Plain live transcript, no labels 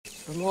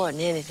But more than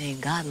anything,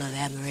 God loved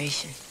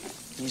admiration.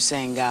 You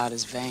saying God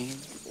is vain?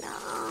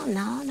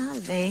 No, not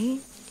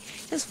vain.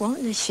 Just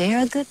wanting to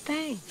share a good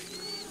thing.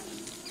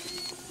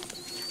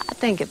 I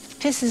think it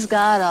pisses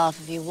God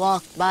off if you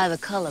walk by the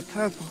color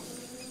purple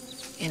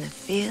in a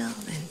field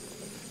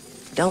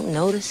and don't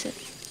notice it.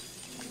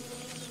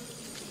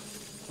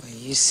 Well,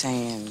 you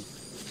saying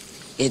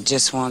it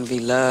just want to be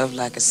loved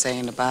like it say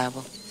in the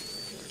Bible?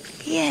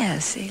 Yeah,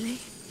 Celie.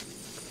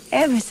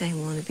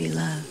 Everything want to be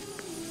loved.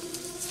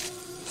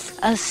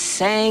 Us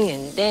sing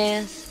and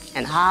dance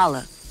and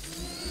holler.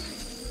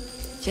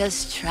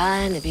 Just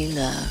trying to be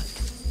loved.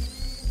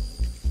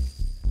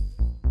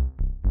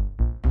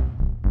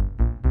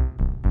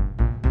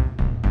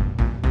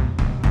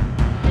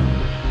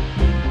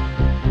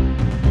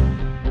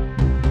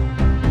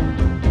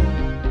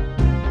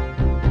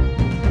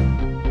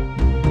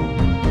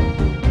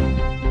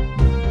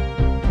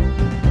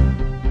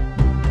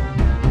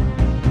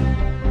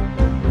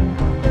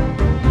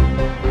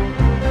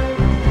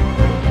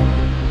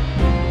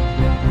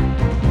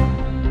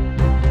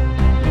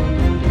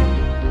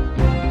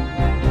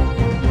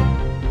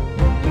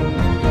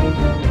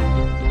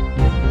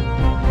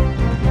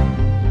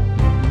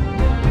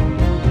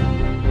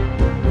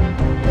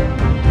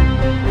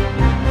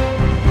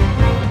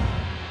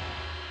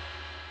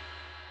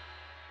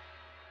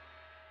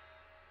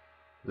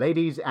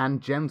 Ladies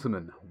and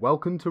gentlemen,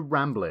 welcome to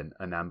Ramblin',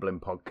 an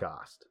Amblin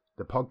podcast.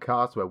 The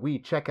podcast where we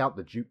check out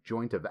the juke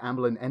joint of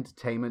Amblin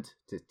Entertainment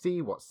to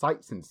see what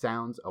sights and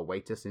sounds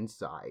await us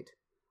inside.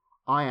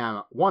 I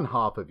am one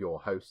half of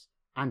your host,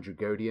 Andrew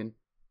Godian.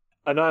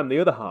 And I am the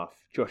other half,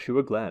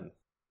 Joshua Glenn.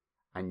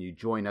 And you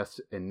join us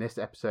in this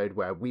episode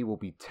where we will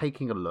be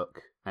taking a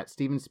look at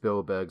Steven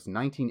Spielberg's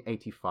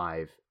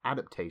 1985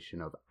 adaptation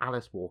of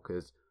Alice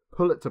Walker's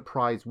Pulitzer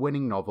Prize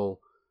winning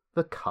novel,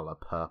 The Color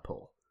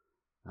Purple.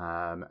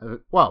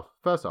 Well,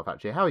 first off,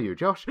 actually, how are you,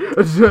 Josh?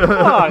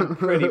 I'm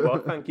pretty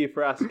well, thank you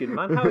for asking,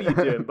 man. How are you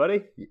doing,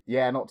 buddy?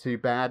 Yeah, not too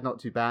bad.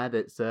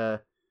 It's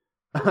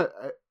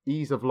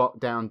ease of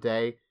lockdown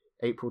day,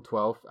 April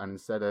 12th, and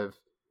instead of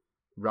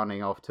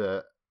running off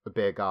to a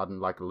beer garden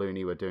like a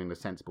loony, we're doing the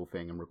sensible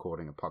thing and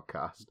recording a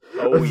podcast.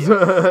 Oh,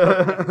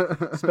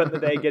 yes. Spent the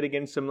day getting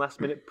in some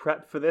last-minute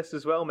prep for this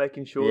as well,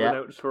 making sure the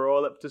notes were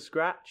all up to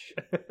scratch.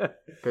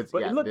 But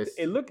yeah,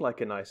 it looked like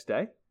a nice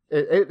day.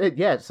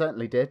 It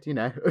certainly did, you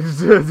know.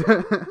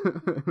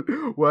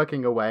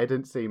 Working away, I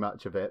didn't see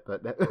much of it,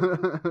 but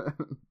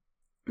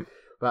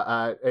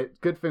it's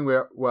good thing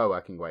we're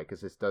working away, because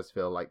this does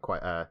feel like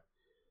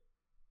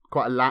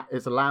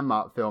it's a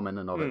landmark film in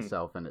and of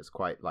itself, and it's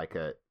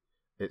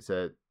it's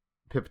a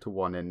pivotal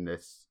one in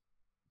this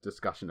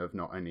discussion of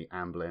not only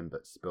Amblin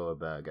but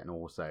Spielberg, and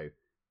also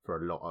for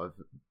a lot of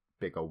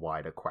bigger,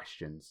 wider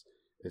questions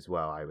as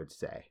well, I would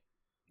say.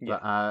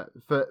 Yeah.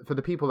 But for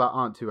the people that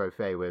aren't too au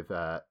fait with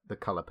The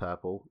Color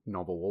Purple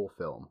novel or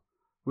film,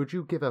 would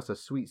you give us a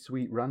sweet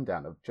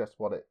rundown of just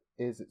what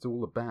it's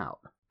all about?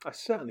 I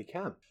certainly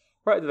can.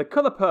 Right, The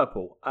Color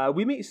Purple.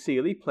 We meet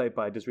Celie, played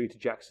by Desrita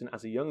Jackson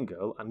as a young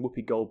girl, and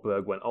Whoopi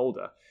Goldberg when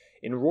older,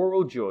 in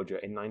rural Georgia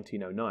in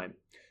 1909.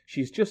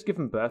 She's just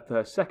given birth to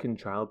her second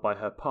child by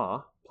her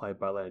pa, played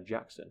by Leonard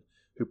Jackson,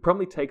 who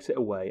promptly takes it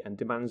away and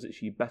demands that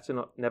she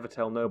better never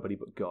tell nobody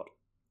but God.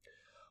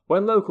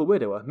 When local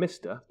widower,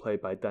 Mr.,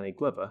 played by Danny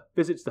Glover,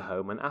 visits the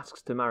home and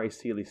asks to marry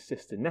Celie's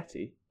sister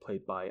Nettie,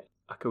 played by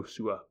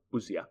Akosua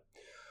Uzia,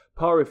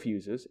 Pa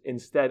refuses,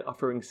 instead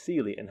offering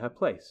Celie in her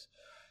place.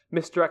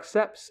 Mr.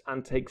 accepts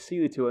and takes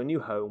Celie to her new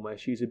home where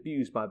she is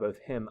abused by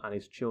both him and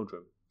his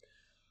children.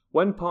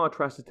 When Pa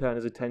tries to turn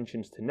his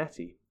attentions to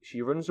Nettie,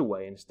 she runs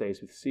away and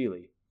stays with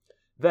Celie.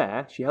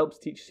 There, she helps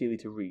teach Celie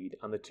to read,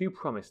 and the two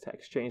promise to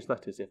exchange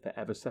letters if they're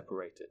ever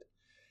separated.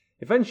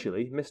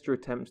 Eventually, Mr.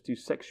 attempts to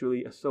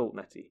sexually assault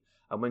Nettie,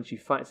 and when she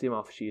fights him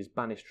off, she is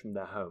banished from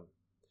their home.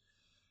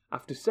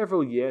 After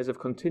several years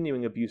of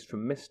continuing abuse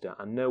from Mr.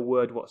 and no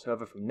word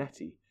whatsoever from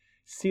Nettie,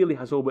 Celie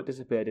has all but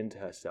disappeared into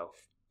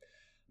herself.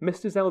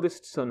 Mr.'s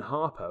eldest son,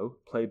 Harpo,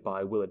 played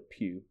by Willard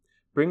Pugh,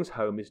 brings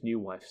home his new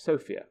wife,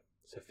 Sophia,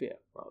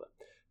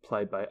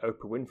 played by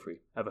Oprah Winfrey.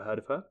 Ever heard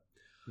of her?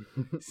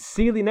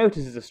 Celie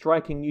notices a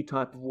striking new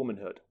type of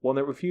womanhood, one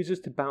that refuses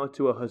to bow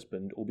to her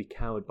husband or be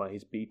cowed by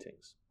his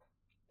beatings.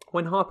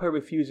 When Harpo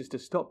refuses to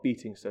stop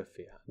beating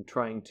Sophia and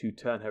trying to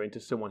turn her into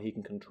someone he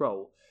can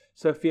control,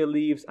 Sophia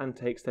leaves and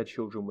takes their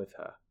children with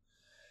her.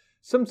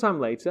 Sometime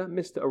later,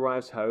 Mr.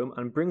 arrives home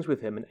and brings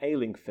with him an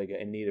ailing figure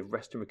in need of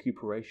rest and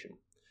recuperation.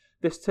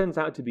 This turns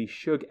out to be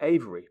Shug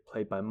Avery,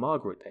 played by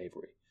Margaret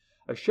Avery,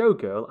 a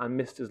showgirl and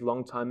Mr.'s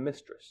longtime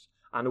mistress,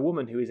 and a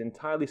woman who is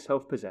entirely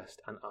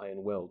self-possessed and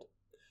iron-willed.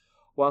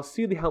 While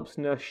Celie helps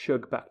nurse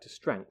Shug back to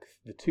strength,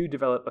 the two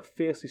develop a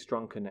fiercely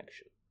strong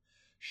connection.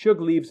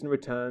 Shug leaves and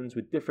returns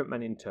with different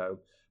men in tow,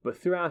 but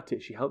throughout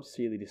it she helps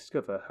Celie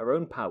discover her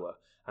own power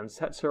and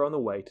sets her on the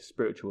way to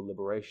spiritual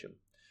liberation.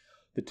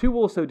 The two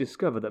also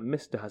discover that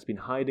Mr. has been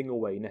hiding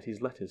away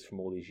Nettie's letters from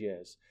all these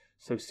years,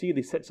 so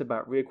Celie sets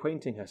about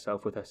reacquainting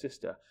herself with her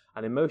sister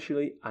and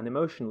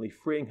emotionally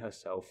freeing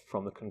herself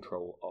from the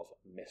control of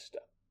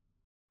Mr.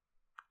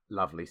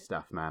 Lovely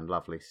stuff, man.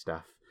 Lovely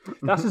stuff.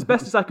 That's as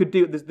best as I could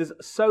do. There's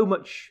so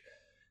much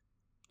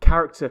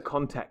character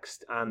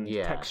context and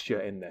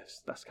texture in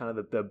this. That's kind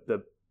of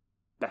the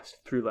best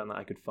through line that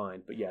I could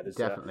find. But yeah, there's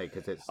definitely,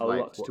 because it's a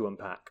lot to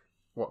unpack.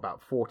 What,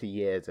 about 40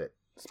 years it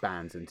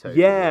spans in total?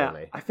 Yeah,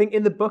 really? I think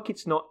in the book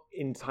it's not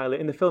entirely.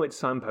 In the film it's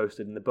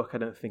signposted. In the book I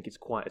don't think it's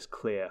quite as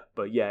clear.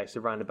 But yeah, it's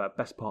around about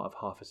best part of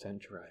half a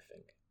century, I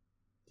think.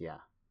 Yeah.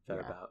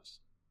 Thereabouts.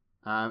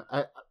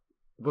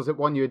 Was it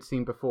one you had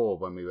seen before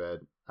when we were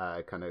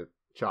kind of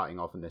charting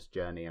off on this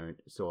journey and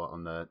saw it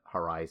on the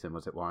horizon?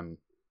 Was it one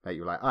that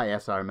you were like, oh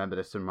yes, I remember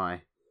this from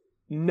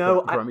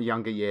from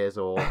younger years?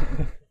 Or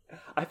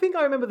I think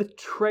I remember the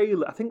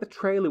trailer. I think the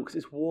trailer, because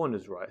it's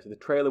Warner's, right? So the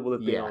trailer will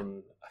have been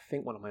on, I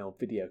think, one of my old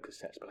video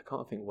cassettes, but I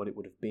can't think what it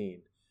would have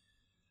been.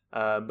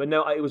 But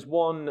no, it was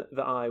one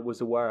that I was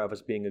aware of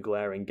as being a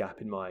glaring gap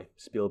in my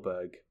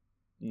Spielberg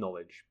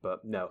knowledge.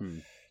 But no,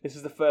 this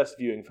is the first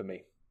viewing for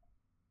me.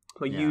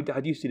 But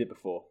had you seen it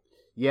before?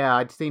 Yeah,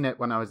 I'd seen it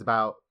when I was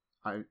about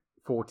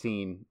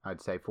 14,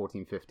 I'd say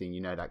 14, 15.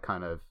 You know, that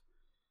kind of,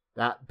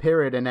 that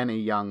period in any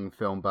young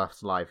film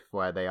buff's life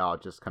where they are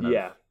just kind of,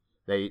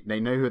 they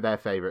know who their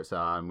favourites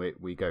are, and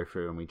we go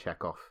through and we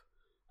check off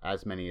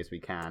as many as we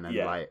can. And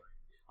like,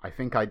 I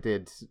think I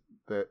did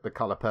the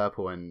Colour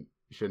Purple and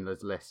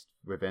Schindler's List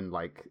within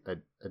like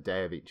a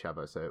day of each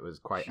other, so it was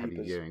quite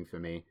heavy viewing for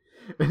me.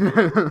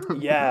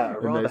 Yeah,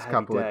 in those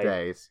couple of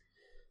days.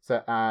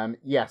 So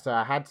so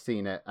I had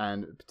seen it,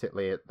 and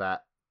particularly at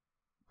that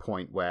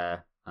point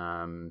where,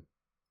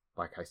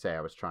 like I say,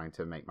 I was trying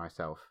to make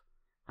myself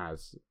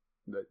as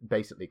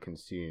basically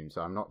consumed.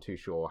 So I'm not too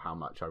sure how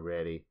much I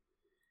really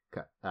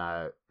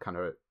kind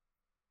of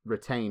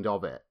retained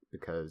of it,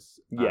 because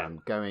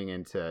going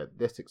into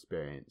this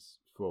experience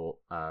for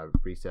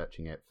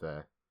researching it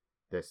for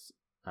this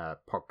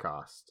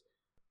podcast,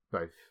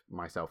 both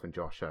myself and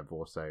Josh have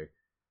also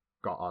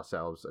got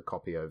ourselves a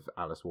copy of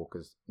Alice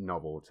Walker's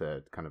novel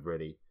to kind of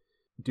really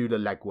do the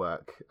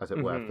legwork, as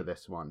it were, for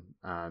this one.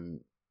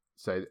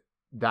 So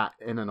that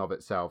in and of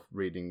itself,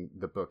 reading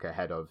the book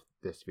ahead of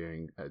this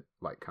viewing,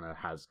 like kind of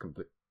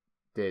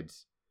did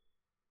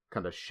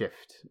kind of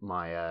shift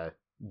my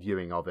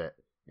viewing of it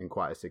in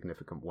quite a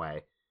significant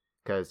way.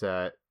 Because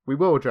we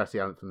will address the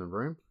elephant in the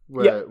room.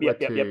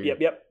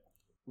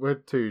 We're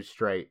two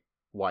straight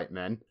white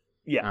men.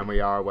 Yeah. And we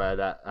are aware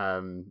that,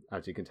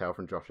 as you can tell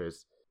from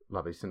Josh's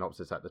lovely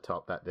synopsis at the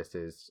top, that this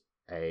is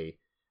a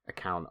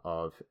account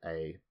of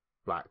a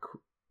black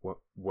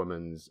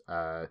woman's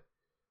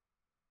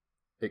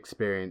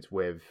experience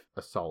with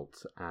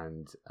assault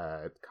and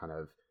kind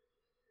of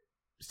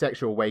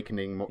sexual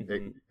awakening,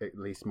 at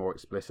least more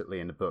explicitly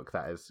in the book,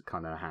 that is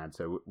kind of had.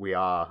 So we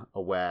are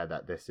aware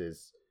that this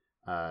is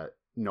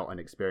not an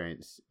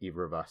experience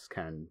either of us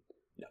can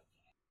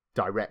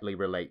directly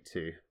relate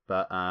to,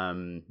 but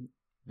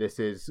this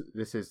is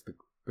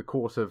the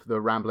course of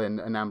the Ramblin'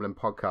 and Amblin'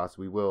 podcast.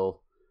 We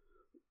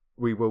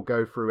will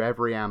go through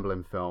every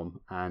Amblin film,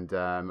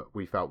 and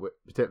we felt,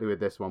 particularly with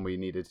this one, we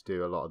needed to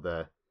do a lot of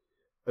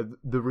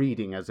the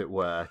reading, as it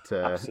were,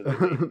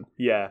 to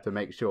to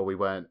make sure we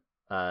weren't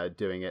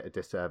doing it a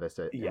disservice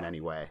in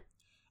any way.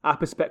 Our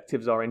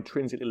perspectives are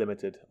intrinsically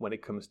limited when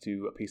it comes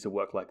to a piece of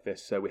work like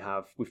this, so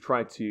we've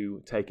tried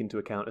to take into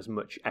account as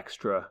much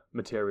extra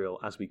material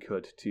as we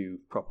could to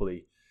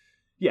properly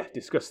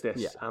discuss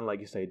this and, like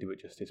you say, do it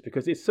justice,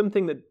 because it's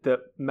something that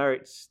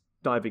merits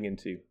diving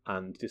into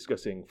and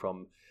discussing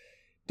from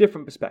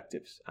different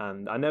perspectives.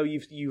 And I know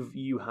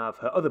you have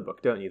her other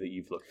book, don't you, that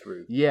you've looked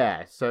through?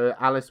 Yeah, so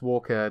Alice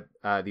Walker,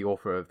 the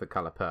author of The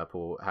Colour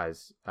Purple,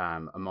 has,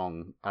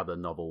 among other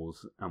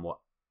novels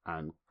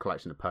and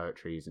collection of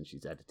poetries, and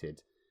she's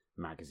edited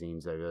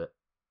magazines over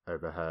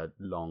her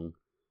long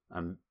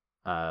and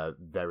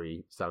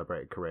very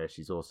celebrated career.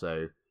 She's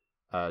also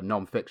a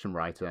non-fiction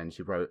writer, and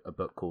she wrote a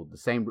book called The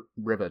Same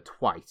River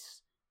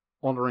Twice,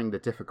 Honouring the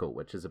Difficult,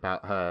 which is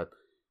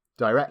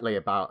directly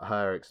about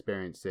her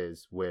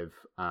experiences with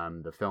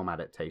the film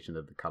adaptation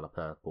of The Colour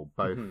Purple.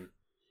 Both,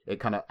 it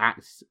kind of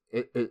acts,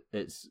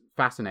 it's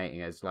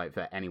fascinating, as like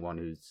for anyone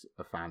who's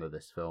a fan of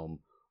this film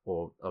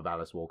or of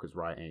Alice Walker's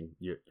writing,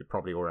 you're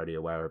probably already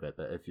aware of it,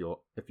 but if you're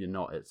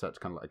not, it's such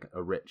kind of like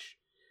a rich,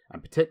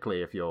 and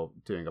particularly if you're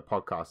doing a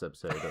podcast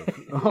episode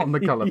on The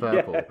Colour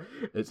Purple,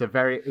 it's a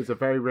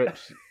very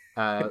rich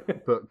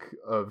book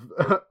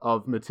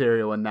of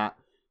material, and that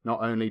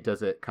not only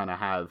does it kind of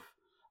have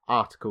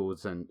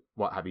articles and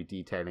what have you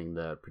detailing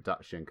the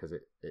production, because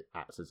it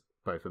acts as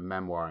both a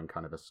memoir and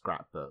kind of a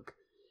scrapbook,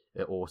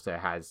 it also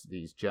has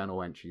these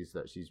journal entries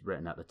that she's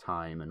written at the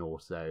time, and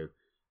also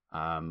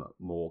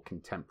more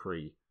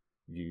contemporary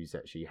views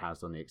that she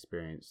has on the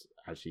experience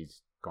as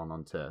she's gone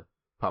on to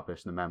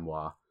publish the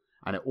memoir.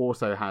 And it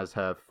also has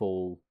her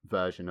full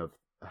version of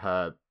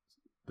the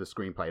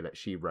screenplay that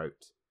she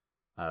wrote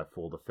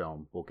for the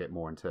film. We'll get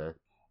more into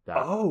that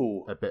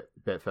a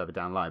bit further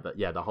down the line. But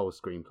yeah, the whole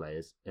screenplay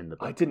is in the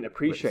book. I didn't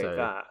appreciate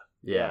that.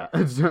 Yeah.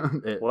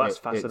 Well, that's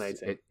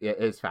fascinating. It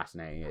is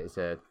fascinating.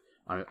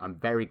 I'm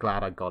very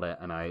glad I got it,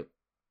 and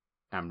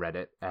read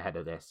it ahead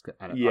of this,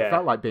 and Yeah. I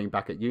felt like being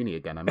back at uni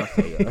again. I must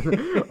say,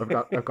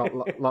 I've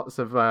got lots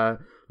of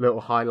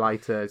little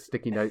highlighter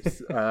sticky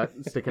notes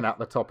sticking out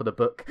the top of the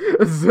book.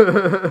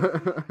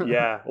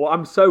 Yeah, well,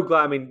 I'm so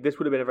glad. I mean, this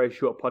would have been a very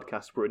short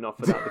podcast were it not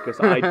for that, because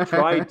I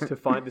tried to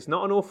find. There's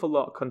not an awful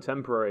lot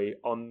contemporary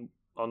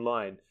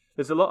online.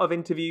 There's a lot of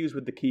interviews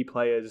with the key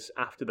players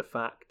after the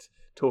fact,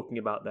 talking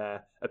about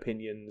their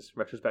opinions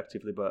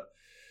retrospectively, but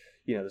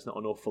there's not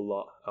an awful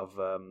lot of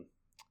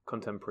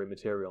contemporary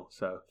material.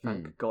 So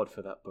thank God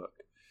for that book.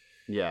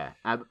 Yeah,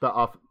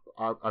 but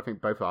I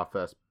think both of our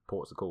first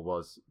ports of call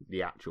was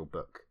the actual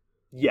book,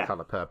 Yeah,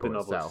 Colour Purple, the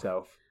novel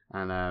itself.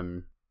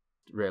 and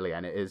really,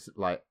 and it is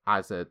like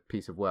as a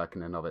piece of work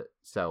in and of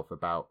itself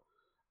about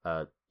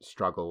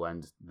struggle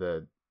and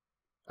the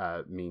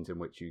means in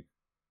which you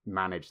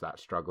manage that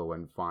struggle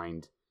and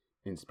find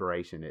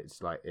inspiration.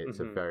 It's like it's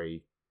a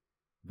very,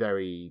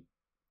 very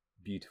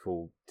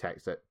beautiful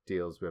text that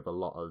deals with a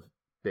lot of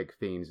big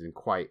themes in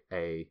quite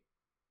a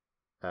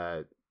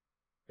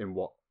in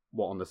what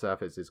on the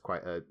surface is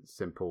quite a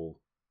simple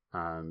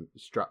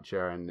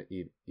structure, and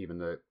even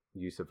the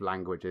use of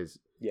language is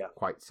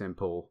quite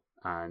simple,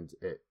 and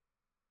it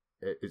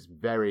is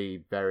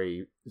very,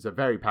 very, it's a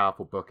very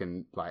powerful book,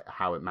 and like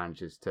how it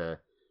manages to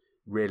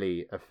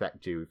really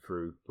affect you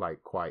through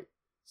like quite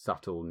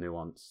subtle,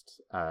 nuanced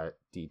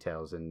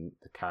details and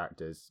the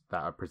characters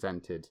that are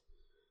presented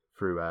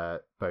through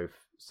both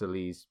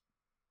Celi's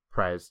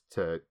prayers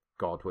to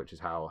God, which is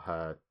how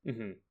her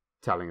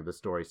telling of the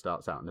story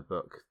starts out in the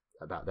book,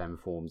 that then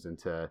forms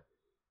into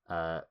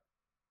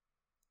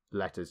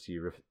letters she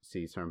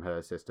receives from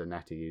her sister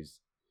Nettie, who's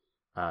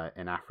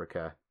in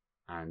Africa,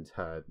 and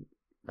her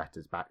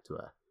letters back to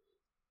her.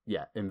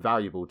 Yeah,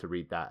 invaluable to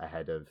read that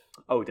ahead of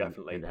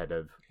definitely ahead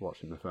of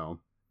watching the film.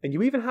 And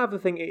you even have the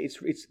thing. It's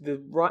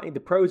the writing. The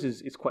prose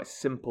is quite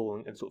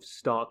simple and sort of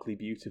starkly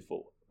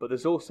beautiful. But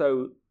there's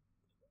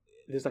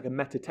like a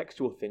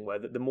metatextual thing where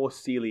the more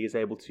Celie is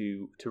able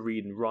to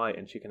read and write,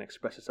 and she can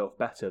express herself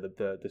better,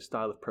 the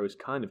style of prose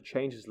kind of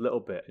changes a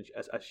little bit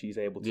as she's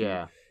able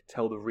to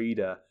tell the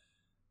reader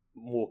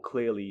more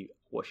clearly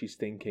what she's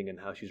thinking and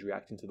how she's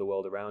reacting to the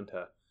world around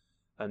her.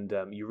 And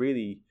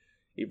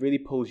it really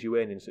pulls you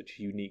in such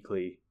a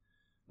uniquely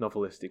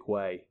novelistic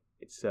way.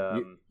 It's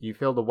you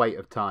feel the weight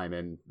of time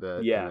in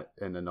the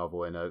in the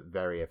novel in a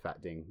very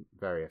affecting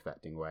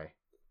way.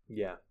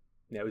 Yeah,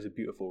 it was a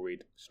beautiful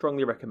read.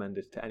 Strongly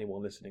recommended to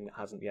anyone listening that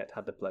hasn't yet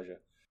had the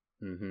pleasure.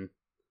 Mm-hmm.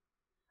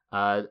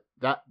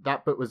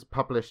 That book was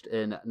published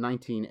in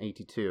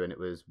 1982, and it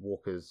was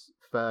Walker's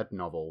third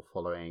novel,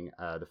 following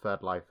The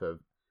Third Life of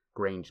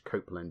Grange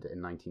Copeland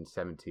in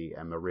 1970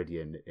 and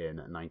Meridian in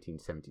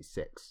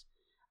 1976.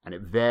 And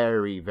it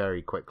very,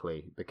 very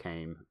quickly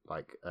became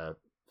like a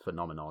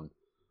phenomenon.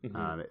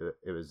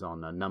 It was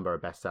on a number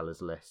of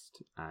bestsellers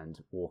list, and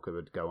Walker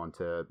would go on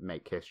to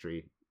make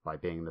history by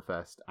being the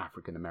first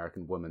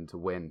African-American woman to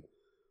win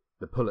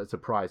the Pulitzer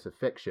Prize for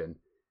Fiction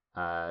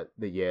the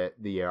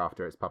year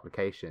after its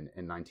publication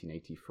in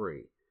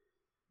 1983.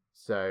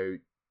 So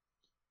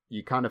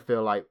you kind of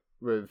feel like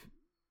with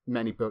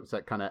many books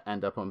that kind of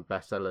end up on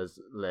bestsellers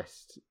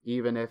list,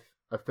 even if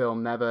a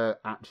film never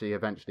actually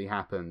eventually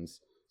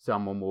happens,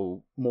 someone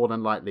will more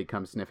than likely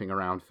come sniffing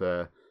around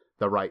for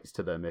the rights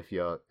to them. If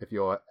you're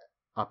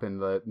up in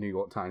the New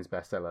York Times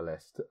bestseller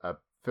list, a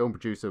film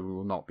producer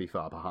will not be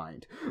far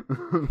behind.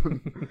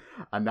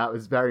 And that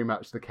was very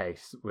much the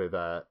case with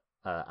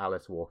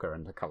Alice Walker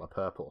and The Colour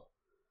Purple.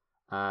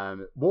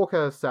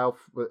 Walker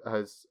herself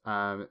has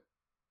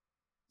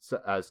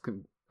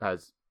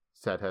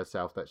said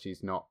herself that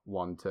she's not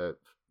one to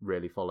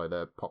really follow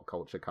the pop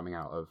culture coming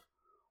out of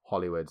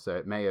Hollywood, so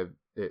it may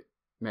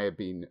have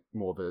been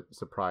more of a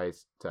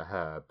surprise to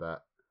her.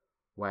 But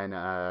when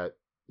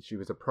she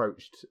was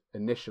approached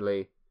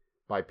initially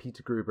by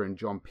Peter Gruber and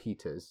John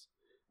Peters,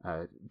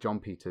 John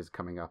Peters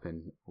coming up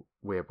in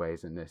weird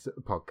ways in this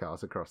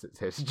podcast across its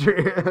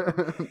history.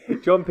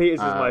 John Peters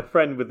is my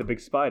friend with the big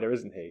spider,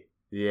 isn't he?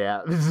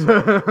 Yeah.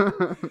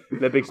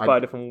 The big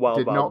spider from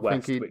Wild Wild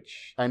West.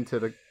 Which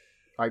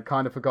I'd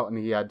kind of forgotten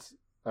he had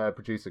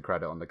producer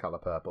credit on The Colour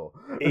Purple.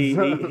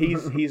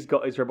 He's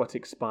got his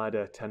robotic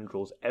spider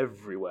tendrils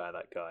everywhere,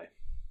 that guy.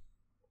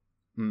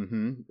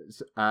 Mm-hmm.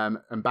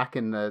 And back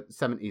in the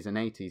 70s and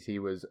 80s, he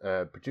was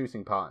a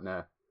producing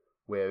partner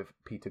with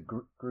Peter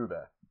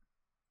Gruber,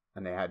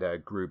 and they had a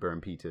Gruber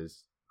and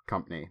Peters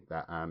company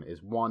that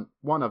is one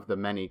of the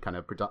many kind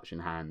of production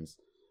hands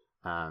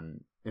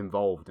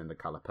involved in The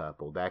Colour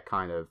Purple. They're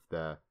kind of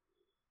the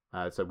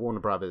so Warner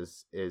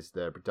Brothers is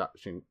the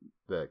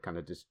kind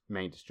of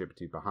main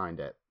distributor behind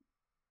it,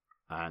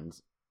 and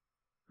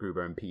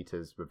Gruber and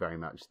Peters were very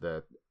much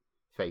the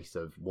face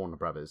of Warner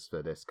Brothers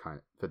for this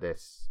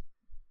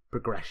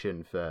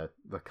progression for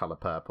The Colour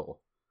Purple.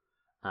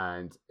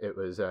 And it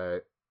was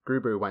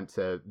Gruber went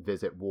to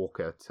visit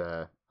Walker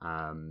to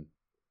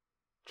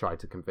try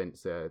to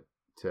convince her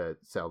to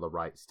sell the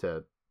rights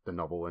to the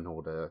novel in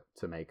order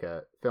to make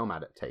a film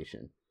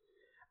adaptation.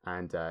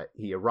 And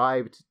he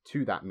arrived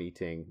to that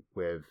meeting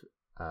with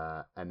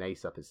an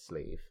ace up his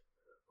sleeve,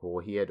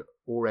 for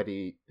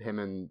him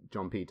and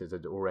John Peters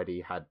had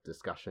already had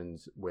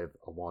discussions with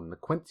one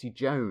Quincy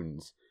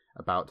Jones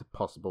about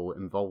possible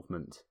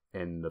involvement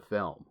in the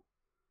film.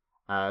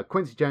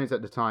 Quincy Jones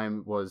at the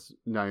time was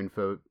known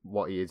for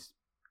what he is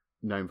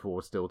known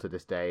for still to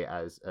this day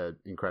as an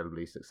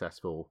incredibly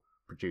successful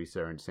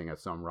producer and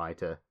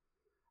singer-songwriter.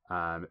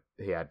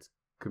 He had,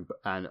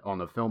 and on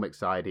the filmic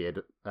side, he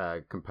had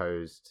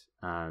composed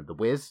The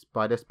Wiz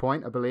by this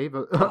point, I believe,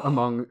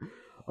 among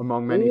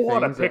many things.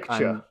 What a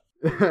picture!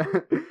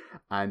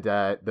 And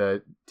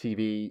the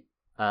TV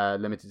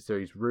limited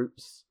series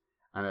Roots,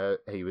 and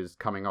he was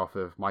coming off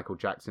of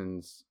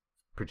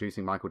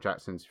producing Michael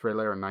Jackson's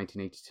Thriller in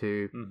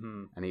 1982,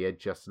 and he had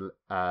just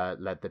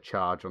led the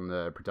charge on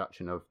the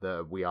production of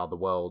the We Are the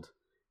World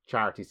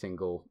charity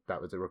single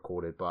that was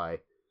recorded by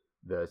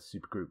the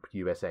supergroup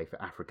USA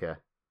for Africa,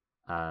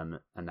 and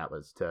that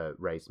was to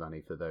raise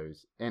money for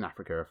those in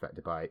Africa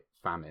affected by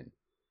famine.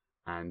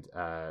 And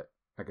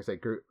like I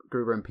said,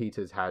 Gruber and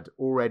Peters had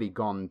already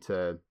gone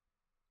to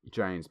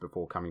Jones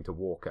before coming to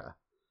Walker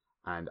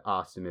and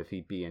asked him if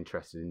he'd be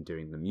interested in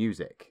doing the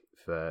music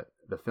for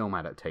the film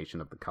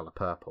adaptation of The Color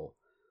Purple.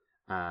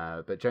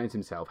 But Jones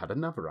himself had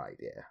another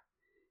idea.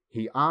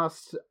 He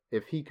asked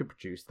if he could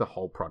produce the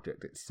whole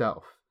project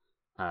itself,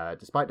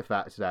 despite the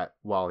fact that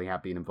while he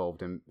had been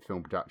involved in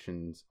film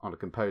productions on a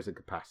composer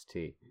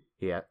capacity,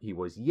 he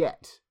was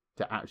yet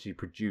to actually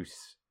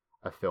produce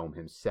a film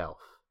himself.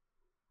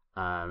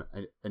 And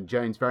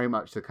Jones, very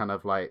much to kind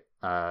of like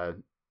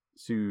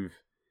soothe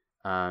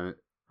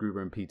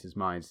Gruber and Peters'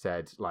 mind,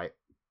 said, like,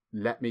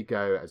 let me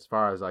go as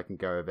far as I can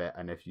go with it,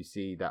 and if you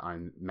see that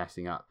I'm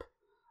messing up,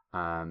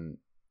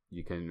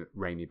 you can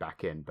rein me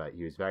back in. But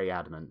he was very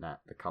adamant that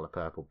The Color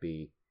Purple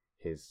be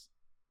his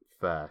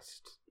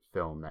first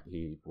film that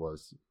he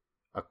was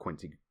a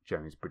Quincy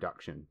Jones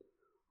production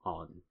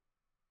on.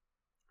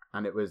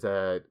 And it was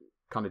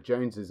kind of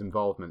Jones's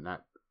involvement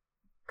that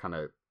kind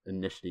of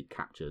initially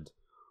captured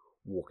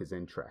Walker's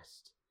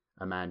interest.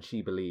 A man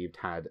she believed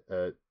had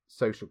a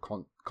social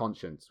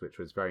conscience, which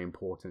was very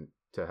important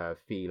to her,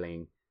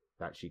 feeling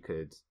that she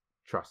could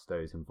trust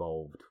those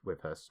involved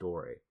with her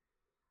story.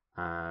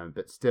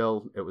 But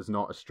still, it was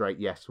not a straight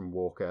yes from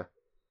Walker,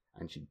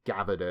 and she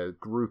gathered a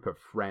group of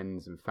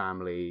friends and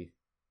family,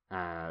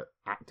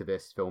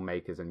 activists,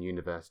 filmmakers, and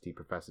university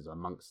professors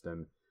amongst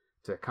them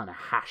to kind of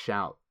hash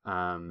out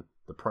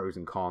the pros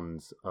and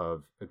cons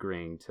of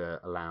agreeing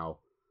to allow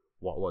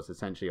what was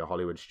essentially a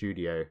Hollywood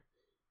studio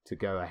to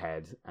go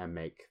ahead and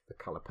make The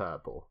Color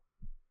Purple.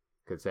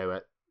 Because there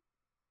were,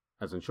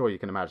 as I'm sure you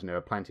can imagine, there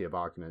were plenty of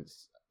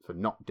arguments for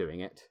not doing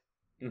it,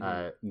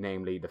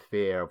 namely the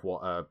fear of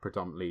what a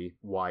predominantly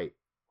white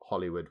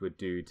Hollywood would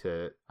do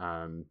to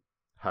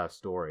her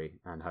story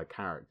and her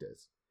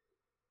characters.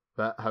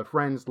 But her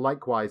friends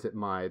likewise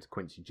admired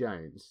Quincy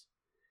Jones,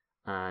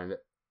 and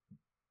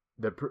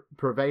the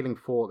prevailing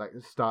thought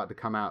that started to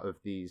come out of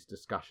these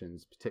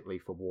discussions, particularly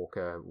for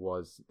Walker,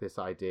 was this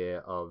idea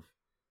of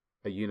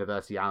a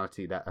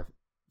universality that a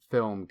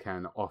film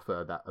can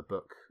offer that a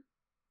book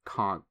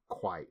can't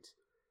quite.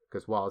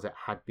 Because whilst it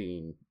had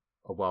been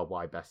a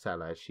worldwide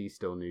bestseller, she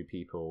still knew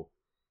people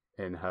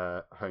in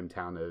her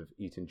hometown of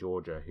Eaton,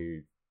 Georgia,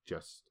 who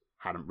just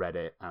hadn't read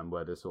it and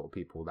were the sort of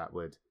people that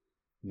would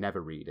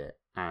never read it.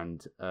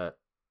 And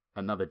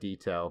another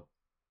detail,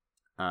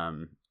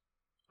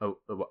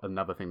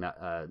 another thing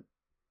that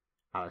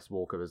Alice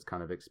Walker was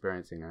kind of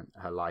experiencing in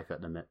her life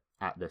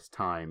at this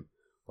time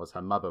was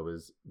her mother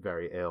was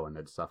very ill and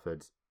had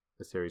suffered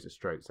a series of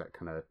strokes that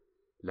kind of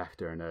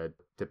left her in a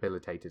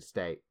debilitated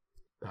state.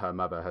 Her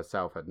mother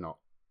herself had not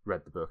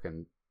read the book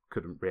and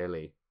couldn't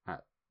really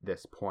at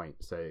this point.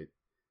 So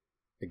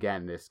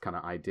again, this kind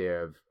of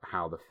idea of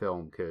how the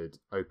film could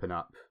open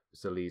up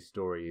Salih's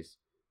stories,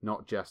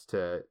 not just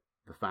to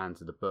the fans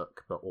of the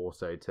book, but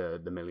also to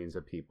the millions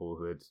of people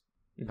who had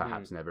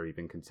perhaps never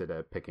even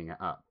considered picking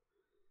it up.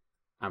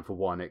 And for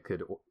one,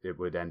 it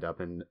would end up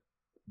in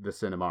the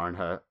cinema in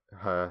her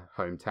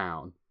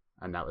hometown,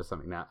 and that was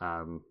something that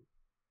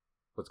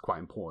was quite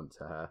important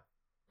to her.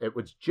 It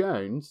was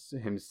Jones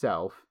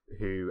himself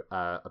who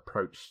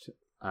approached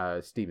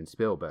Steven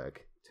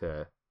Spielberg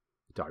to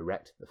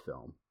direct the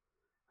film.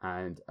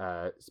 And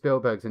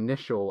Spielberg's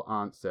initial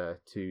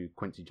answer to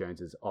Quincy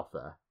Jones's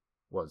offer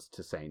was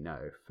to say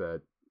no.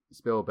 For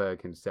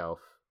Spielberg himself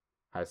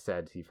has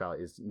said he felt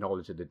his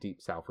knowledge of the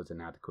Deep South was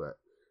inadequate,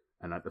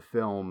 and that the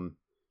film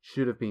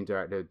should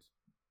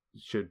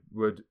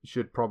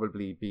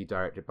probably be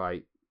directed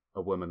by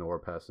a woman or a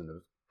person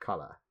of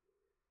color,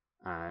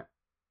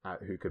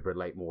 who could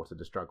relate more to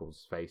the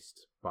struggles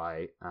faced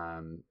by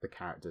the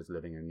characters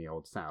living in the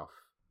Old South.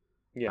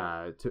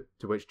 Yeah.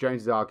 To which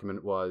Jones's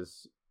argument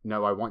was,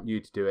 no, I want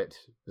you to do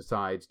it.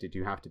 Besides, did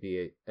you have to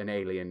be an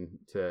alien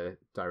to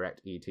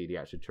direct E.T. the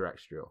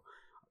Extraterrestrial?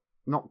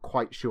 Not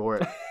quite sure.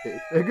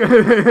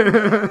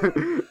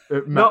 It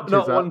not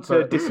one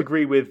to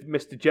disagree with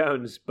Mr.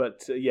 Jones,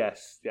 but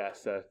yes,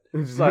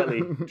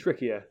 slightly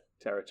trickier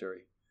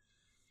territory.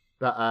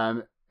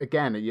 But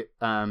again,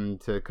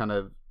 to kind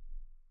of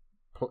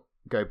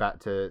go back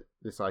to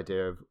this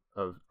idea of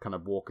of kind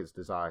of Walker's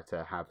desire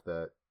to have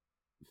the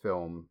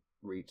film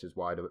reach as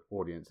wide an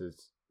audience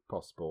as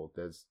possible,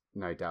 there's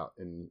no doubt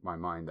in my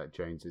mind that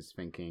Jones is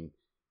thinking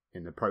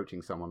in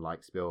approaching someone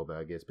like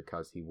Spielberg is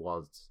because he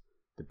was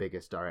the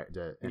biggest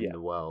director in the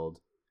world,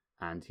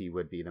 and he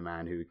would be the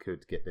man who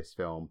could get this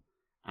film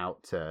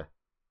out to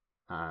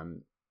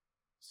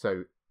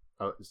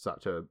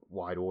such a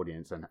wide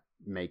audience and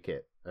make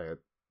it a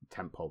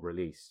tentpole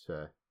release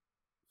for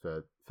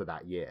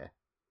that year.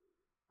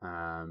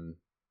 And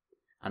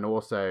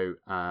also,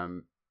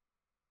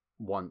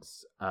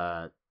 once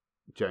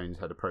Jones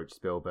had approached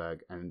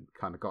Spielberg and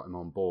kind of got him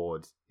on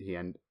board,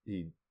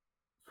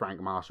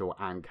 Frank Marshall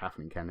and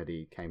Kathleen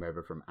Kennedy came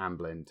over from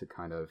Amblin to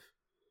kind of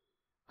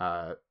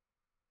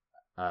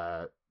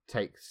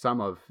take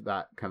some of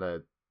that kind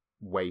of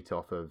weight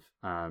off of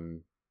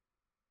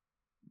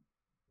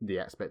the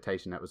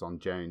expectation that was on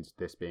Jones,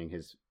 this being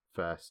his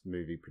first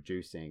movie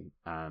producing.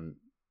 I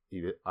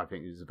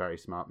think it was a very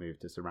smart move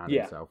to surround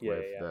himself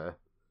with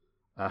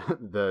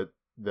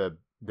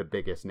the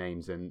biggest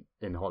names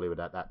in Hollywood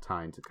at that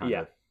time to kind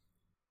of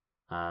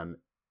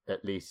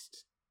at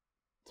least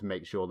to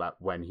make sure that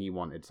when he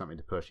wanted something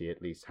to push, he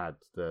at least had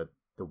the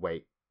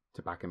weight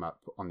to back him up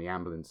on the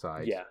Amblin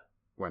side.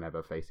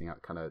 Whenever facing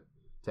up kind of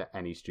to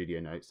any studio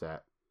notes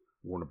that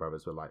Warner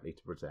Brothers were likely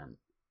to present.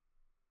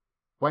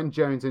 When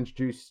Jones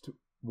introduced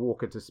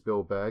Walker to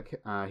Spielberg,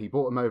 he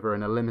brought him over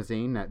in a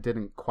limousine that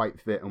didn't quite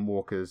fit in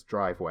Walker's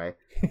driveway,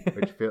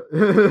 which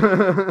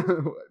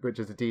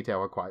is a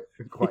detail I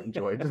quite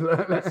enjoyed.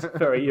 That's a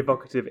very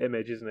evocative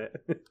image, isn't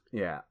it?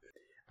 Yeah.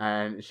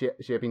 And she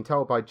had been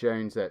told by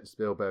Jones that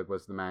Spielberg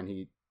was the man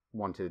he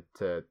wanted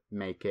to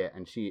make it,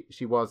 and she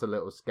was a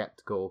little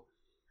skeptical.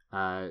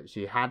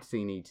 She had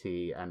seen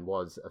E.T. and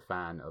was a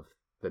fan of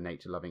the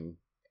nature-loving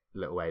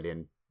little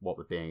alien, what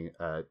with being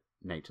a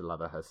nature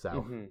lover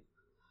herself.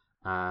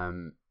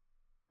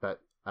 But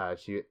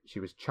she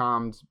was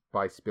charmed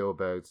by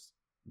Spielberg's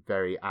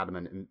very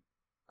adamant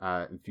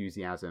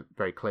enthusiasm,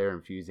 very clear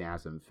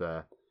enthusiasm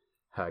for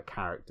her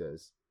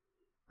characters.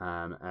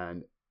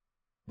 And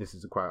this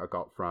is a quote I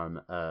got from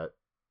a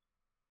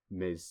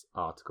Ms.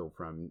 article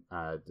from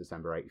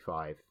December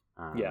 85.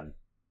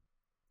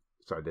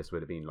 So this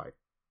would have been like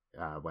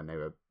when they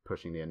were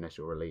pushing the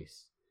initial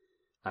release.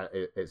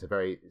 It's a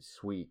very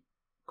sweet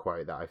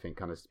quote that I think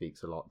kind of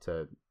speaks a lot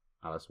to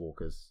Alice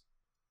Walker's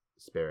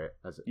spirit,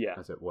 as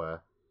it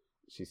were.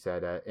 She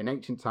said, in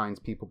ancient times,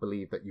 people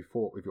believed that you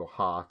fought with your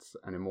heart,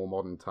 and in more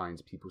modern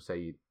times, people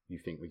say you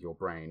think with your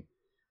brain.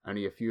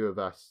 Only a few of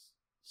us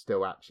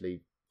still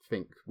actually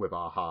think with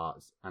our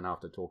hearts, and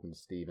after talking to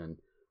Stephen,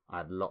 I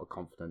had a lot of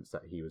confidence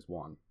that he was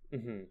one.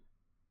 And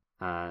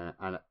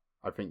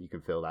I think you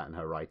can feel that in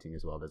her writing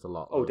as well. There's a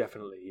lot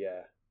definitely,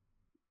 yeah.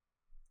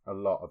 A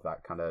lot of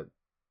that kind of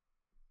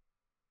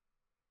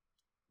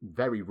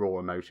very raw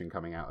emotion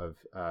coming out of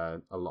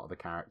a lot of the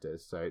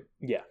characters. So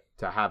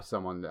to have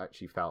someone that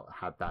actually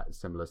had that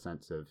similar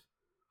sense of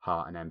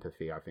heart and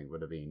empathy, I think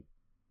would have been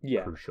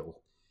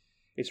crucial.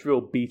 It's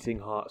real beating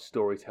heart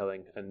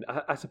storytelling, and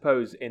I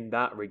suppose in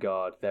that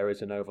regard there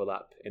is an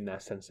overlap in their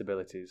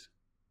sensibilities.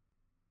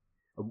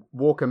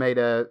 Walker made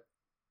a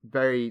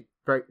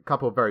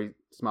couple of very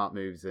smart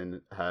moves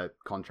in her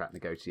contract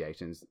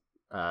negotiations.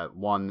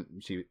 One,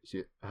 she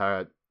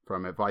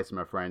from advice from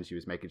her friend, she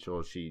was making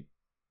sure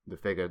the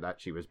figure that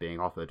she was being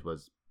offered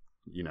was,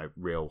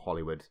 real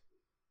Hollywood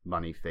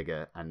money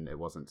figure, and it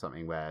wasn't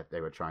something where they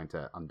were trying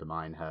to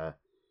undermine her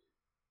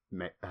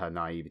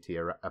naivety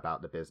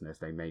about the business.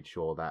 They made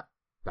sure that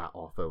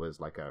offer was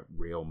like a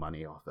real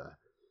money offer.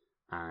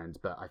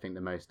 But I think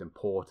the most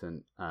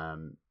important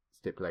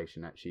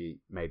stipulation that she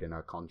made in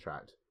her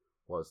contract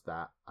was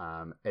that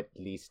at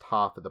least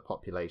half of the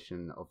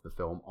population of the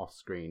film off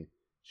screen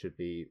should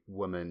be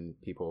women,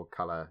 people of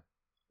color,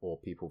 or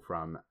people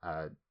from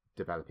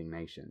developing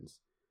nations.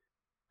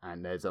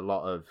 And there's a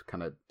lot of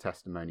kind of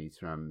testimonies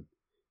from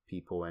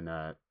people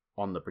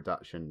on the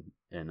production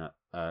in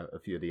a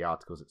few of the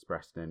articles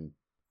expressed in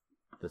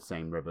The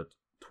Same River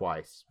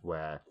Twice,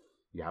 where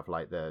you have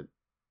like a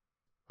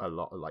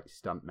lot of like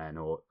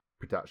stuntmen or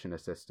production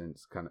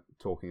assistants kind of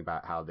talking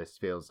about how this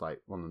feels like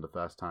one of the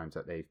first times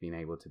that they've been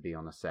able to be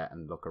on a set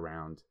and look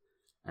around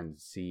and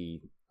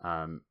see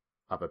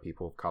other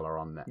people of color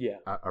on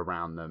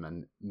around them,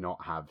 and not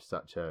have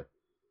such a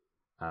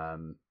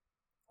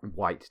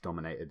white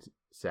dominated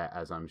set,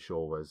 as I'm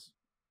sure was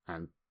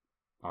and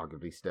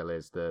arguably still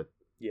is the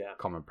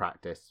common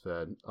practice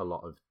for a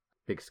lot of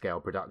big scale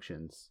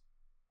productions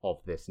of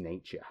this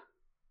nature.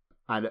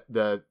 And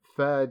the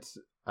third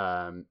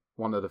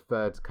one of the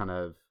third kind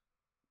of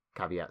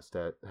caveats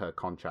to her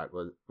contract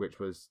which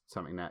was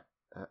something that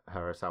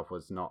her herself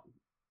was not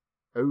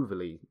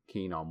overly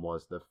keen on,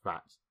 was the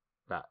fact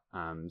that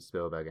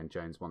Spielberg and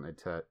Jones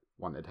wanted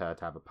her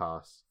to have a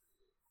pass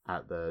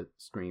at the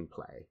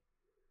screenplay.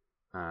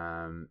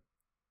 And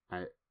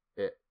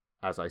it,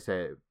 as I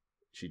say,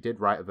 she did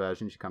write a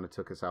version. She kind of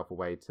took herself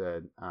away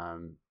to a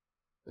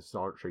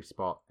solitary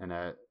spot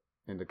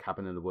in in the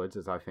cabin in the woods,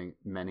 as I think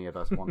many of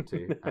us want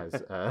to, as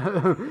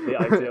the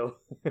ideal.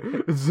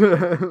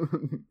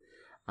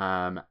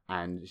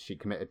 And she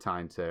committed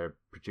time to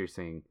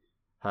producing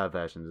her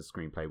version of the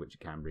screenplay, which you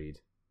can read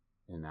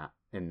in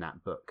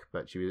that book.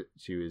 But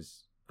she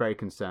was very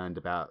concerned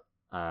about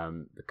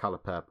The Color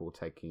Purple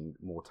taking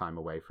more time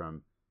away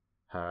from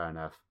her and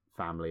her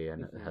family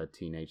and her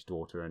teenage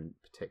daughter in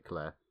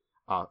particular,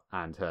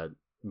 and her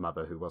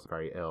mother, who was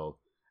very ill,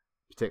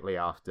 particularly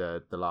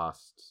after the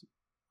last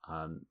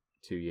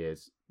 2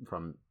 years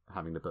from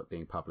having the book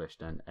being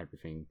published and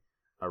everything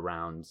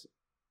around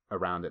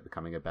it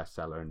becoming a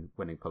bestseller and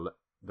winning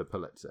the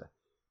Pulitzer.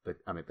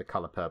 The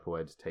Color Purple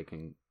is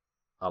taking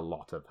a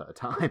lot of her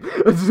time.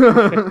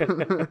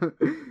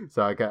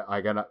 So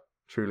I can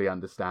truly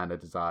understand a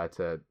desire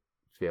to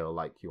feel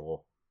like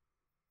you're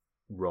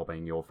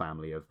robbing your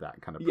family of that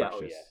kind of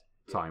precious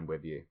time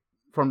with you.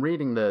 From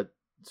reading the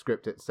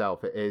script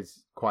itself, it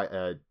is quite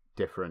a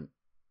different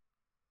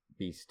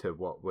beast to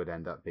what would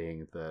end up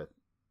being the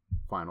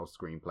final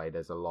screenplay.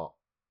 There's a lot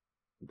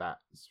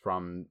that's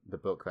from the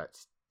book that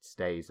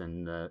stays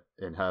in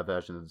her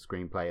version of the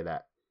screenplay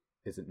that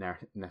isn't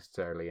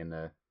necessarily in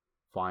the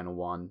final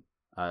one.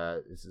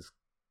 This is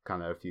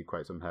kind of a few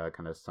quotes from her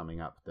kind of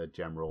summing up the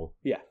general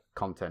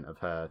content of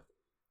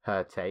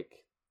her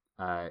take.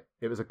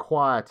 It was a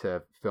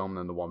quieter film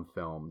than the one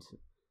filmed.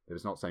 There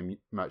was not so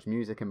much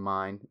music in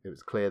mine. It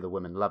was clear the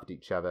women loved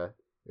each other.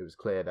 It was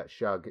clear that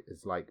Shug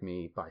is like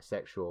me,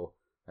 bisexual,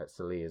 that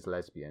Celie is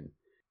lesbian.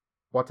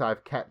 What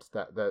I've kept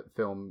that the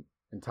film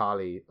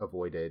entirely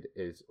avoided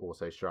is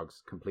also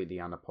Shug's completely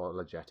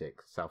unapologetic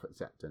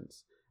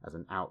self-acceptance as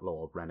an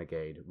outlaw,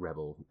 renegade,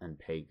 rebel, and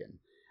pagan.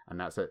 And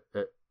that's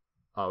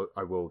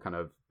I will kind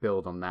of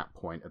build on that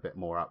point a bit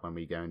more up when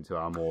we go into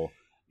our more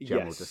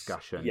general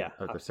discussion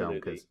of the film,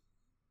 because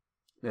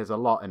there's a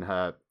lot in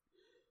her.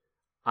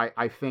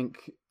 I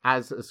think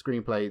as a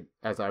screenplay,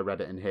 as I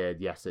read it in here,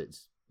 yes,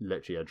 it's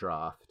literally a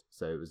draft,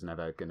 so it was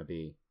never going to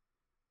be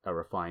a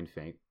refined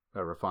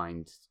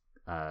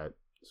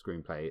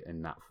screenplay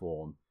in that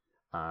form.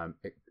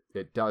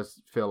 It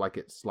does feel like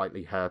it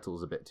slightly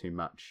hurtles a bit too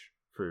much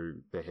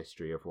through the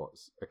history of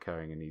what's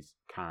occurring in these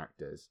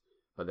characters,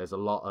 but there's a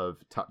lot of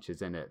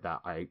touches in it that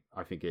I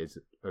think is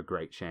a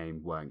great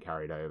shame weren't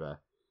carried over.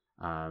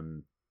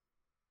 The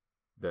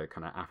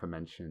kind of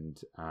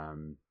aforementioned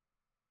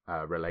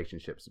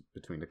relationships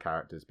between the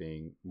characters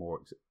being more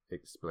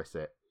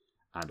explicit,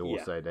 and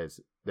also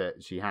there's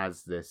that she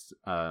has this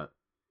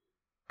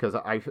because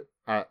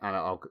and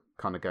I'll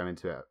kind of go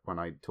into it when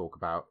I talk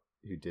about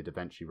who did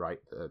eventually write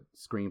the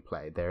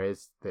screenplay. There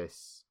is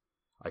this,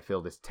 I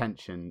feel, this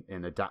tension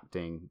in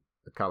adapting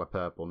The Color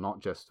Purple,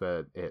 not just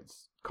for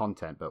its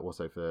content but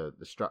also for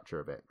the structure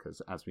of it,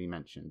 because as we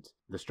mentioned,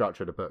 the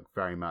structure of the book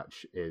very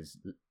much is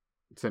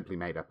simply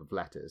made up of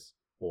letters,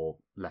 or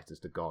letters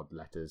to God,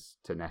 letters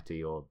to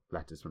Nettie, or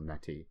letters from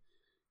Nettie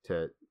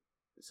to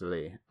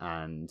Celie,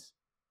 and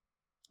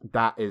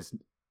that is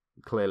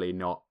clearly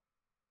not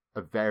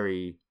a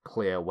very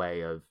clear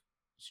way of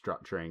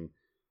structuring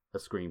a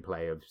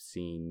screenplay of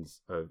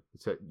scenes.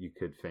 So you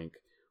could think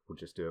we'll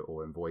just do it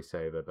all in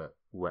voiceover, but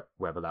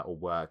whether that will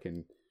work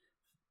and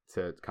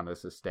to kind of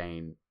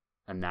sustain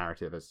a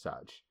narrative as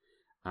such.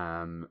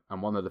 And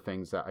one of the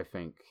things that I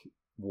think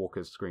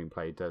Walker's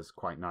screenplay does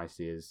quite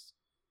nicely is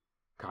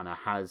kind of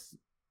has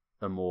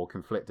a more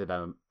conflicted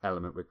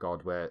element with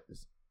God, where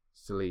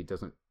Celie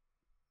doesn't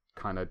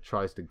kind of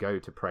tries to go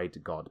to pray to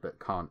God but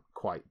can't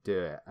quite do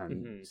it,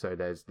 and so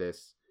there's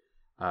this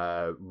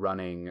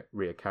running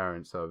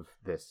reoccurrence of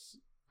this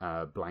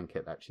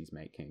blanket that she's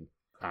making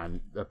and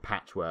the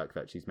patchwork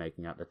that she's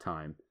making at the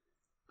time,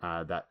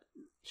 that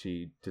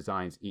she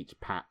designs each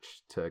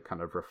patch to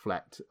kind of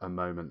reflect a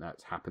moment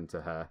that's happened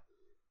to her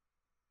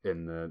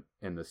in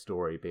the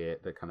story, be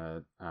it the kind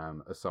of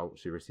assault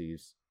she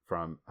receives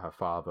from her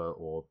father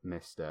or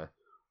Mister,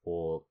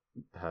 or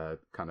her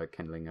kind of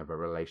kindling of a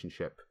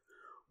relationship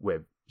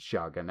with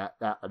Shug, and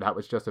that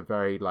was just a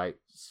very like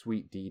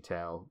sweet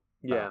detail.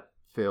 That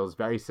feels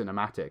very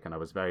cinematic, and I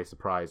was very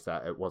surprised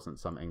that it wasn't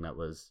something that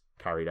was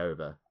carried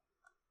over.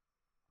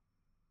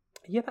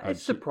 Yeah, that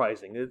is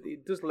surprising.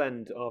 It does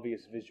lend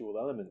obvious visual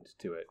element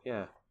to it.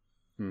 Yeah.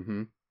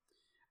 Mm-hmm.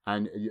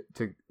 And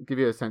to give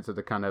you a sense of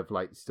the kind of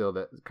like still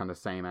that kind of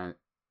same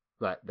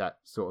that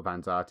sort of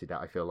anxiety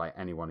that I feel like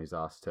anyone who's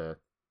asked to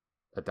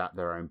adapt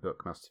their own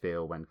book must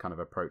feel when kind of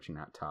approaching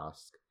that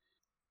task,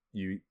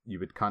 you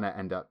would kind of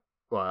end up,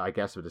 well, I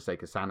guess for the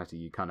sake of sanity,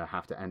 you kind of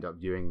have to end up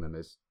viewing them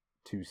as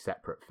two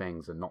separate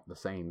things and not the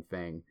same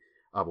thing.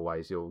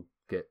 Otherwise, you'll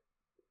get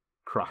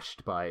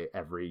crushed by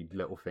every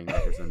little thing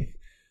that isn't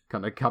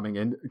kind of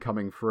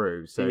coming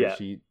through. So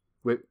she,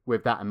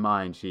 with that in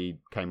mind, she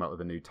came up with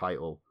a new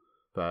title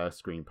for a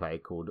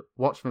screenplay called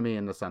Watch for Me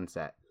in the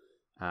Sunset,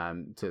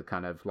 to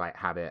kind of like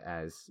have it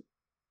as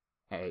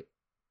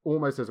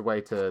almost as a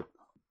way to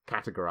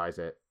categorize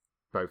it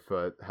both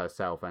for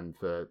herself and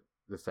for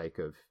the sake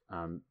of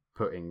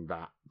putting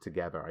that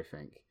together, I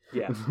think.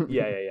 Yeah.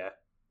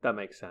 That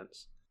makes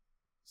sense.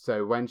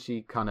 So when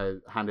she kind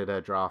of handed her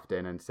draft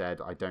in and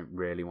said, I don't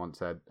really want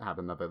to have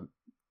another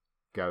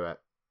go at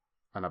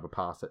another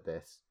pass at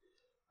this,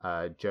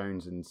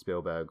 Jones and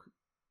Spielberg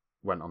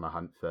went on the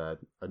hunt for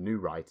a new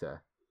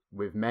writer,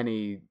 with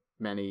many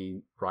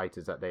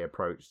writers that they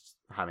approached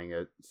having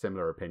a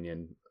similar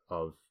opinion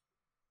of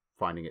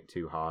finding it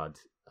too hard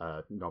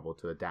a novel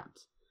to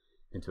adapt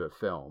into a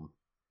film.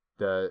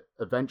 The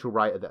eventual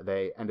writer that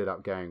they ended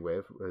up going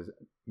with was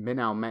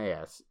Minal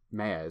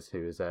Mayers,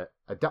 who is a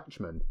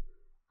Dutchman,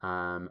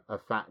 a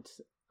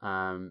fact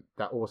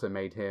that also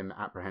made him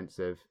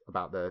apprehensive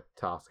about the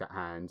task at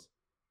hand,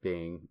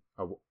 being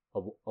a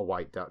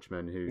white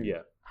Dutchman who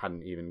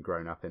hadn't even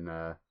grown up in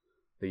the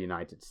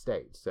United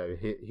States. So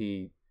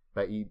he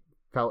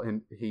felt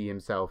he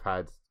himself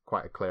had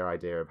quite a clear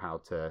idea of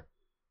how to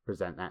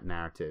present that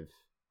narrative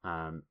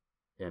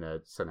in a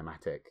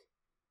cinematic,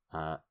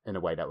 in a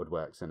way that would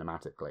work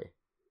cinematically.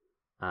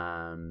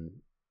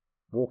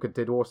 Walker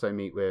did also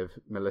meet with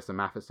Melissa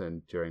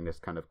Matheson during this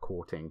kind of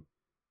courting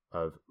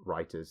of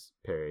writers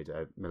period.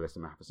 Melissa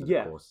Matheson,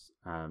 of course,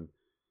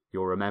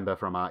 you'll remember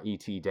from our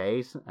E.T.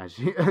 days, as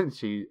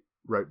she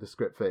wrote the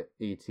script for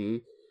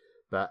E.T.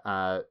 But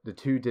the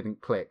two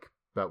didn't click.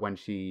 But when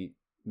she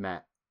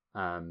met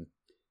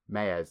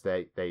Mayers,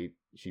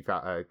 she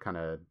felt a kind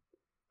of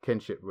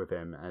kinship with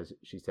him, as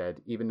she said.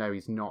 Even though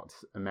he's not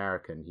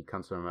American, he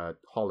comes from a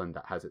Holland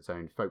that has its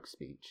own folk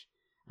speech,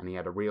 and he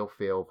had a real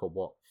feel for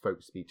what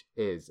folk speech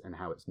is and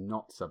how it's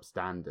not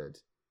substandard,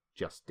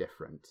 just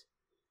different.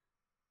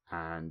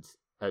 And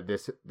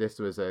this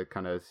was a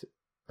kind of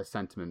a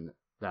sentiment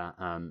that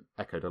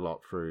echoed a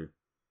lot through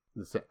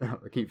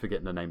I keep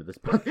forgetting the name of this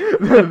book.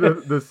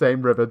 the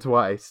Same River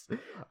Twice.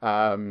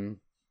 In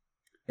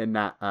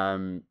that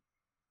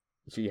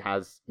she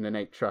has an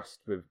innate trust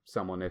with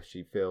someone if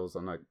she feels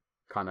on a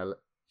kind of,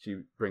 she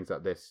brings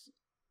up this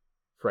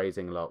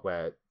phrasing a lot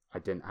where I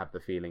didn't have the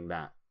feeling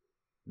that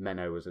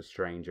Menno was a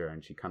stranger,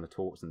 and she kind of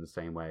talks in the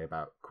same way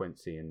about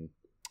Quincy and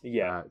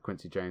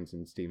Quincy Jones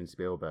and Steven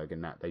Spielberg,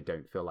 and that they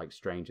don't feel like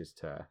strangers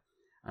to her.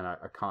 And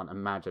I can't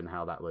imagine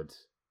how that would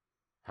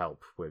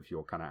help with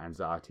your kind of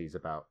anxieties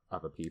about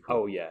other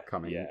people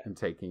coming and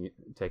taking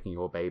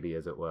your baby,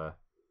 as it were.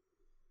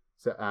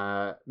 So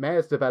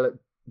Mayers developed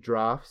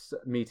drafts,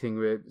 meeting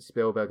with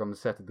Spielberg on the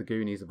set of The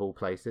Goonies, of all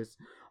places.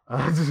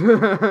 That's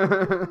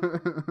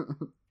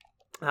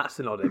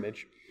an odd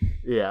image.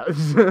 Yeah.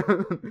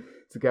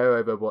 To go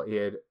over what he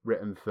had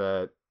written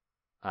for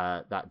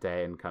that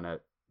day and kind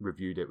of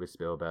reviewed it with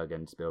Spielberg,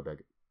 and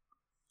Spielberg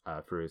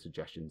threw his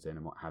suggestions in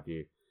and what have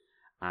you.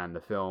 And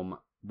the film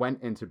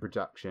went into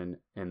production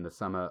in the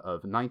summer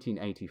of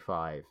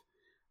 1985.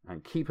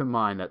 And keep in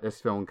mind that this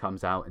film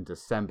comes out in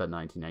December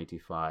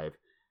 1985.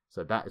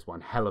 So that is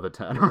one hell of a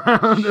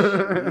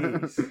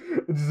turnaround.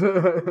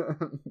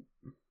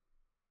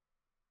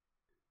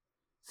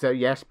 So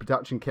yes,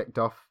 production kicked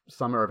off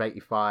summer of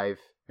 85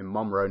 in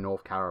Monroe,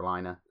 North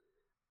Carolina.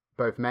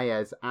 Both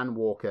Mayers and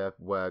Walker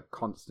were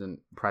constant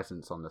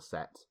presence on the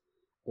set,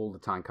 all the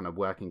time kind of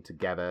working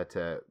together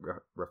to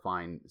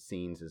refine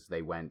scenes as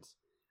they went.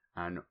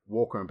 And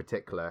Walker in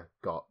particular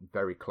got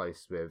very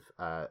close with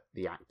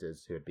the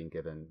actors who had been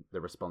given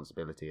the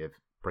responsibility of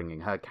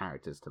bringing her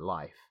characters to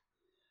life.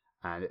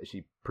 And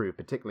she proved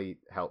particularly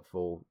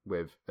helpful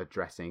with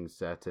addressing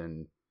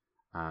certain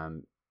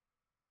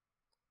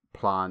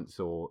plants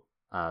or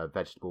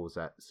vegetables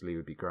that Celie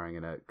would be growing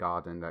in a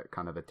garden, that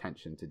kind of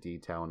attention to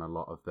detail and a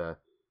lot of the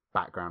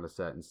background of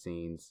certain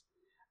scenes.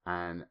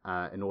 And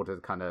in order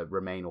to kind of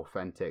remain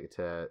authentic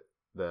to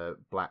the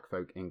Black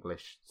folk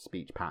English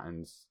speech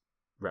patterns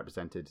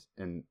represented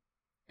in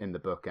the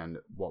book and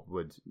what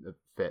would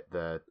fit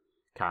the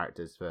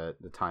characters for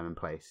the time and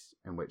place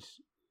in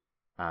which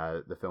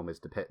the film is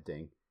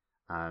depicting,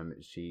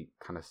 she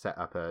kind of set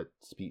up a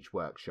speech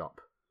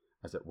workshop,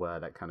 as it were,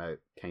 that kind of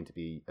came to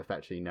be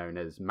affectionately known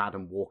as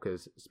Madam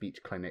Walker's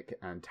Speech Clinic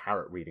and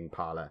Tarot Reading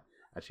Parlour,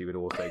 as she would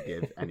also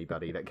give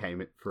anybody that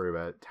came through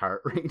a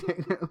tarot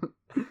reading.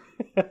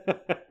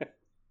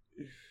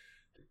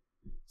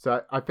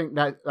 So I think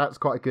that's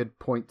quite a good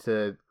point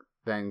to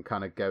then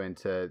kind of go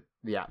into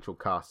the actual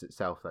cast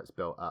itself that's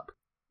built up.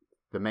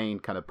 The main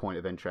kind of point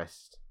of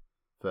interest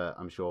for,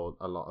 I'm sure,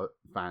 a lot of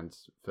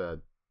fans for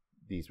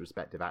these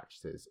respective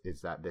actresses is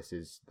that this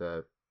is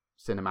the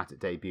cinematic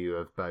debut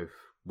of both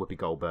Whoopi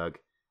Goldberg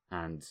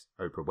and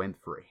Oprah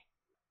Winfrey.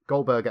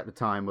 Goldberg at the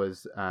time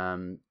was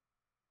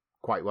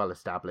quite well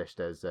established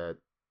as a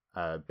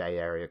Bay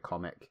Area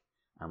comic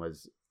and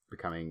was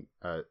becoming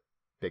a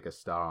bigger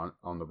star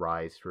on the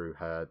rise through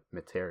her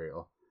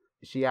material.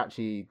 She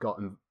actually got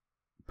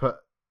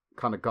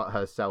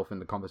herself in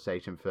the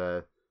conversation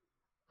for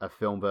a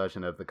film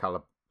version of The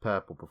Color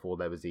Purple before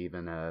there was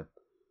even a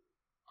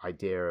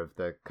idea of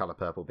The Color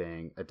Purple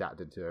being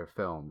adapted to a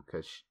film,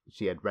 because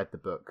she had read the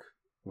book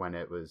when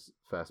it was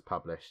first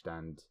published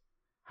and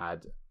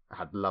had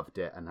loved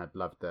it and had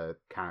loved the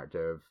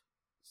character of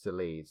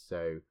Celie.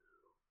 So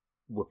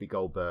Whoopi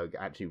Goldberg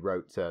actually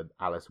wrote to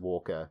Alice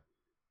Walker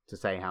to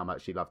say how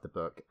much she loved the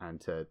book and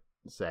to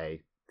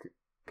say,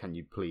 can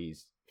you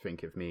please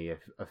think of me if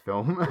a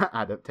film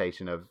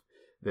adaptation of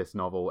this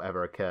novel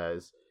ever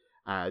occurs?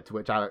 To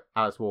which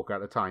Alice Walker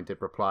at the time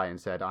did reply and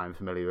said, "I am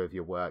familiar with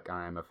your work,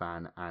 I am a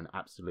fan, and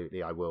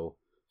absolutely I will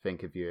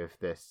think of you if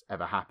this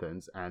ever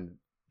happens." And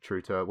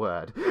true to her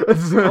word.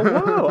 Oh,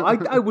 wow.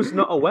 I was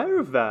not aware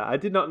of that. I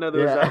did not know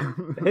there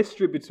was a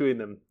history between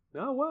them.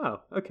 Oh,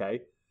 wow.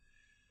 Okay.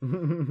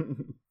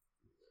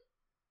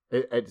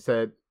 It's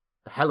a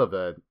hell of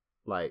a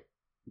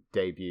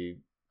debut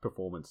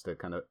performance to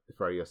kind of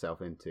throw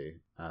yourself into.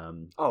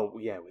 Oh,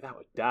 yeah, without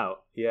a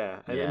doubt.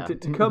 Yeah. And, Yeah.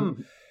 and to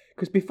come...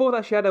 Because before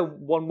that, she had a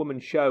one-woman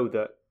show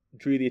that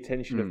drew the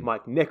attention of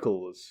Mike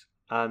Nichols.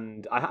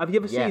 And have you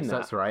ever seen that? Yes,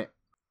 that's right.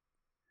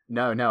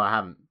 No, I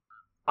haven't.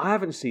 I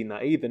haven't seen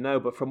that either, no.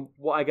 But from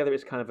what I gather,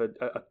 it's kind of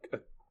a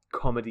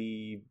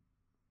comedy,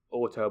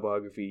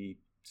 autobiography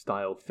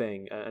style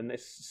thing. And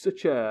it's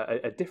such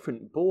a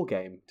different ball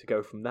game to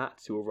go from that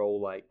to a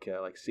role like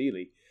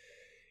Seeley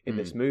in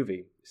this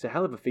movie. It's a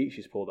hell of a feat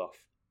she's pulled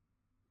off.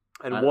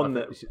 And one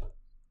that...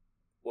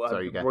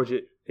 Sorry, you go.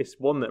 It's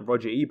one that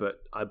Roger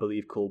Ebert, I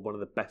believe, called one of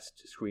the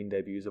best screen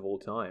debuts of all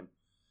time.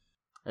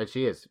 And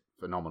she is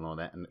phenomenal in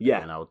it,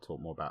 and I'll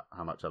talk more about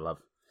how much I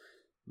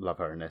love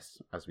her in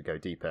this as we go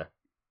deeper.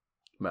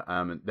 But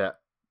that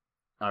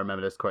I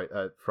remember this quote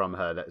from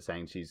her that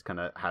saying she's kind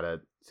of had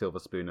a silver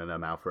spoon in her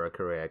mouth for her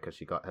career because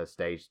she got her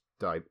stage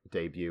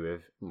debut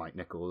with Mike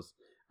Nichols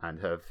and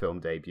her film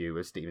debut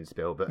with Steven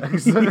Spielberg.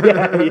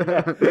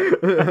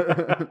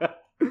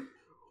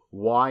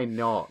 Why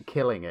not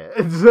killing it?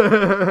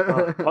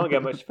 Can't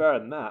get much fairer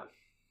than that.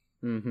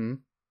 Mm-hmm.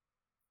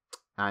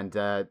 And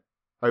Oprah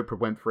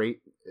Winfrey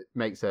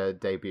makes her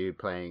debut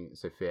playing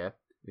Sophia,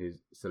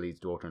 who's Salih's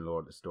daughter-in-law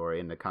of the story,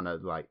 and the kind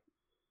of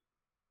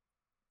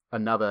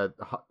another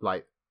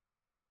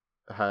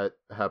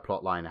her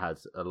plot line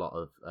has a lot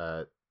of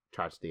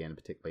tragedy, and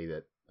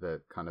particularly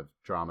the kind of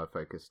drama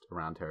focused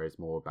around her is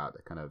more about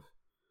the kind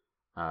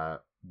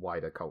of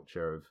wider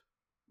culture of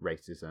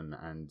racism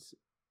and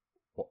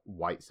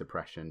white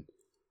suppression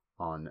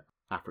on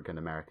African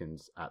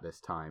Americans at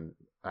this time,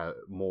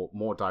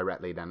 more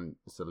directly than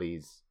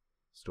Salih's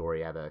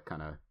story ever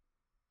kind of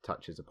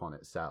touches upon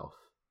itself.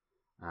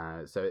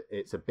 So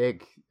it's a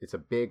big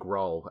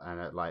role,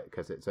 and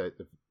because it's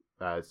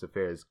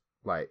Sophia's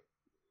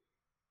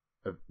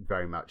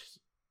very much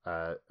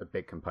a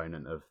big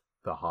component of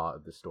the heart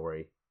of the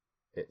story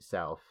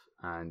itself,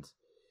 and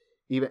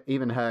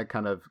even her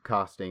kind of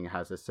casting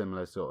has a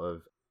similar sort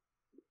of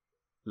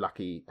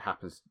lucky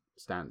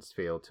happenstance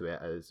feel to it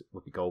as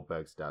Whoopi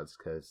Goldberg's does,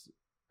 because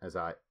as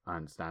I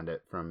understand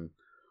it from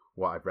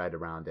what I've read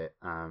around it,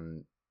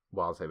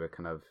 whilst they were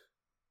kind of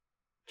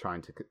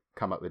trying to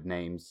come up with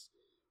names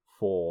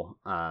for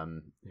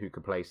who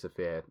could play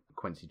Sophia,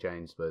 Quincy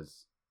Jones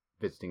was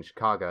visiting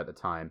Chicago at the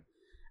time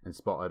and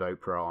spotted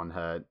Oprah on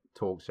her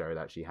talk show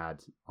that she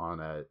had on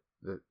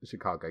the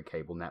Chicago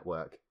cable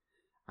network,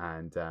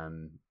 and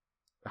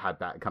had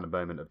that kind of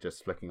moment of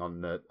just flicking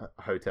on the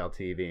hotel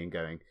TV and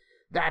going,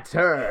 "That's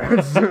her."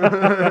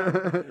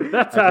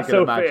 That's our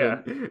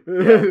Sophia.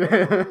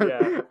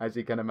 Yeah. As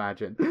you can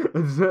imagine.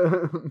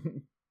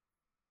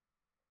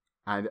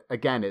 And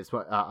again, it's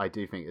what I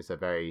do think is a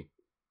very,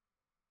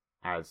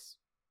 as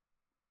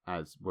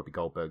Whoopi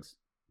Goldberg's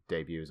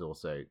debut is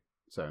also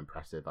so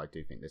impressive, I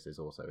do think this is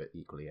also an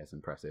equally as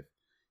impressive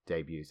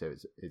debut. So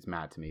it's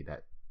mad to me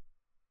that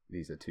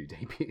these are two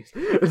debuts.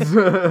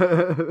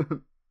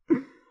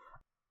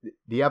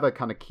 The other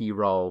kind of key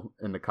role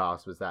in the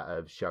cast was that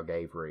of Shug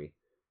Avery,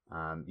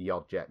 the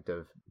object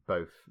of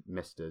both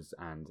Mister's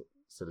and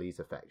Salih's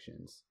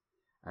affections,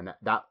 and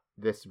that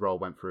this role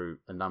went through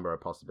a number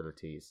of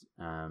possibilities.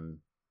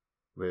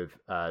 With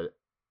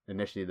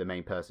initially the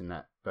main person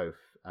that both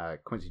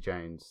Quincy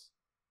Jones,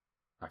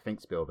 I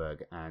think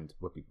Spielberg, and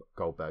Whoopi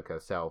Goldberg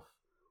herself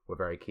were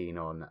very keen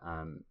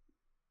on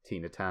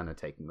Tina Turner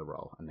taking the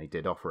role, and they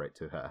did offer it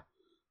to her,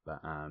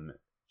 but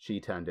she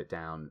turned it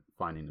down,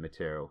 finding the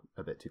material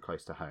a bit too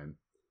close to home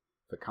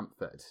for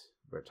comfort,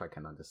 which I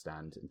can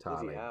understand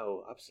entirely.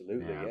 Oh,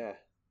 absolutely, yeah.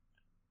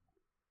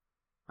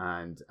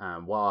 And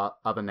while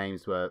other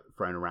names were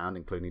thrown around,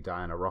 including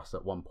Diana Ross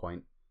at one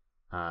point,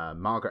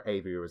 Margaret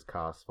Avery was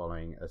cast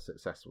following a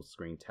successful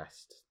screen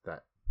test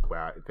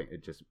where I think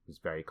it just was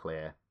very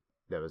clear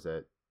there was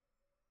a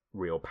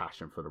real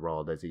passion for the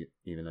role. There's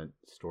even a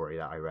story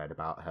that I read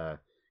about her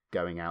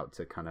going out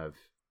to kind of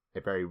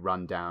a very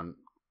rundown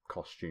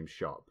costume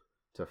shop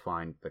to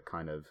find the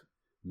kind of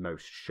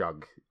most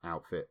Shug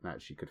outfit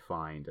that she could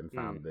find, and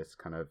found this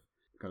kind of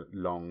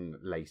long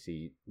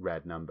lacy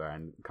red number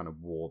and kind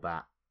of wore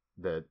that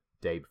the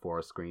day before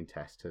a screen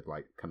test to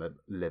kind of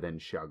live in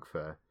Shug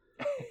for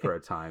a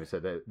time. So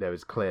there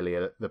was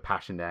clearly the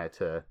passion there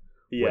to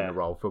win the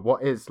role for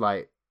what is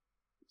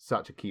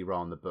such a key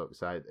role in the book.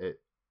 So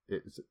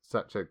it's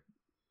such a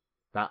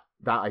that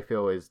I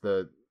feel is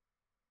the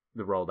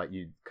role that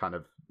you kind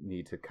of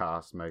need to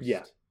cast most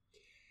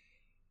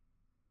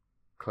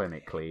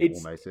clinically,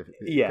 almost.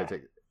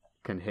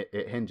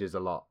 it hinges a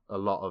lot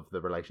of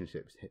the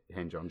relationships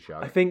hinge on show.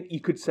 I think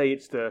you could say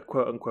it's the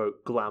quote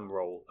unquote glam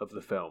role of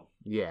the film.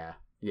 Yeah.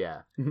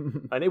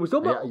 And it was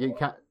almost... you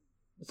can.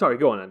 Sorry,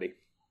 go on, Andy.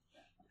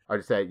 I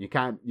would say you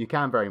can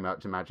very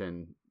much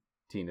imagine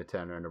Tina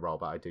Turner in a role,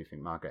 but I do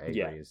think Margaret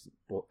Avery is,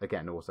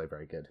 again, also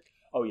very good.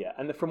 Oh yeah,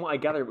 and from what I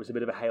gather, it was a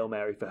bit of a Hail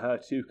Mary for her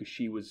too, because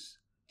she was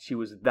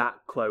that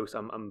close.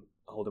 I'm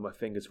holding my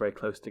fingers very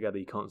close together.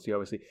 You can't see,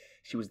 obviously.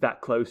 She was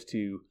that close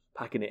to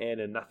packing it in,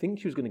 and I think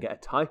she was going to get a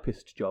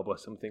typist job or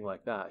something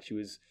like that. She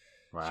was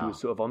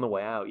sort of on the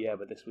way out, yeah.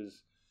 But this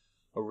was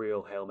a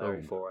real Hail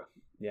Mary for her,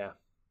 yeah.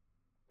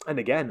 And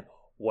again,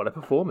 what a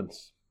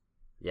performance!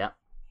 Yeah,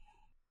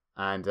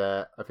 and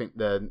I think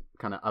the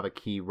kind of other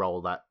key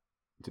role that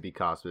to be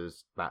cast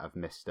was that of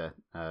Mr.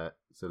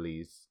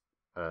 Zalee's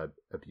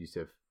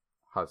abusive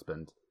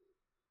husband,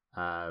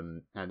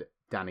 and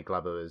Danny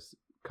Glover was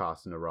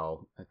cast in a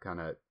role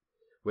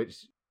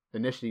which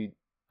initially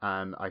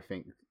I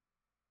think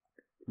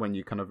when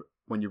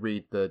you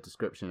read the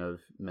description of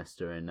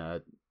Mr.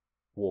 in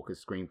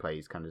Walker's screenplay,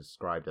 he's kind of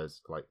described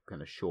as like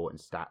kind of short in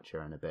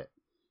stature and a bit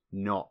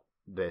not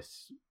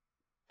this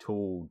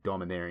tall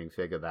domineering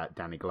figure that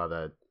Danny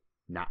Glover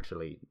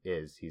naturally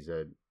is. He's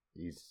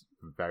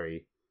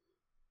very,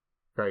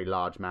 very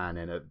large man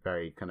in a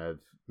very kind of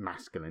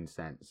masculine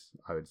sense,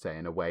 I would say,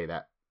 in a way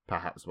that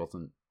perhaps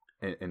wasn't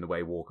in the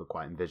way Walker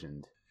quite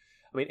envisioned.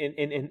 I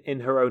mean, in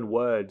her own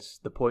words,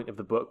 the point of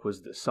the book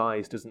was that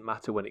size doesn't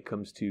matter when it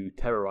comes to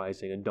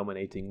terrorizing and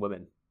dominating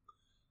women,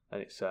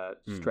 and it's a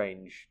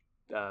strange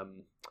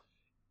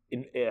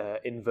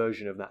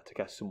inversion of that to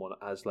cast someone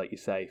as, like you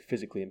say,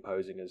 physically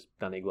imposing as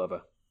Danny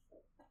Glover.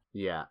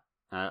 Yeah,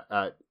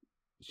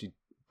 she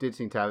did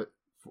seem to have,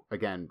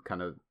 again,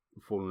 kind of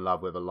fall in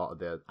love with a lot of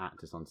the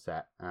actors on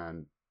set,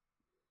 and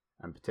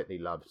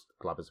particularly loves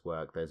Glover's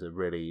work. There's a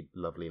really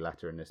lovely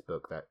letter in this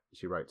book that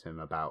she wrote to him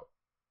about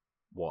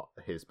what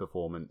his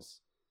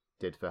performance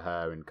did for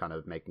her and kind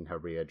of making her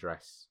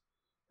readdress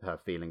her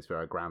feelings for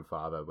her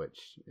grandfather,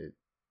 which,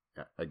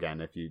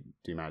 again, if you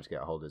do manage to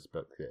get a hold of this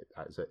book,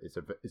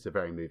 it's a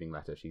very moving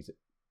letter. She's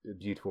a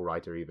beautiful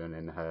writer even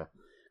in her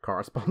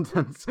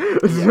correspondence.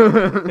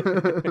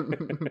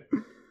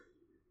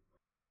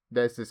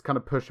 There's this kind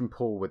of push and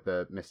pull with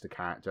the Mr.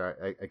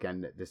 character.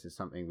 Again, this is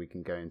something we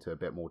can go into a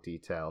bit more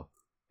detail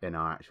in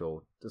our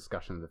actual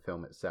discussion of the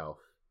film itself.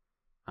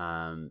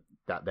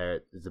 That there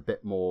is a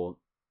bit more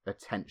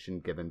attention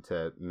given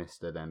to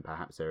Mr. than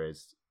perhaps there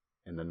is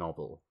in the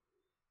novel.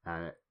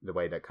 The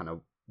way that kind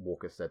of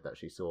Walker said that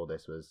she saw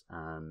this was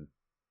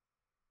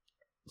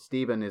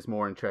Stephen is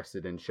more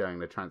interested in showing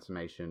the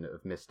transformation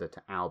of Mr.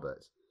 to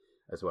Albert,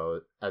 as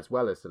well as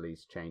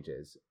Zalee's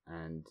changes,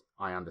 and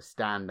I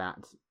understand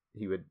that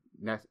he would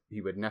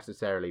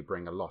necessarily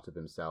bring a lot of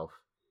himself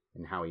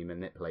in how he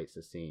manipulates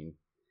the scene,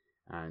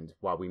 and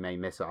while we may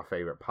miss our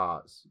favourite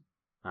parts,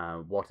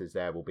 what is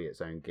there will be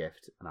its own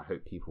gift, and I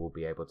hope people will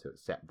be able to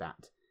accept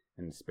that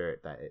in the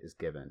spirit that it is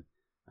given.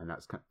 And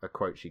that's a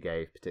quote she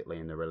gave, particularly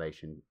in the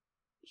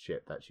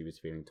relationship that she was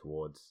feeling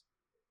towards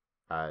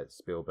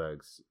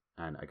Spielberg's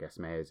and I guess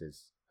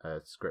Meyers'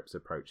 script's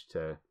approach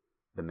to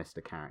the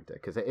Mr. character,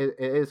 because it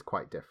is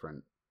quite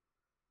different.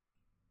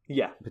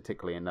 Yeah,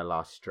 particularly in the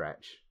last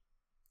stretch.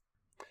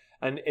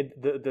 And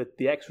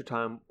the extra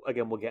time,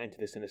 again, we'll get into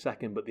this in a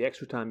second, but the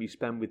extra time you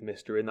spend with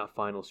Mr. in that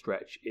final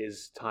stretch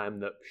is time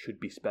that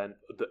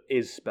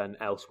is spent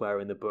elsewhere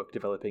in the book,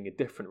 developing a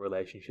different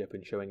relationship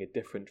and showing a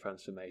different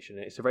transformation.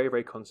 And it's a very,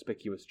 very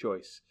conspicuous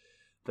choice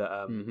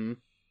that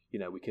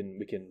we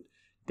can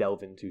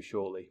delve into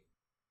shortly.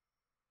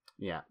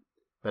 Yeah,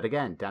 but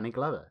again, Danny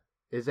Glover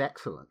is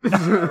excellent.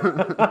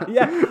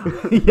 yeah.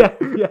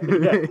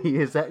 He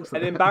is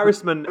excellent.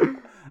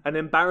 An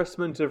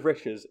embarrassment of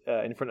riches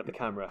in front of the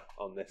camera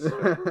on this,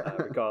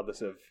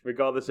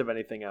 regardless of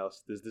anything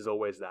else. There's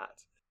always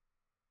that.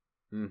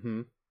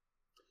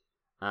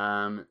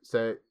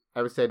 So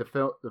I would say the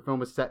film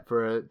was set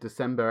for a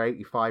December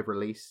 '85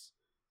 release.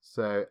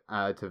 So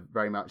to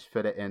very much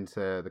fit it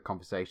into the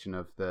conversation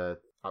of the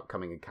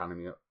upcoming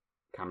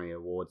Academy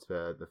Awards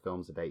for the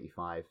films of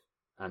 '85.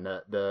 And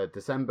the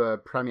December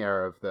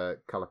premiere of The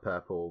Color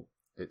Purple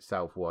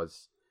itself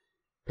was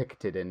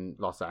picketed in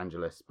Los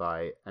Angeles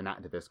by an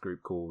activist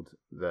group called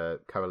the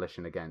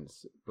Coalition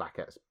Against Black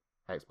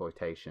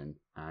Exploitation.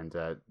 And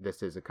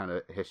this is a kind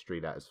of history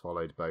that has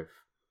followed both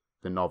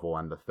the novel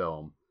and the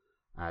film,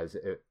 as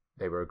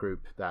they were a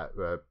group that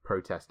were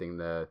protesting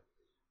the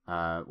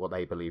what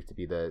they believed to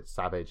be the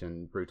savage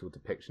and brutal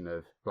depiction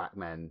of black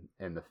men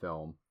in the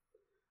film.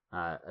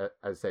 As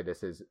I say, this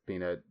has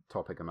been a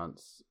topic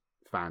amongst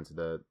fans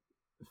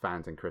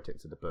and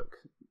critics of the book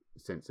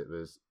since it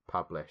was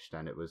published,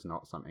 and it was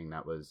not something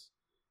that was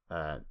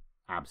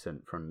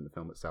absent from the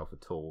film itself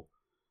at all.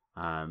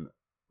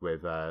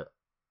 With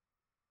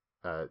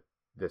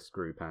this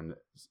group and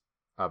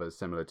others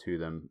similar to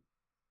them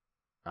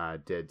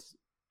did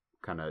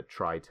kind of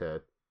try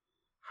to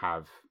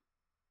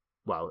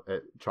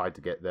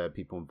get the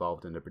people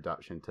involved in the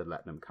production to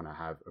let them kind of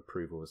have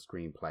approval of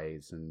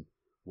screenplays and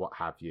what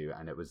have you,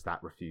 and it was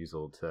that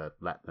refusal to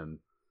let them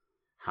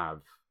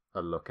have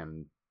a look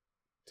and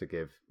to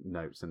give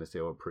notes and a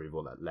seal of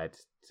approval that led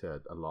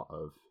to a lot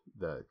of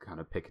the kind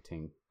of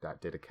picketing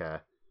that did occur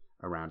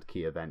around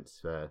key events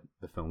for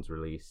the film's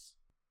release.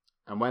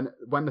 And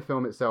when the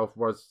film itself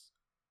was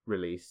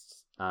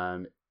released,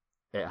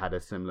 it had a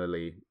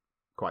similarly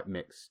quite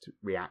mixed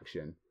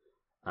reaction.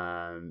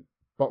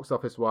 Box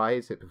office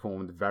wise, it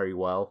performed very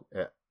well.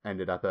 It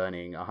ended up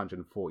earning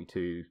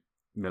 142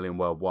 million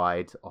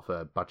worldwide off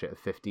a budget of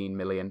 15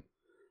 million,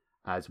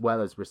 as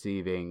well as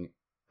receiving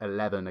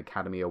 11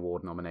 Academy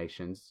Award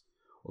nominations,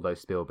 although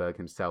Spielberg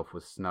himself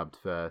was snubbed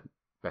for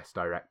Best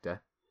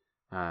Director,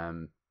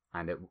 and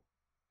it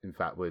in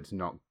fact would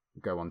not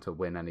go on to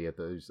win any of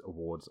those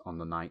awards on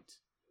the night.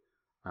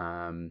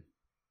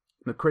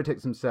 The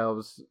critics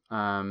themselves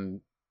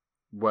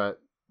were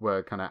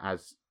kind of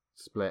as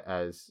split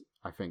as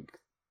I think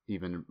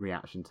even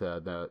reaction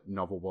to the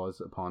novel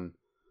was upon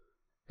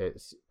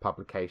its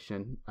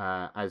publication.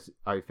 As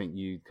I think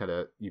you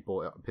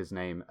brought up his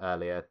name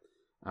earlier,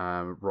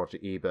 Roger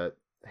Ebert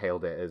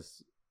hailed it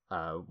as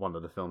one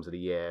of the films of the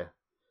year.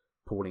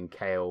 Pauline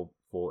Kael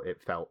thought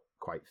it felt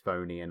quite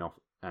phony and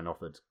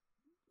offered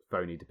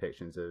phony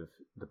depictions of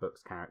the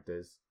book's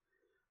characters.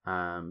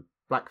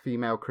 Black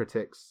female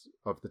critics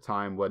of the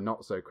time were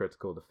not so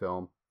critical of the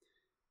film,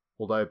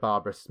 although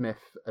Barbara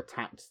Smith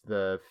attacked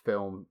the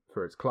film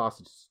for its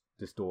class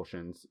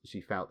distortions.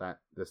 She felt that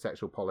the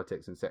sexual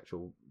politics and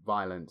sexual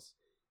violence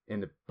in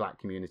the black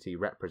community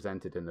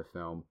represented in the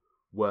film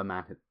were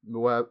matters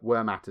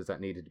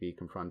that needed to be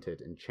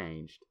confronted and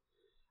changed.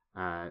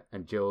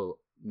 And Jill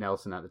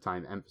Nelson at the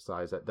time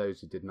emphasized that those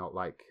who did not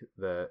like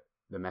the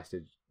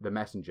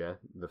Messenger,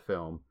 the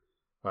film,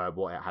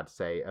 what it had to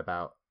say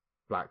about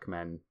black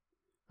men,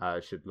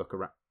 should look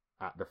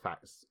at the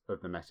facts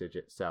of the message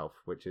itself,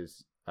 which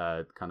is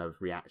a kind of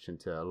reaction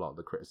to a lot of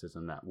the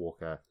criticism that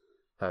Walker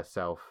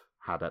herself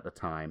had at the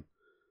time,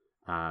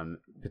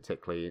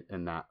 particularly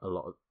in that a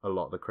lot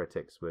of the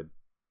critics would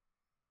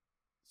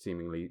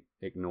seemingly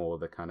ignore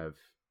the kind of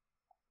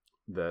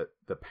the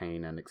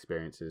pain and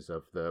experiences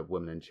of the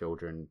women and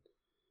children,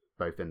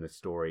 both in the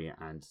story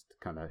and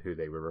kind of who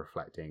they were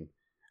reflecting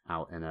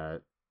out in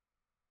the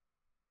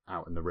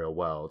real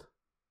world.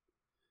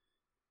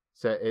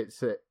 So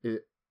it's a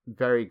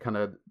very kind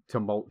of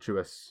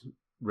tumultuous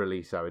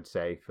release, I would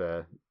say,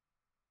 for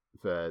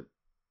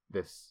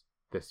this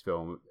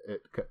film.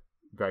 It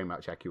very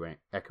much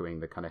echoing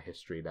the kind of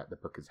history that the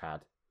book has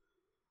had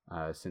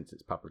since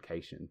its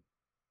publication.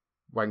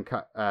 When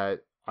I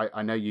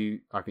know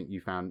I think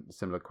you found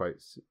similar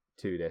quotes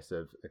to this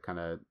of the kind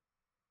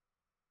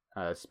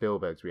of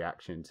Spielberg's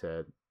reaction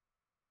to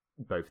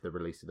both the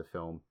release of the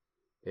film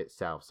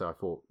itself. So I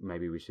thought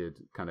maybe we should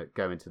kind of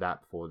go into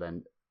that before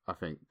then, I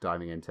think,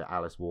 diving into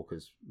Alice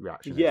Walker's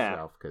reaction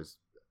itself, because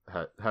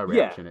her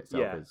reaction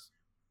itself is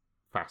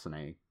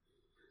fascinating.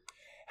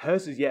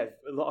 Hers is, a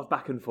lot of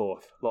back and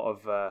forth, a lot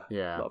of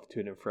to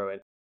and fro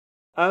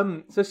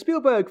in. So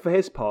Spielberg, for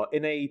his part,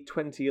 in a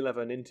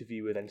 2011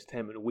 interview with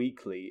Entertainment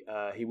Weekly,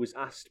 he was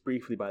asked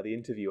briefly by the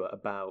interviewer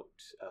about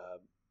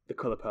The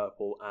Colour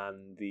Purple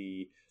and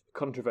the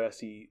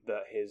controversy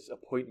that his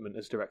appointment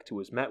as director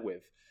was met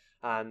with.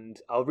 And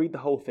I'll read the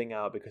whole thing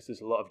out because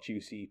there's a lot of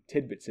juicy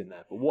tidbits in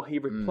there. But what he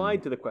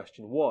replied to the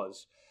question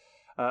was,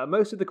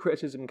 most of the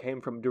criticism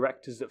came from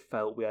directors that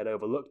felt we had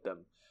overlooked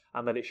them,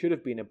 and that it should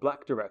have been a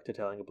black director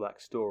telling a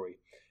black story.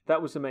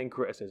 That was the main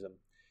criticism.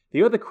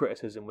 The other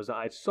criticism was that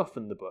I'd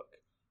softened the book,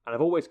 and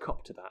I've always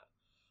copped to that.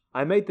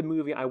 I made the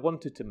movie I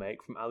wanted to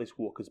make from Alice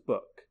Walker's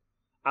book.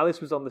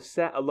 Alice was on the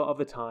set a lot of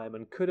the time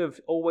and could have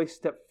always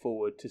stepped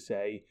forward to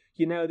say,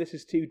 this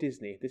is too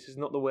Disney, this is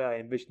not the way I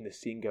envisioned this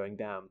scene going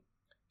down.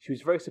 She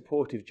was very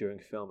supportive during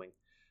filming,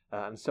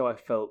 and so I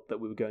felt that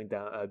we were doing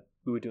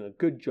a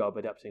good job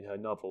adapting her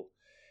novel.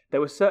 There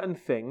were certain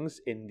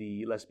things in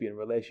the lesbian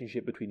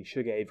relationship between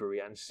Shug Avery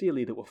and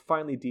Seeley that were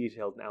finely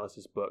detailed in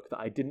Alice's book that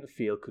I didn't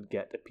feel could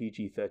get a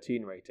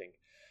PG-13 rating,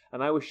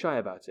 and I was shy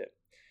about it.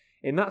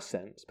 In that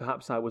sense,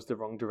 perhaps I was the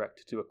wrong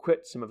director to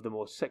acquit some of the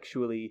more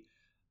sexually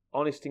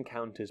honest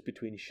encounters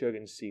between Shug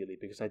and Seeley,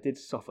 because I did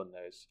soften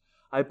those.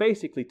 I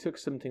basically took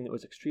something that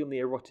was extremely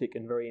erotic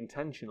and very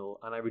intentional,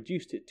 and I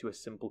reduced it to a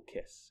simple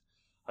kiss.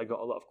 I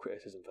got a lot of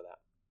criticism for that.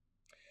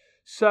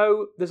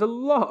 So there's a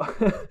lot,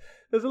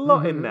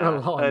 in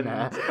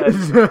there.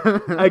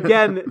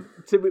 Again,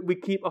 we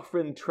keep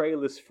offering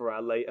trailers for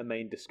our later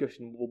main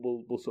discussion.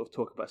 We'll sort of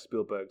talk about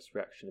Spielberg's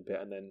reaction a bit,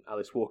 and then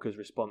Alice Walker's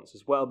response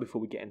as well before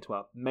we get into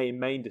our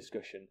main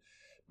discussion.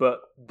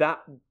 But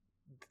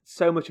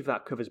so much of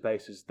that covers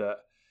bases that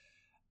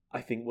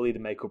I think will either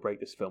make or break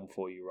this film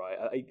for you, right?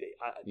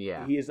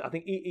 I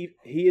think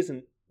he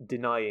isn't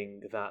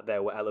denying that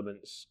there were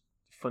elements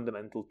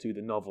fundamental to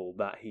the novel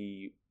that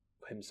he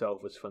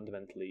himself was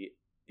fundamentally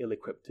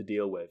ill-equipped to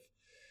deal with.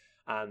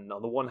 And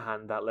on the one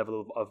hand, that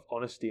level of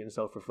honesty and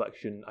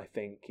self-reflection, I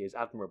think, is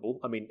admirable.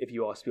 I mean, if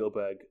you are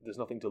Spielberg, there's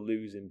nothing to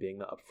lose in being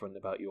that upfront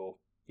about your,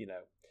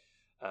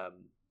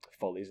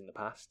 follies in the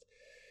past.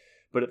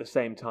 But at the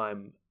same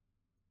time,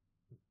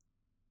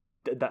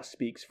 that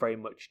speaks very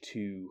much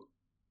to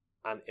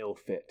an ill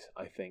fit,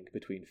 I think,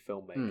 between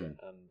filmmaker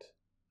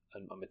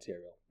and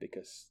material,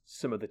 because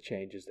some of the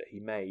changes that he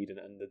made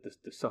and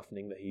the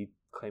softening that he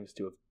claims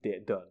to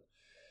have done,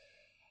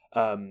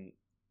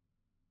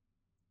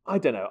 I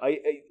don't know.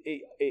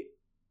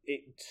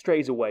 It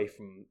strays away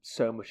from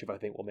so much of, I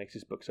think, what makes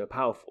this book so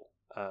powerful.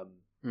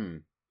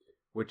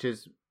 Which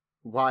is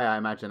why I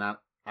imagine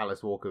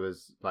Alice Walker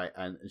was like,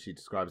 and she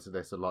describes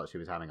this a lot, she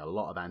was having a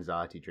lot of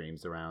anxiety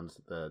dreams around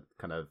the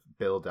kind of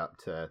build up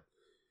to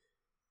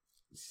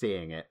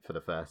seeing it for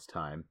the first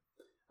time.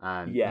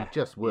 And you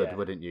just would,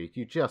 wouldn't you?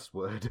 You just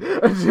would.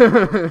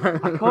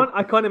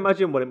 I can't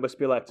imagine what it must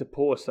be like to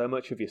pour so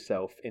much of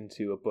yourself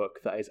into a book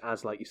that is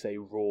as, like you say,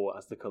 raw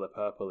as The Colour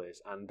Purple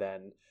is, and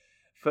then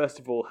first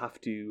of all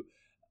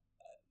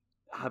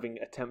having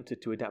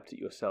attempted to adapt it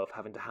yourself,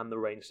 having to hand the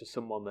reins to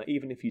someone that,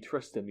 even if you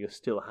trust them, you're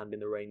still handing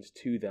the reins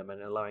to them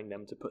and allowing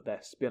them to put their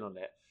spin on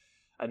it.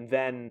 And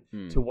then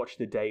to watch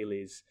the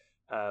dailies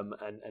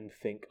and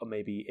think, oh,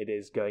 maybe it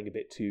is going a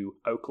bit too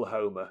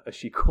Oklahoma, as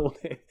she called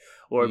it,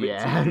 or a bit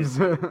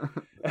too...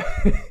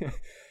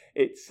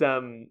 It's,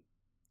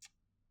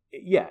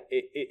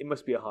 it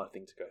must be a hard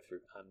thing to go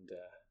through, and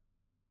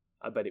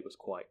I bet it was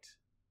quite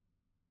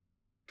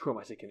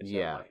traumatic in its own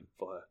way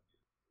for her.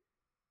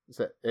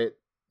 So it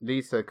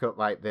leads to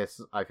like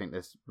this, I think,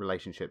 this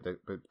relationship,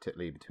 that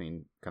particularly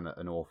between kind of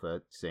an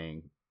author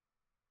seeing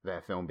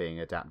their film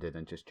being adapted,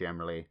 and just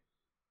generally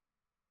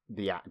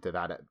the act of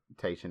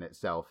adaptation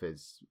itself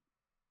is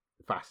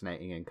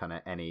fascinating in kind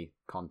of any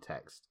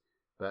context.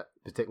 But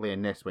particularly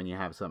in this, when you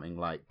have something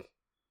like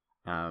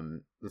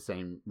The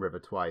Same River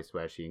Twice,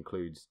 where she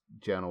includes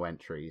journal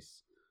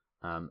entries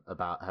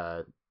about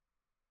her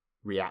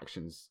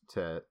reactions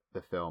to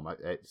the film,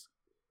 it's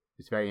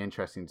very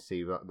interesting to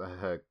see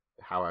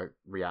how her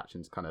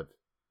reactions kind of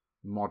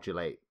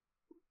modulate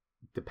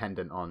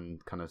dependent on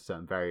kind of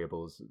certain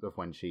variables of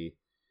when she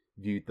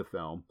viewed the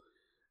film.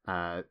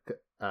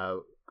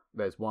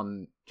 There's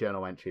one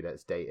journal entry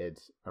that's dated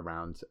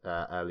around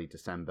early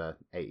December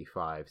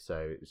 1985, so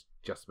it was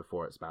just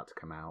before it's about to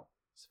come out.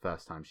 It's the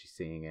first time she's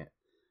seeing it,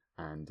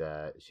 and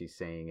she's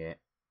seeing it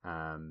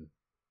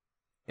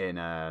in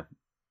a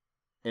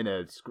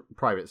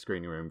private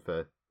screening room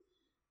for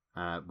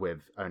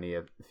with only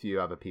a few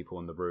other people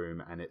in the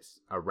room, and it's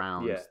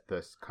around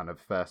this kind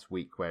of first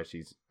week where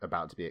she's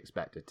about to be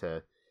expected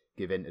to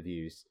give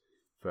interviews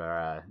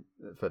for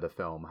the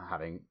film,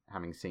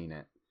 having seen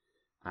it,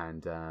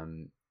 and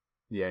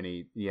the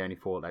only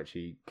thought that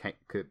she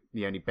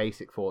the only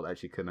basic thought that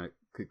she could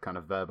kind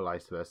of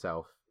verbalize to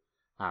herself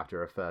after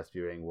her first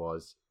viewing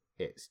was,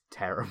 "It's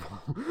terrible."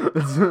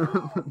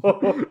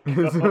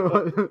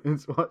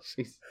 It's what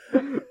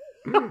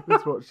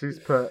she's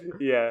put.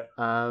 Yeah.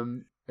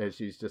 And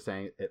she's just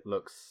saying, "It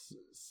looks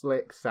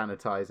slick,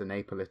 sanitized, and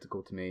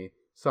apolitical to me.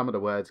 Some of the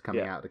words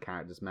coming out of the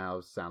characters'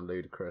 mouths sound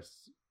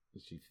ludicrous."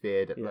 She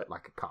feared it looked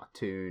like a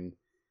cartoon.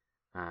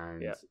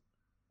 And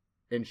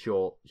in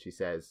short, she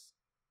says,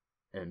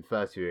 in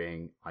first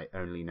viewing, I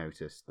only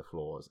noticed the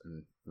flaws,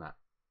 and that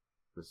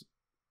was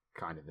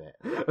kind of it.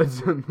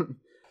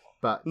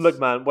 But look,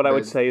 man, what I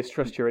would say is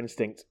trust your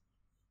instinct.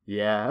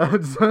 Yeah.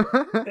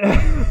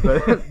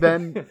 But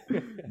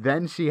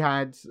then she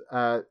had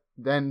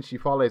then she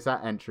follows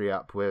that entry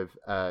up with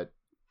a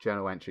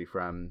journal entry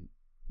from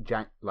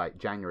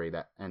January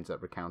that ends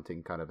up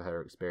recounting kind of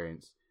her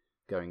experience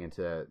going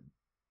into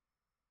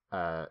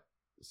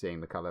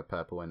seeing The Colour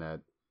Purple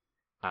at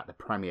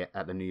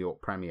the New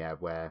York premiere,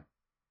 where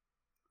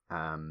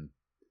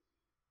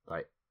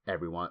like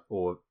everyone,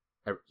 or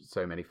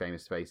so many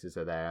famous faces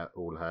are there.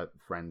 All her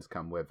friends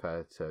come with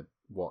her to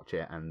watch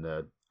it, and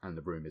the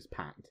room is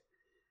packed.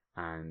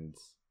 And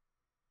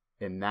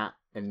in that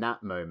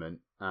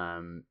moment,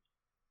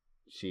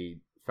 she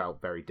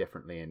felt very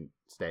differently and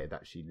stated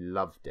that she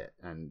loved it.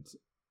 And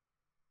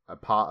a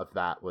part of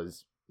that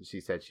was,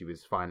 she said she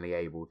was finally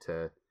able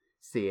to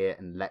see it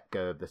and let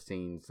go of the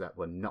scenes that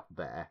were not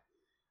there.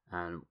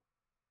 And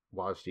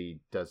while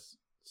she does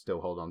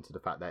still hold on to the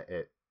fact that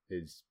it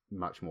is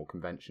much more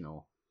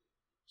conventional,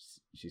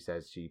 she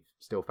says she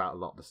still felt a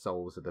lot of the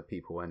souls of the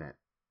people in it.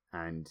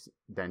 And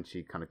then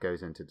she kind of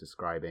goes into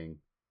describing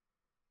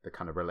the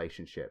kind of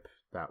relationship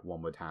that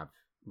one would have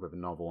with a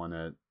novel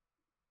and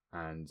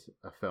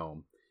a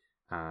film.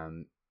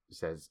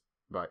 Says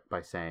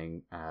by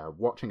saying,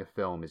 watching a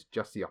film is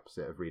just the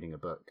opposite of reading a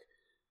book.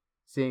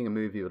 Seeing a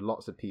movie with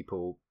lots of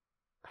people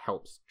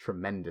helps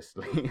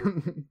tremendously.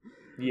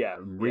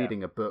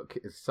 Reading a book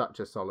is such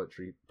a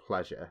solitary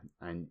pleasure,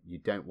 and you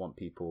don't want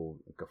people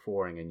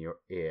guffawing in your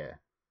ear.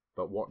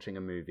 But watching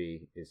a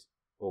movie is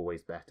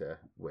always better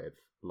with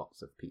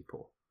lots of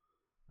people.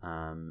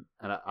 And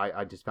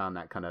I just found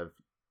that kind of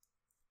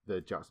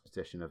the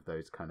juxtaposition of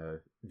those kind of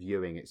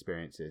viewing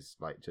experiences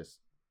like just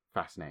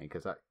fascinating,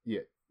 because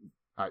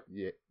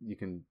you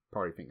can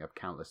probably think of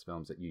countless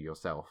films that you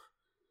yourself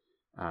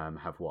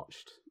have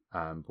watched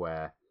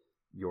where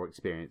your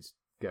experience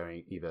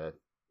going either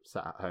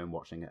sat at home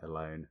watching it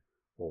alone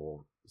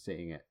or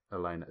seeing it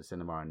alone at the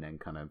cinema and then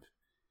kind of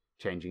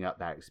changing up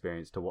that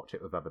experience to watch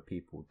it with other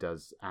people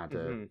does add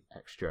a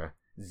extra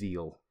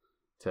zeal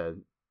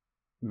to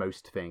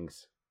most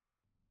things.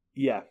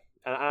 Yeah,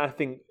 and I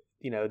think,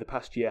 the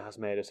past year has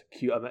made us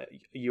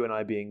you and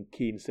I being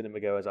keen cinema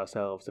goers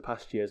ourselves, the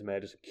past year has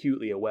made us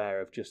acutely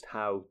aware of just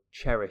how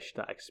cherished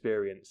that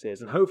experience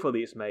is, and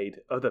hopefully it's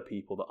made other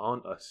people that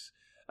aren't us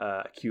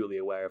acutely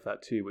aware of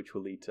that too, which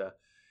will lead to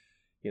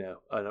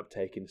an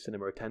uptake in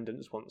cinema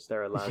attendance once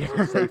they're allowed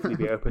to safely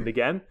be opened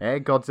again. Hey,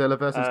 Godzilla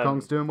vs.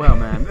 Kong's doing well,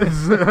 man.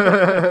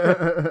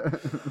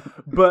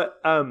 But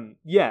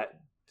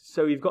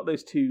so you've got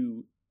those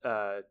two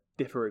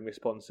differing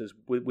responses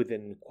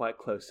within quite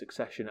close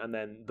succession, and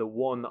then the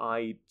one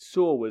I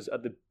saw was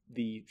at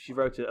she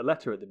wrote a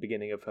letter at the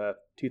beginning of her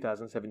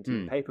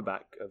 2017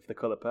 paperback of The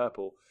Colour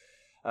Purple,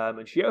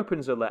 and she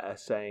opens her letter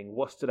saying,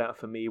 "What stood out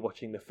for me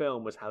watching the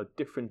film was how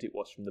different it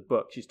was from the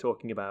book." She's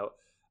talking about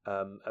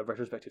a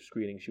retrospective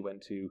screening she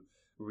went to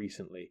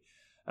recently.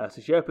 So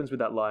she opens with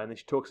that line, and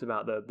she talks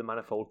about the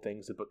manifold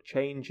things the book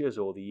changes,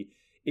 or the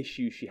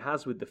issues she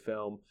has with the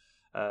film,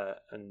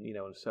 and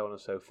so on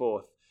and so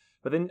forth.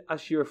 But then, as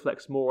she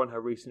reflects more on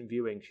her recent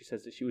viewing, she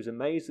says that she was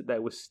amazed that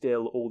there was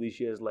still, all these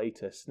years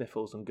later,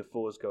 sniffles and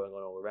guffaws going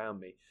on all around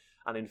me.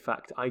 And in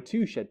fact, I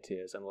too shed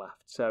tears and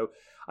laughed. So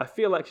I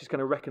feel like she's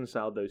kind of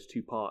reconciled those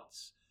two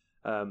parts.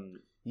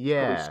 Probably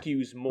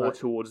skews more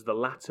towards the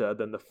latter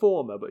than the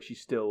former, but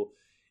she's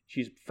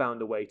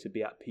found a way to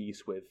be at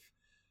peace with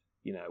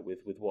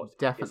what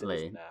definitely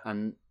isn't there.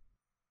 And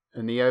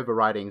the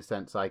overriding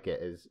sense I get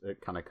is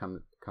it kind of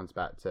comes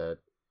back to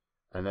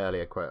an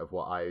earlier quote of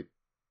what I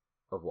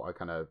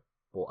kind of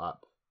brought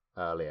up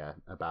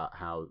earlier about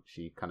how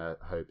she kind of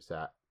hopes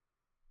that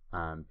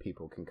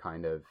people can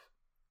kind of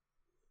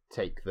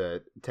take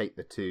the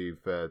two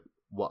for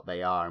what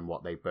they are and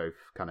what they both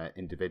kind of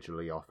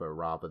individually offer,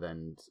 rather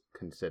than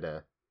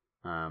consider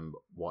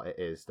what it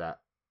is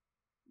that,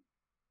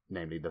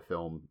 namely the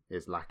film,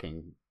 is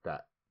lacking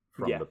that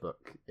from the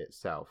book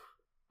itself.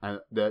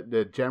 And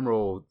the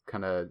general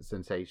kind of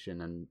sensation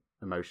and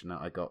emotion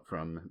that I got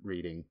from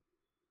reading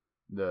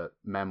the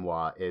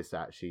memoir is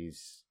that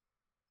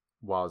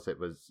whilst it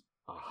was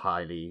a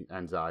highly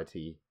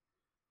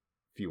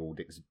anxiety-fueled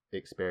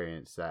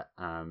experience, that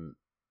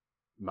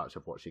much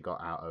of what she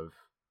got out of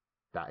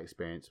that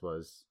experience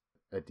was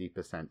a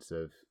deeper sense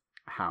of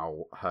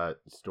how her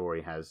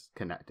story has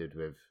connected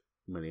with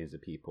millions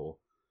of people,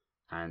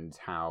 and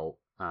how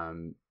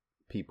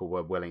people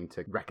were willing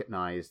to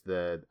recognize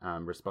the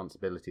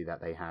responsibility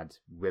that they had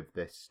with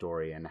this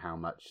story, and how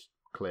much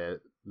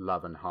clear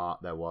love and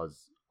heart there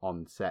was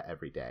on set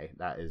every day.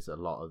 That is a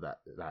lot of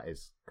that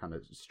is kind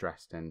of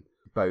stressed in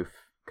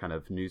both kind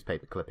of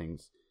newspaper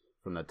clippings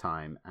from the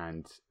time,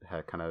 and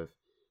her kind of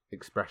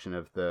expression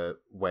of the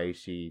way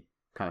she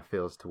kind of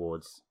feels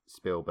towards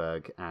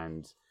Spielberg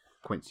and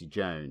Quincy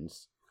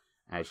Jones,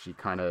 as she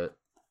kind of,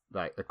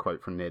 like a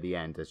quote from near the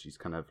end, as she's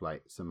kind of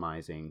like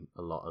surmising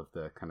a lot of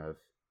the kind of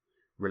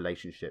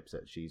relationships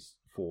that she's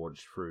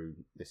forged through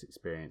this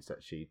experience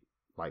that she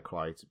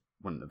likewise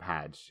wouldn't have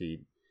had.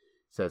 She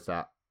says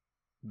that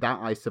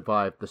I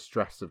survived the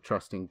stress of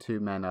trusting two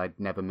men I'd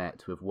never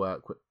met with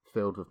work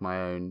filled with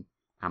my own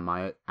and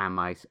my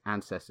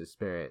ancestors'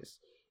 spirits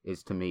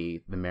is to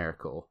me the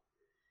miracle.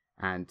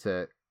 And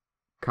to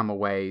come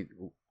away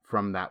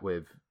from that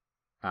with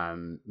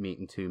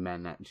meeting two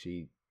men that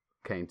she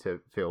came to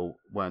feel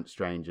weren't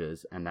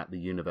strangers, and that the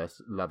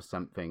universe loves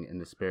something in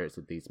the spirits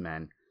of these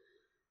men,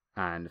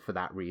 and for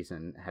that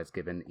reason has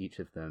given each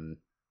of them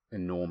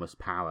enormous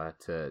power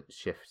to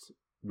shift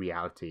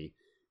reality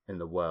in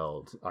the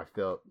world. I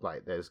feel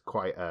like there's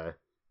quite a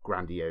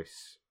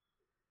grandiose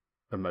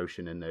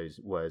emotion in those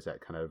words that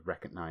kind of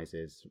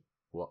recognizes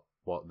what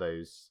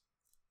those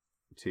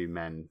two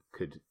men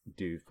could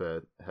do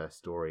for her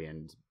story,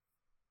 and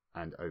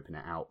open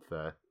it out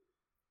for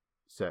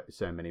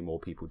so many more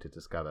people to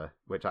discover,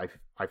 which I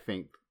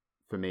think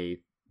for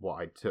me, what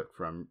I took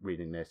from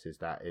reading this is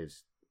that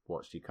is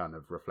what she kind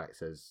of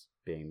reflects as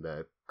being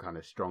the kind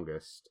of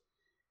strongest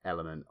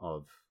element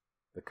of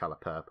The Colour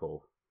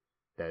Purple.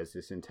 There's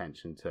this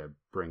intention to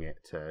bring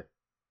it to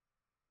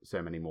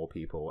so many more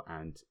people,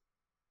 and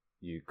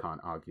you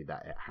can't argue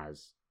that it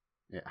has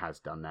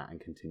done that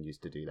and continues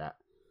to do that.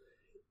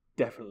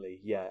 Definitely,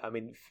 yeah. I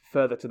mean,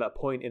 further to that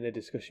point, in a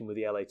discussion with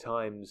the LA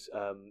Times,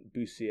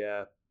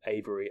 Boussier,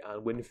 Avery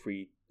and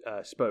Winfrey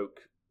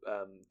spoke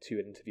to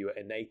an interviewer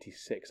in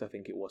 '86, I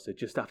think it was, so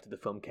just after the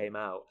film came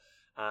out.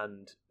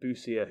 And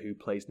Boussier, who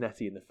plays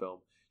Nettie in the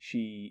film,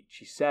 she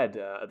said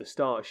at the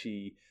start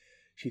she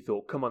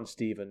thought, "Come on,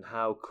 Stephen,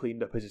 how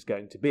cleaned up is this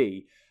going to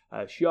be?"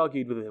 She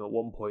argued with him at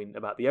one point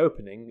about the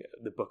opening.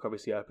 The book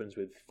obviously opens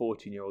with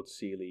 14-year-old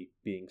Celie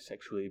being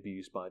sexually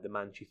abused by the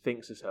man she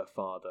thinks is her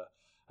father,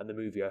 and the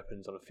movie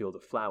opens on a field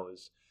of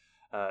flowers.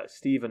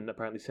 Stephen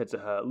apparently said to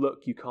her,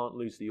 "Look, you can't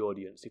lose the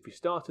audience. If we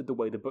started the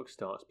way the book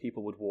starts,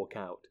 people would walk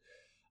out."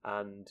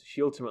 And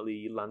she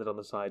ultimately landed on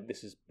the side,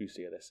 this is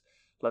Boussier,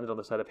 landed on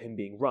the side of him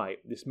being right.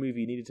 This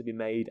movie needed to be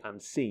made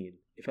and seen.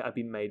 If it had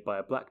been made by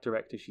a black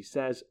director, she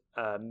says,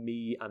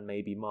 me and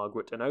maybe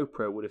Margaret and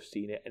Oprah would have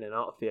seen it in an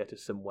art theatre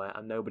somewhere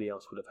and nobody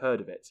else would have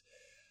heard of it.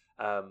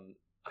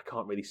 I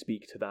can't really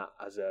speak to that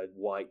as a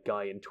white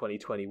guy in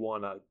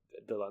 2021.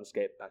 The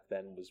landscape back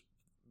then was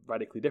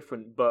radically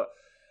different. But,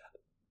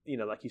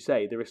 like you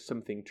say, there is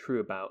something true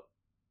about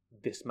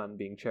this man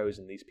being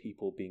chosen, these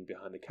people being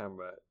behind the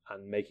camera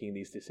and making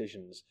these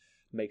decisions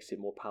makes it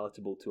more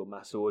palatable to a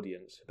mass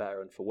audience, for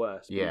better and for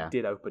worse. But it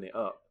did open it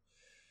up.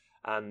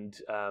 And,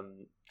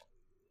 do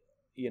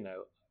you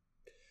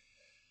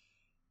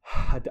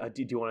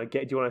want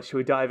to, should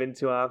we dive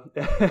into our...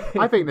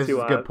 I think this is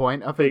a good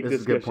point. I think this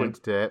is a good point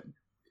to do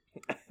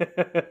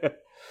it.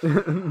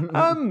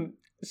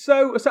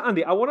 So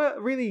Andy, I want to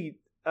really,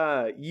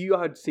 you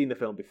had seen the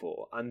film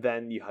before, and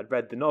then you had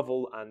read the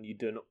novel, and you'd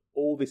done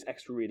all this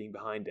extra reading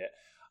behind it.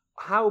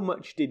 How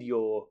much did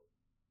your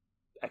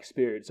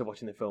experience of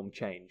watching the film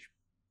change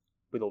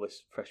with all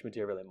this fresh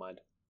material in mind?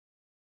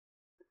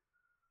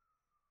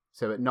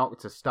 So it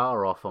knocked a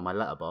star off on my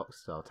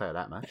letterbox, so I'll tell you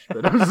that much.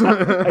 But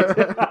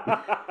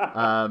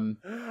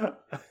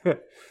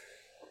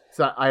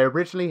so I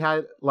originally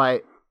had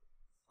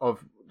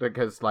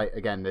because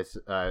again this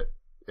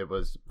it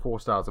was 4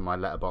 stars on my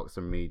letterbox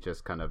and me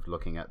just kind of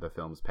looking at the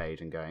film's page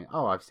and going,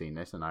 oh, I've seen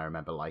this and I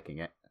remember liking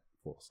it.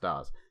 4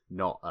 stars.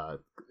 Not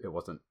it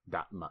wasn't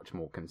that much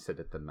more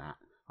considered than that,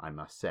 I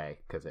must say,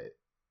 because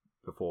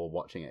before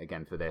watching it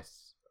again for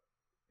this,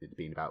 it'd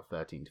been about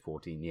 13 to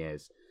 14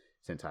 years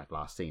since I'd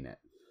last seen it.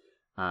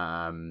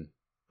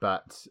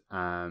 But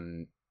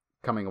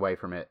coming away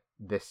from it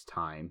this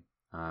time,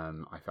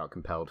 I felt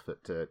compelled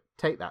to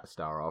take that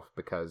star off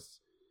because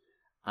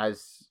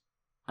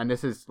and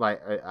this is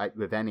like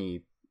with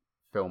any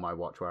film I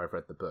watch where I've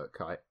read the book,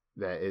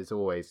 there is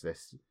always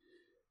this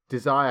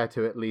desire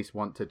to at least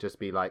want to just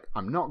be like,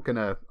 I'm not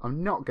gonna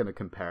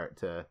compare it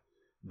to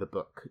the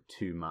book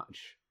too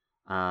much.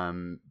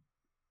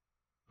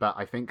 But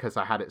I think because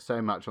I had it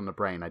so much on the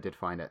brain, I did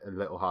find it a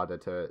little harder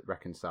to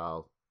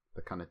reconcile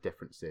the kind of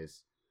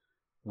differences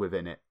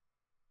within it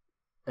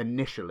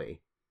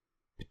initially.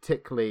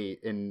 Particularly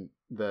in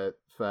the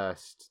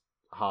first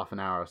half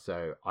an hour or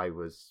so, I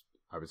was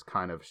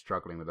kind of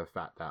struggling with the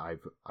fact that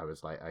I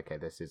was like, okay,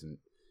 this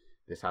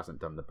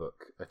hasn't done the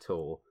book at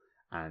all,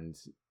 and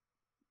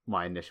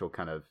my initial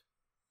kind of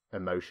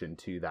emotion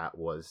to that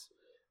was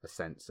a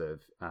sense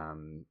of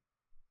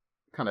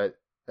kind of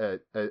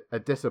a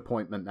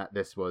disappointment that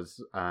this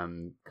was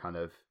kind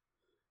of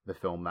the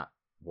film that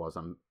was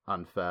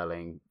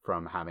unfurling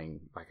from having,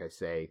 like I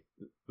say,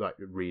 like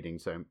reading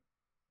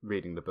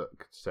the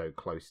book so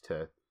close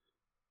to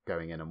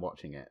going in and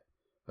watching it.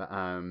 But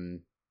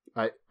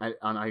I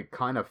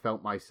kind of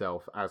felt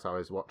myself as I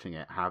was watching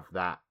it have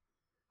that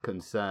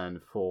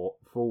concern fall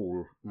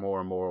more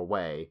and more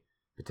away,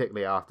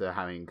 particularly after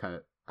having kind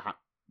of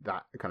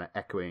that kind of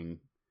echoing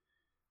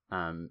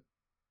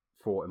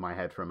thought in my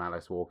head from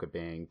Alice Walker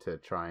being to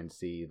try and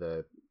see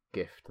the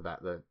gift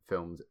that the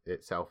film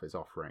itself is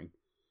offering.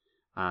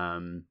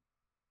 And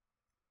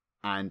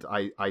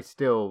I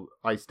still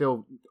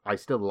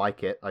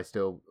like it. I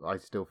still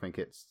think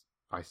it's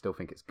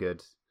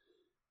good.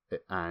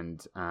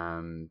 And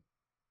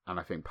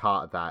I think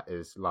part of that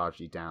is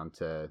largely down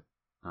to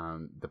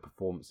the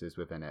performances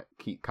within it.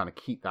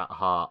 Keep that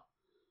heart,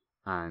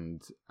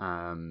 and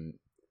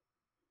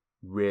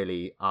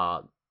really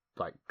are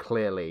like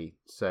clearly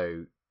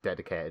so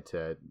dedicated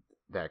to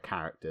their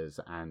characters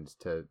and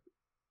to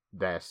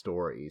their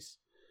stories,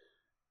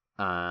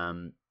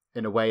 in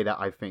a way that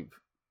I think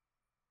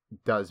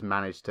does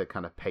manage to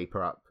kind of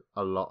paper up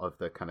a lot of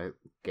the kind of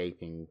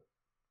gaping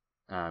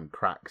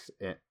cracks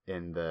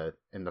in the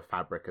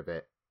fabric of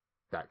it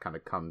that kind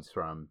of comes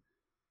from,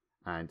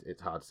 and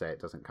it's hard to say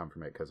it doesn't come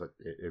from it because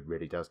it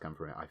really does come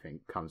from it. I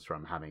think comes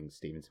from having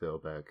Steven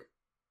Spielberg,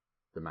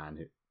 the man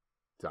who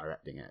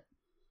directing it,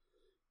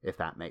 if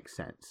that makes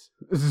sense.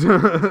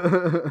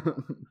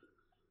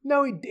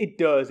 No, it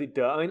does. It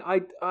does. I mean,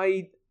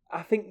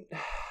 I think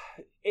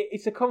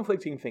it's a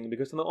conflicting thing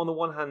because on the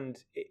one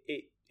hand,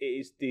 it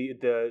is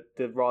the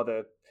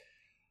rather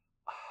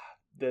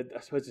I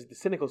suppose the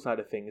cynical side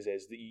of things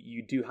is that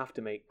you do have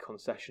to make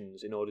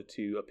concessions in order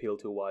to appeal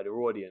to a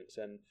wider audience,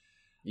 and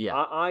yeah,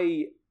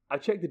 I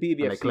checked the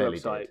BBFC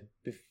website.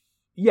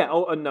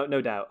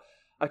 No doubt.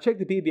 I checked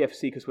the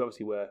BBFC because we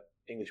obviously were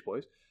English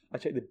boys. I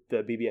checked the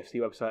BBFC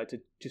website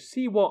to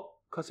see what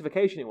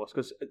classification it was,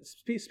 because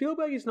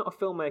Spielberg is not a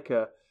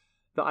filmmaker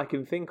that I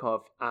can think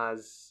of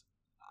as,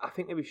 I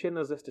think maybe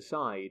Schindler's List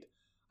aside,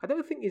 I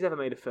don't think he's ever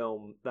made a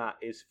film that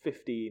is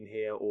 15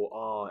 here or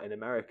R in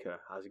America.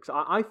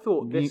 I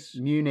thought this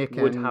Munich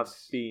would have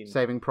been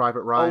Saving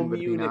Private Ryan. Oh,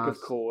 Munich,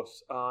 of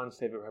course. And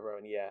Saving Private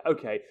Ryan, yeah.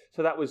 Okay,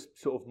 so that was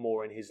sort of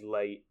more in his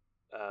late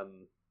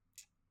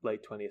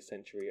 20th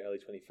century, early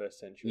 21st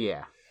century.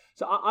 Yeah.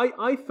 So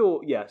I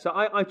thought, yeah. So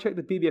I checked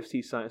the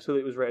BBFC site, so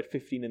it was rated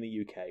 15 in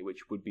the UK,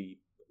 which would be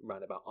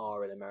around about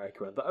R in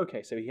America. And I thought,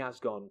 okay, so he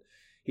has gone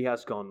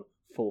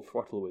full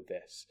throttle with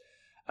this.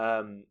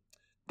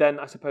 then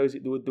I suppose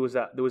there was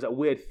that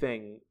weird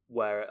thing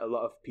where a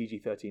lot of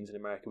PG-13s in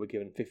America were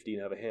given 15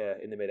 over here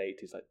in the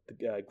mid-80s.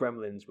 Like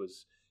Gremlins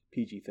was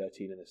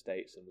PG-13 in the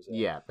States and was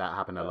that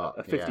happened a lot.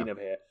 A 15 over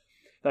here,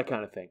 that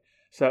kind of thing.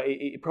 So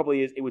it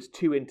probably is. It was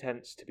too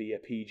intense to be a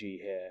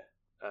PG here,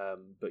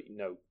 but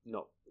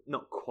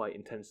not quite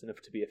intense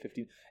enough to be a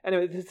 15.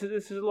 Anyway, this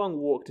is a long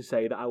walk to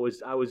say that I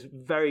was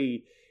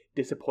very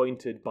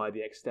disappointed by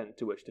the extent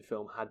to which the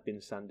film had been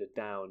sanded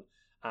down,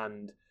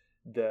 and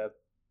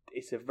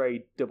it's a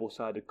very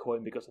double-sided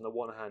coin, because on the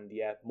one hand,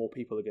 more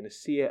people are going to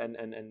see it,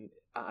 and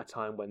at a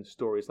time when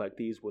stories like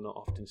these were not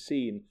often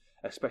seen,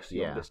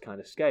 especially on this kind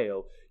of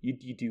scale,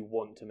 you do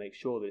want to make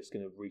sure that it's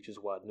going to reach as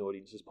wide an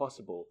audience as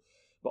possible.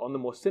 But on the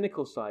more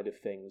cynical side of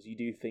things, you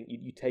do think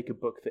you take a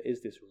book that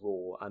is this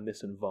raw and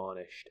this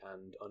unvarnished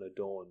and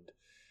unadorned,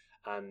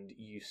 and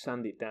you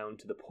sand it down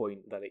to the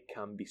point that it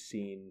can be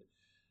seen,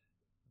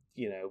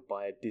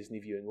 by a Disney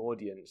viewing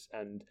audience,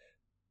 and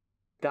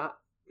that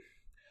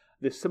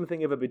there's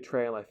something of a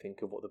betrayal, I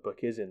think, of what the book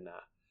is in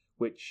that,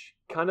 which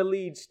kind of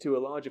leads to a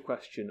larger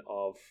question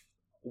of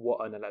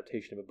what an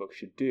adaptation of a book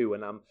should do.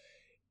 And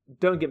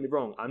don't get me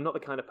wrong, I'm not the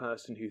kind of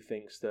person who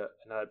thinks that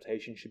an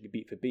adaptation should be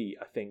beat for beat.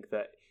 I think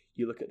that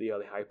you look at the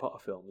early Harry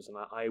Potter films, and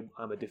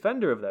I'm a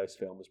defender of those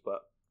films, but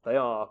they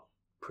are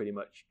pretty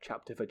much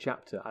chapter for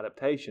chapter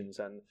adaptations,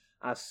 and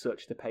as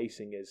such, the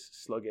pacing is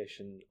sluggish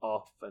and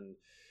off, and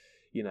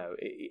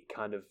it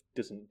kind of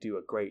doesn't do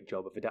a great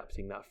job of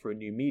adapting that for a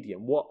new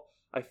medium. What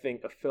I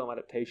think a film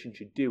adaptation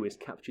should do is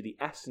capture the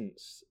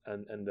essence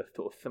and the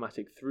sort of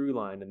thematic through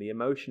line and the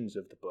emotions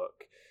of the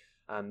book,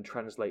 and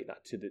translate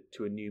that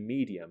to a new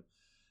medium.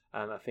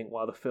 And I think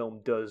while the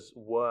film does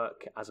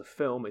work as a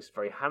film, it's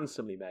very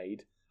handsomely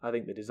made. I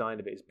think the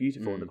design of it is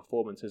beautiful and the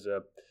performances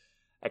are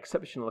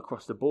exceptional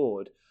across the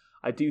board.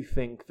 I do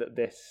think that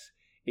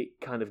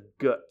it kind of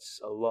guts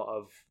a lot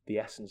of the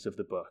essence of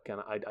the book, and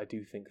I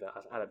do think that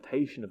as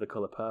adaptation of The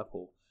Colour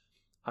Purple,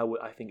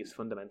 I think it's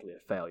fundamentally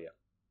a failure.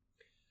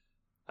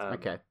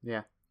 Okay,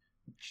 yeah.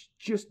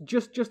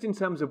 Just in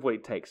terms of what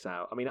it takes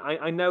out. I mean,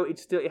 I know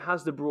it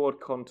has the broad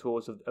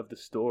contours of the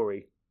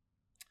story,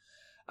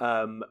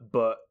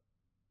 but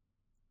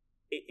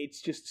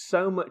it's just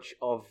so much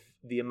of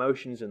the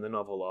emotions in the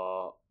novel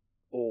are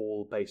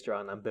all based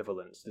around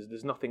ambivalence.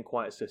 There's nothing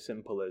quite so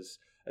simple as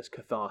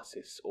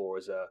catharsis or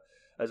as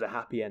a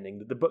happy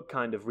ending. The book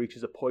kind of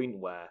reaches a point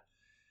where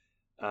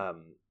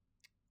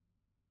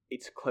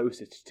it's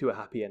closer to a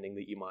happy ending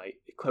that you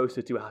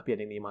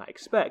might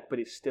expect, but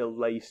it's still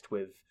laced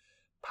with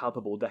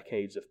palpable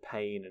decades of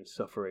pain and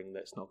suffering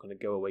that's not going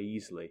to go away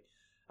easily.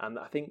 And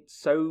I think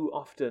so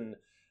often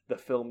the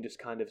film just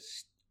kind of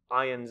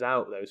irons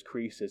out those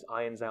creases,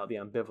 irons out the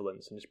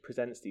ambivalence, and just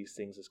presents these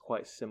things as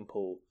quite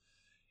simple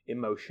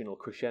emotional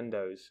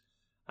crescendos.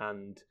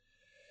 And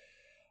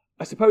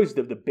I suppose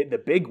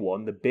the big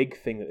one, the big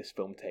thing that this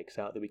film takes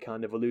out, that we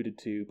kind of alluded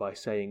to by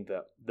saying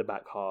that the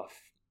back half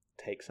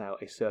takes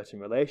out a certain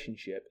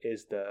relationship,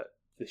 is the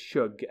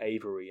Shug,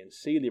 Avery and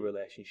Celie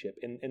relationship.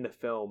 In the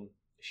film,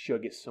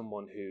 Shug is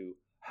someone who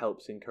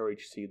helps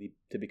encourage Celie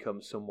to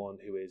become someone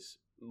who is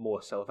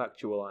more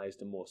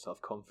self-actualized and more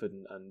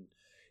self-confident and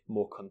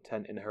more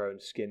content in her own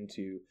skin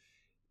to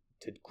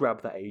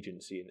grab that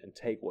agency and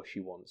take what she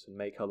wants and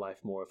make her life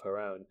more of her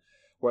own.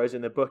 Whereas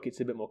in the book, it's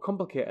a bit more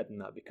complicated than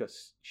that,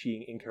 because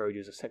she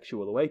encourages a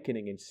sexual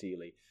awakening in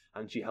Celie,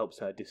 and she helps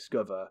her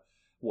discover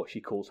what she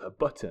calls her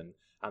button.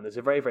 And there's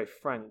a very, very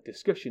frank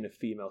discussion of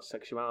female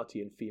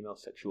sexuality and female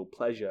sexual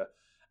pleasure.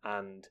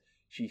 And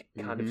she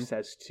kind of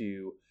says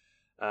to,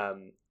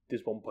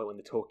 there's one point when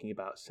they're talking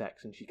about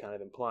sex, and she kind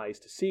of implies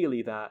to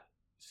Celie that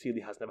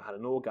Celie has never had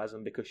an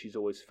orgasm because she's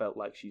always felt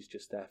like she's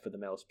just there for the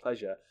male's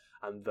pleasure,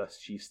 and thus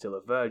she's still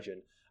a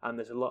virgin. And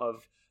there's a lot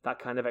of that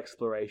kind of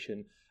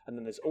exploration. And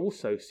then there's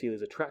also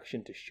Celie's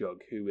attraction to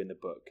Shug, who in the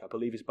book, I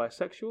believe, is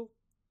bisexual.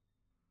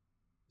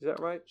 Is that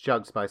right?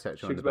 Shug's bisexual.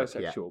 Shug's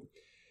bisexual.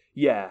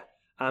 Yeah.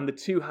 And the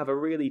two have a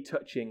really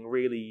touching,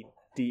 really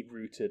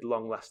deep-rooted,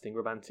 long-lasting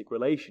romantic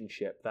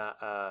relationship that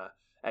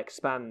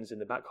expands in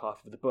the back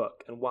half of the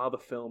book. And while the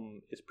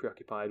film is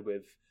preoccupied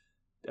with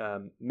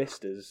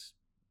Mister's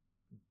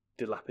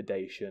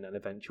dilapidation and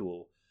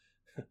eventual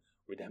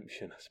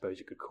redemption, I suppose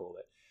you could call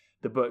it,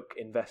 the book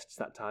invests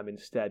that time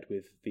instead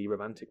with the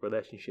romantic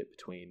relationship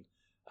between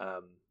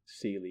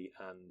Celie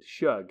and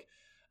Shug.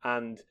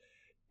 And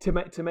to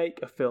make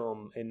a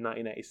film in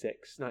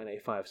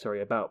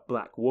 1985, about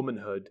black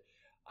womanhood,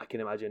 I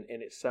can imagine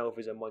in itself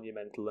is a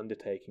monumental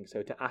undertaking.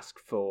 So to ask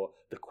for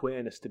the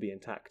queerness to be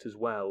intact as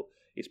well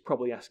is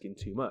probably asking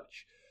too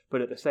much. But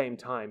at the same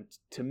time,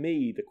 to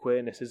me, the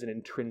queerness is an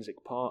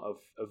intrinsic part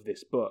of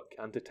this book,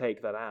 and to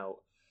take that out,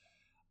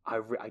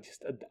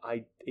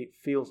 it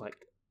feels like,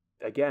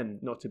 again,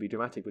 not to be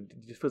dramatic, but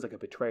it just feels like a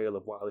betrayal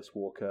of what Alice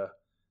Walker's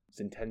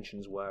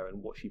intentions were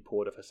and what she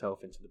poured of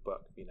herself into the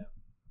book,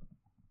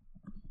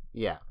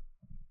 Yeah.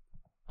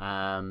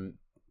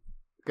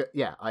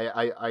 Yeah,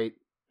 I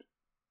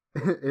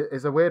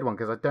it's a weird one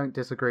because I don't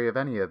disagree with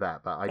any of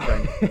that, but I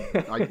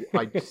don't.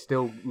 I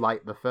still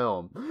like the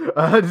film.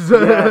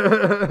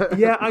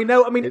 Yeah, I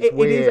know. I mean, it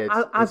is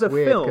as a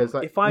film.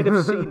 Like... If I'd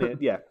have seen it,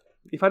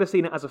 if I'd have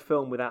seen it as a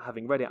film without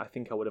having read it, I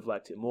think I would have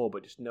liked it more.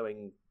 But just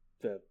knowing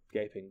the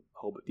gaping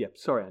hole. But yeah,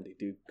 sorry, Andy,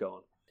 do go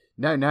on.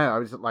 No, I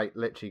was like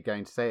literally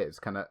going to say it's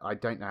kind of. I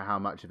don't know how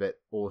much of it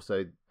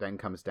also then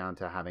comes down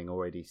to having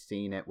already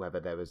seen it,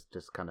 whether there was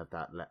just kind of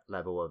that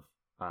level of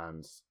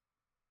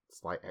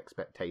slight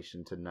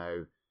expectation to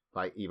know.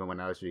 Like even when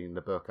I was reading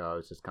the book, I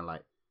was just kind of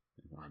like,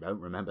 I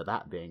don't remember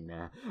that being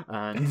there,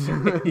 and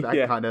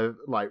that kind of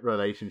like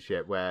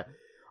relationship where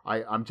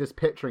I'm just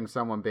picturing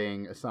someone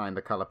being assigned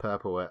the color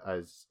purple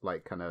as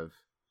like kind of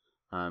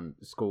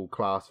school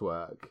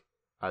classwork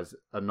as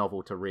a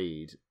novel to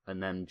read,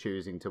 and then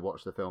choosing to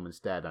watch the film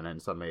instead, and then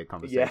suddenly a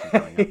conversation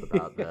coming up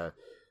about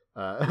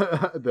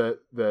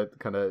the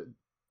kind of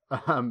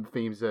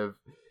themes of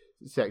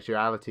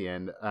sexuality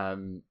and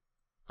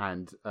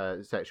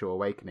sexual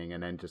awakening,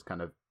 and then just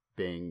kind of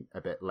being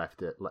a bit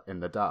left in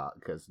the dark,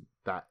 because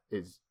that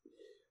is,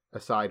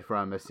 aside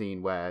from a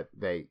scene where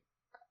they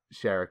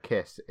share a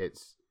kiss,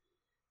 it's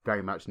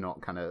very much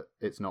not kind of,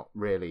 it's not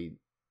really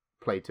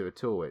played to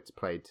at all. It's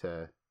played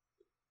to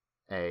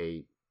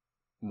a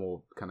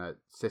more kind of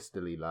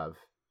sisterly love,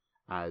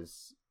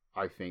 as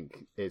I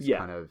think is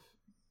kind of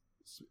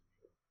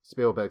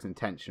Spielberg's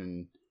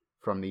intention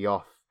from the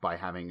off, by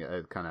having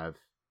a kind of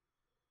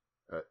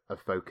a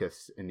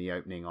focus in the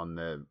opening on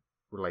the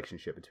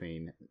relationship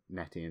between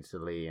Nettie and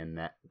Celie, and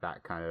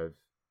that kind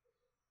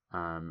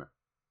of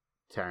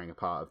tearing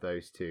apart of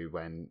those two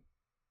when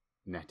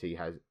Nettie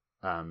has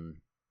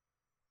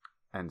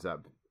ends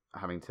up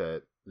having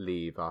to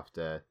leave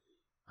after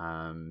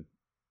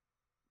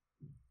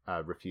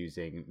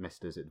refusing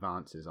Mister's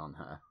advances on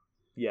her.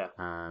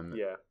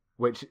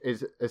 Which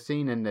is a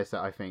scene in this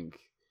that I think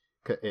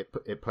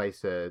it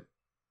plays a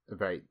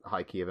very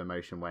high key of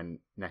emotion when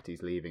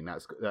Nettie's leaving.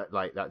 That's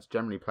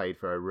generally played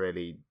for a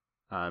really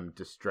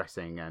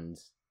distressing and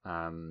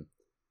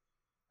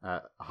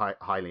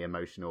highly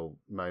emotional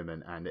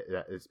moment, and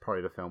it's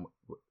probably the film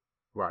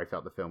where I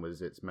felt the film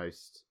was its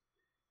most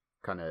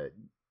kind of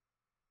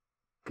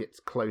gets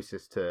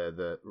closest to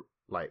the,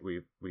 like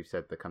we've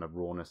said, the kind of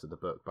rawness of the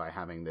book, by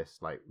having this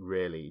like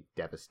really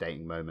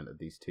devastating moment of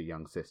these two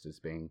young sisters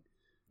being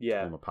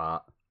torn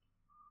apart.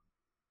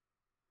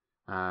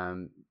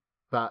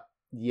 But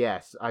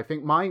yes, I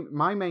think my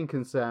main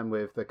concern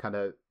with the kind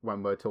of,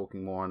 when we're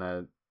talking more on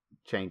a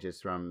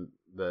changes from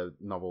the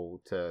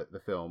novel to the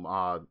film,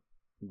 are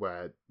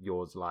where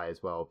yours lie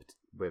as well,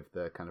 with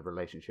the kind of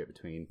relationship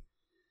between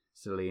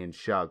Celie and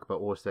Shug, but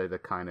also the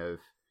kind of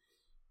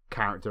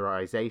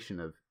characterization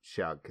of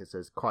Shug, because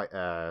there's quite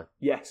a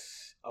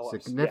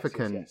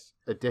significant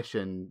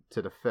addition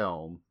to the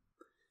film.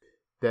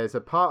 There's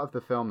a part of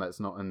the film that's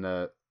not in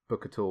the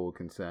book at all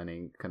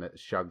concerning kind of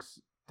Shug's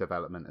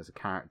development as a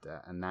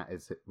character, and that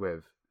is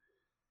with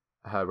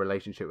her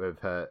relationship with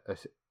her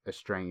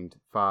estranged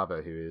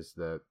father, who is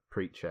the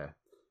preacher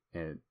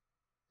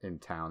in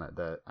town at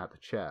the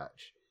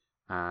church.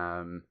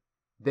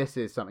 This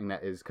is something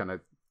that is kind of,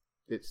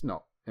 it's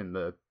not in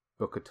the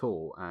book at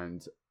all,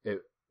 and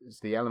it's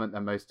the element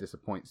that most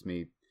disappoints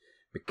me,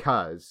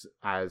 because,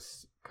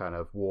 as kind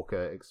of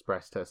Walker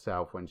expressed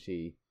herself when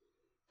she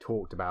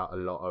talked about a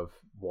lot of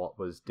what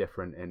was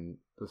different in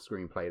the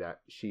screenplay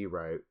that she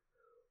wrote,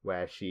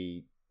 where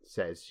she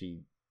says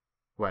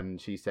when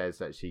she says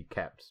that she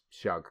kept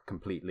Shug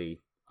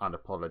completely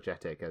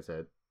unapologetic as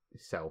a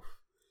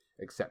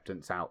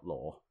self-acceptance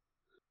outlaw,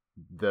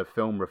 the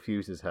film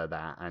refuses her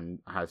that and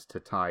has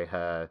to tie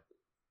her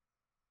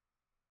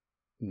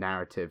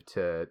narrative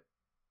to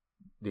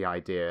the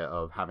idea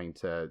of having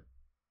to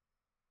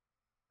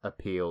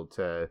appeal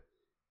to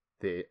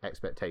the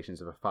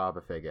expectations of a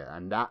father figure,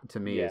 and that to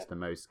me is the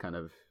most kind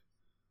of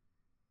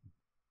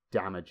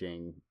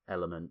damaging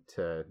element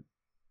to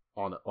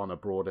on a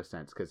broader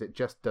sense, because it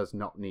just does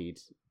not need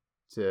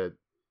to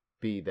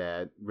be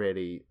there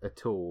really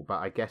at all. But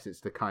I guess it's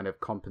to kind of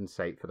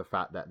compensate for the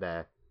fact that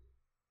they're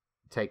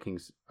taking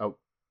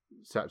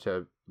such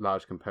a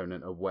large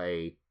component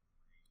away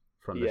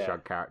from the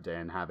Shug character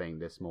and having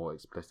this more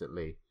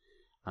explicitly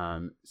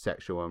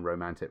sexual and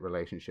romantic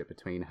relationship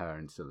between her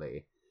and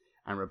Celie,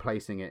 and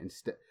replacing it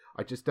instead.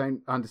 I just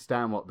don't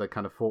understand what the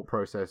kind of thought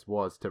process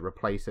was to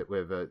replace it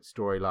with a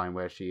storyline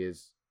where she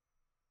is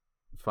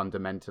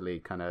fundamentally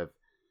kind of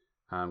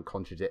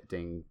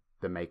contradicting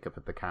the makeup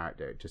of the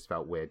character. It just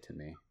felt weird to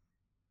me.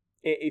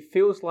 It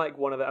feels like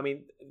one of the, I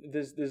mean,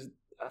 there's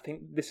I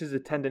think this is a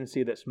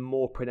tendency that's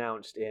more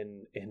pronounced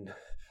in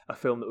a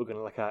film that we're going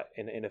to look at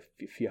in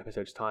a few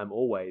episodes' time,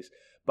 always.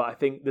 But I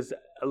think there's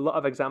a lot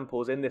of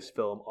examples in this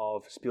film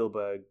of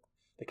Spielberg,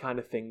 the kind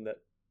of thing that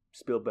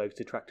Spielberg's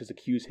detractors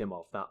accuse him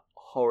of, that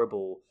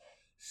horrible,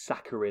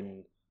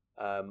 saccharine,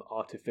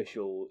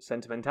 artificial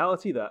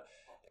sentimentality, that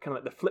kind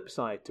of like the flip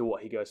side to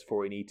what he goes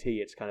for in E.T.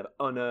 It's kind of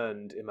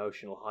unearned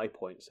emotional high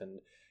points, and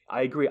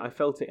I agree. I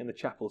felt it in the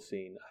chapel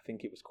scene. I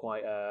think it was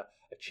quite a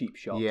cheap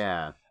shot.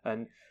 Yeah.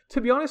 And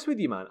to be honest with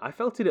you, man, I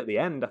felt it at the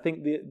end. I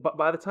think but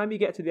by the time you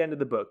get to the end of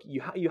the book,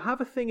 you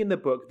have a thing in the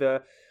book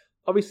that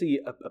obviously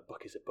a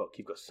book is a book.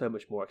 You've got so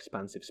much more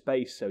expansive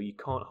space, so you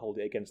can't hold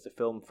it against the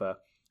film for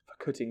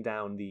cutting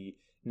down the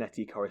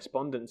Nettie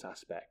correspondence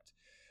aspect.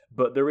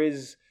 But there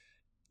is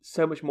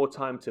so much more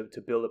time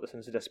to build up a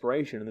sense of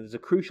desperation, and there's a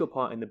crucial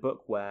part in the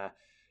book where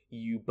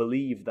you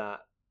believe that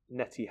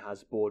Nettie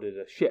has boarded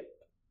a ship.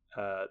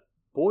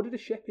 Boarded a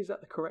ship? Is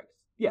that the correct?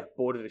 Yeah,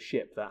 boarded a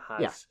ship that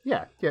has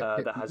that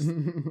has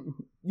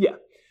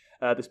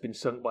that's been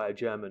sunk by a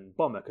German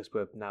bomber, because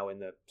we're now in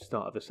the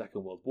start of the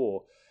Second World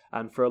War.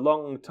 And for a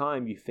long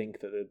time, you think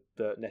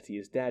that Nettie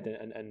is dead,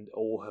 and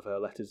all of her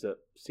letters that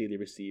Celia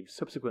receives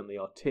subsequently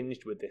are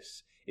tinged with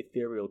this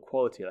ethereal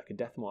quality, like a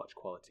Death March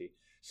quality.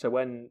 So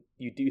when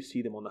you do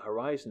see them on the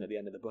horizon at the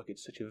end of the book,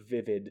 it's such a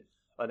vivid,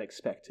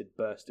 unexpected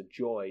burst of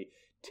joy,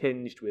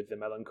 tinged with the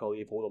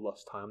melancholy of all the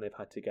lost time they've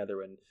had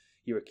together, and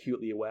you're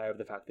acutely aware of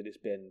the fact that it's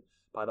been,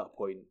 by that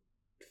point,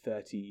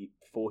 30,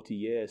 40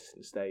 years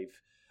since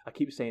they've... I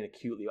keep saying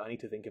acutely, but I need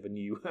to think of a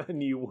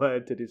new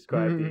word to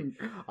describe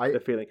the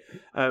feeling.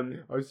 I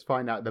was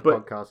finding out the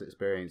podcast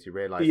experience, you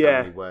realise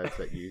how many words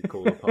that you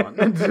call upon.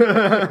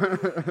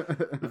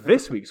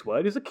 This week's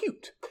word is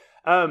acute.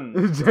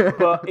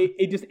 But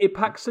it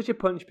packs such a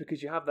punch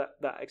because you have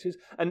that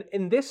experience. And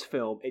in this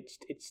film, it's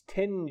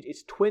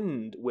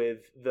twinned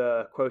with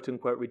the quote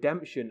unquote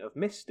redemption of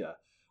Mister,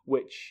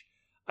 which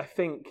I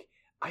think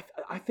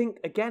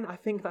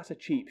that's a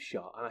cheap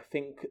shot, and I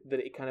think that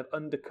it kind of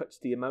undercuts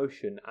the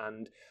emotion.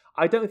 And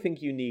I don't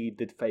think you need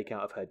the fake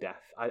out of her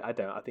death. I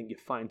don't. I think you're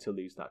fine to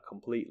lose that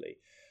completely.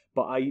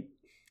 But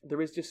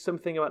there is just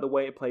something about the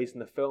way it plays in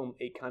the film.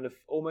 It kind of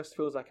almost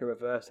feels like a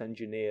reverse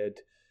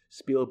engineered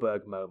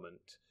Spielberg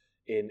moment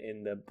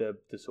in the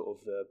sort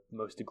of the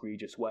most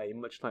egregious way,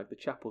 much like the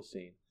chapel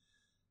scene.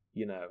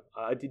 You know,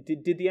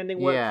 did the ending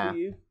work for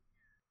you?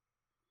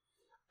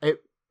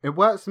 It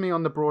works for me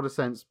on the broader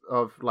sense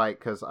of, like,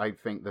 because I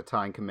think the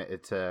time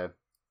committed to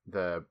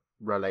the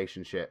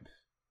relationship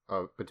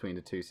between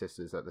the two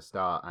sisters at the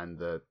start, and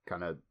the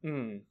kind of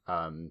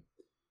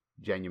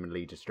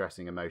genuinely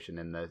distressing emotion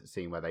in the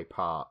scene where they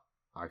part,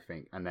 I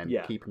think, and then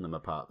keeping them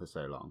apart for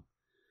so long.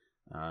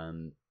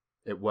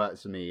 It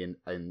works for me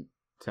in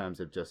terms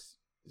of just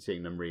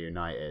seeing them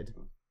reunited.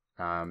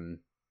 And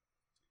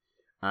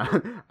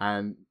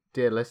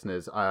dear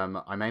listeners,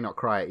 I may not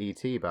cry at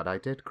E.T., but I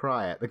did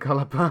cry at The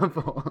Colour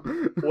Purple.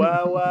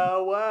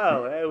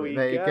 Wow. There we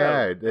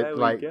go. There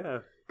we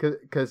go.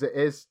 Because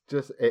there's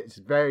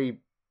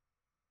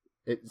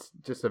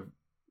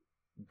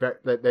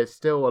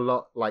still a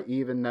lot, like,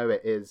 even though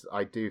it is,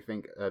 I do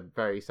think, a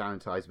very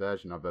sanitized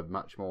version of a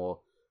much more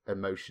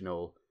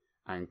emotional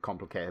and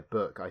complicated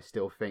book, I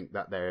still think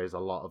that there is a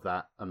lot of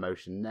that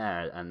emotion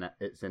there, and that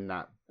it's in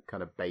that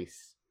kind of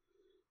base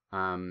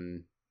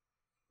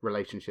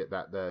relationship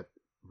that the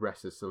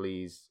rest of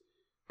Salih's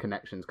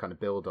connections kind of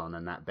build on,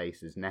 and that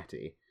base is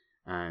Nettie.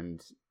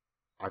 And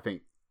I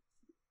think,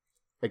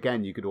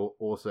 again, you could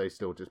also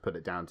still just put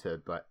it down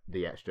to, like,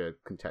 the extra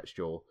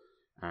contextual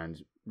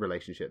and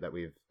relationship that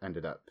we've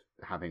ended up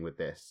having with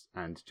this,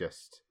 and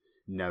just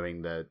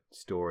knowing the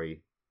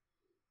story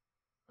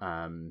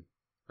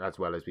as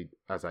well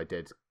as I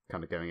did,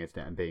 kind of going into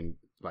it and being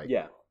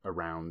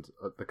around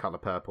The Colour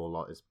Purple a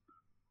lot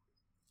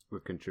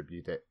would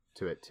contribute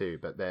to it too.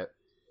 But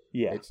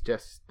it's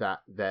just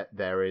that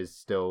there is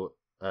still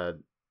a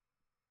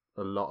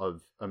lot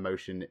of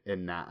emotion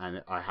in that,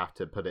 and I have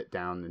to put it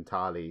down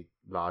entirely,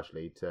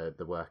 largely, to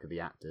the work of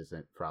the actors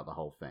throughout the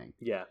whole thing.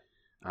 Yeah.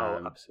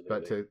 Absolutely.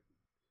 But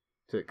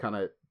to kind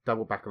of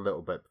double back a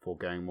little bit before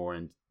going more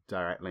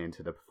directly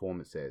into the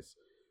performances,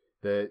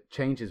 the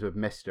changes with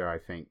Mister, I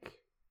think,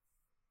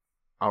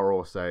 are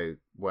also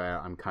where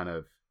I'm kind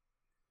of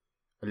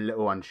a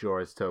little unsure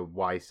as to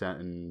why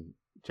certain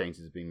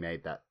changes have been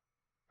made that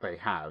they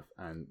have,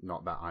 and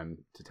not that I'm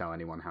to tell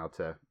anyone how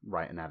to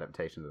write an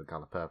adaptation of The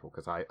Colour Purple,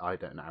 because I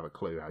don't have a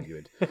clue how you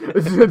would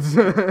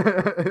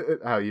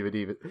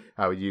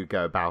how you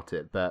go about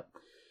it. But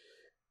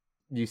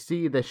you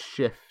see this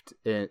shift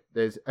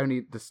there's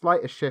only the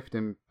slightest shift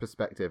in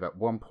perspective at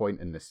one point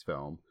in this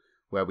film,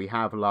 where we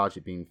have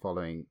largely been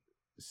following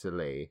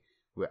Salih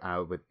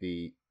with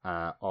the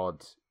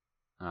odd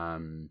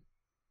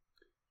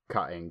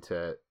cutting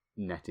to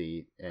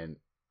Nettie in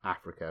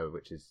Africa,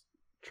 which is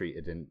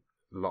treated in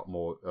a lot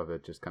more of a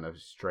just kind of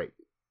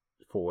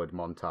straightforward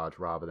montage,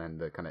 rather than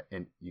the kind of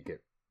you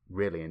get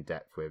really in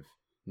depth with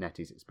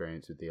Nettie's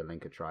experience with the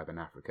Alinka tribe in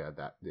Africa.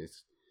 That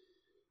is,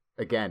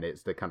 again,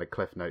 it's the kind of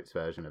Cliff Notes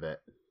version of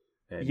it.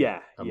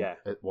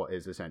 What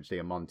is essentially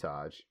a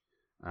montage.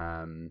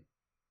 And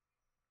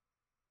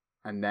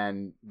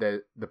then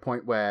the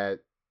point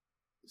where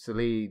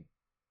Salih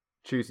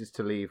chooses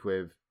to leave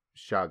with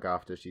Shug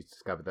after she's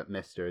discovered that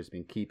Mister has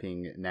been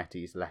keeping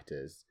Nettie's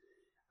letters,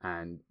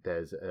 and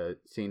there's a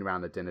scene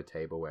around the dinner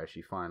table where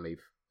she finally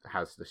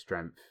has the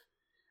strength,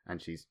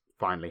 and she's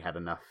finally had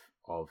enough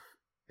of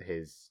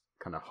his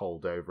kind of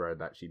hold over her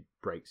that she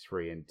breaks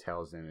free and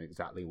tells him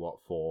exactly what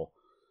for.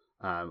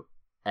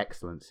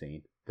 Excellent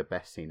scene, the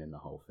best scene in the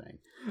whole thing.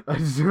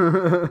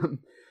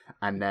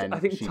 And then I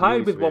think she tied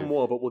leaves with one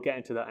more, but we'll get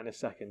into that in a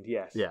second.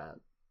 Yes. Yeah.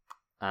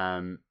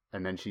 And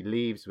then she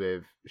leaves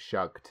with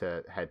Shug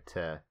to head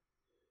to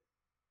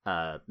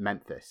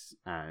Memphis,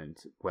 and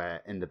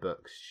where in the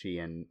books she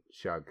and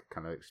Shug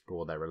kind of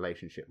explore their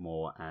relationship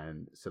more,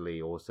 and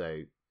Celie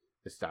also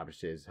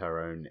establishes her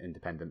own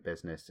independent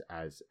business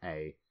as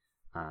a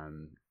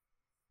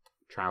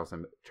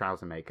trouser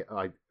maker,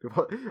 like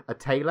a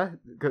tailor.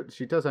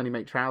 She does only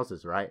make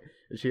trousers, right?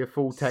 Is she a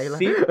full tailor?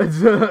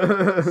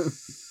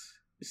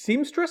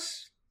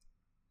 Seamstress?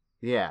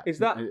 Yeah. Is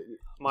that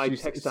my she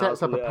textile?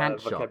 sets up a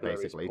pant shop,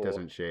 basically,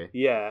 doesn't she?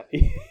 Yeah.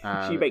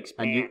 She makes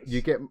pants. And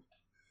you get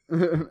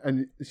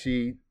and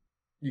you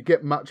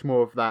get much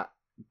more of that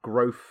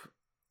growth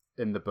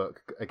in the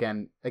book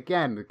again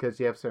because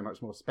you have so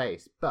much more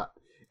space. But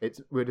it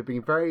would have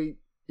been very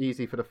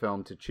easy for the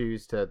film to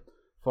choose to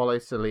follow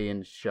Celie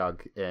and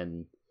Shug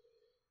in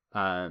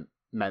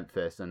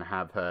Memphis and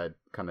have her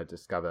kind of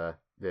discover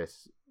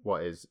this,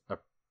 what is a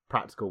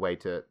practical way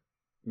to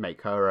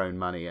make her own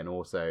money, and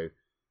also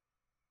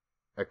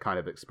a kind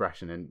of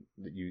expression in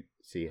that you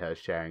see her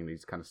sharing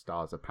these kind of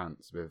stars of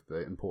pants with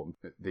the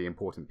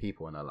important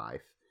people in her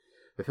life.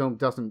 The film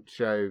doesn't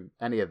show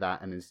any of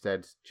that, and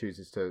instead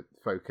chooses to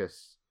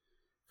focus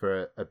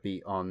for a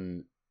beat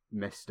on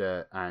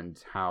Mister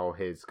and how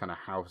his kind of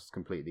house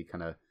completely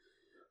kind of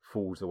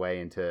falls away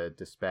into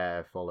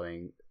despair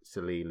following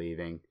Celie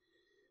leaving.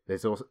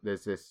 There's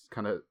this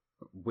kind of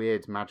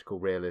weird magical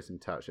realism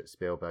touch that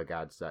Spielberg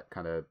adds that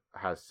kind of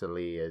has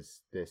Celie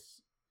as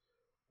this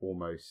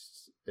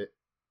almost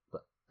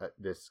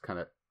this kind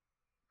of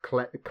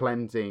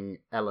cleansing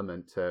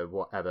element to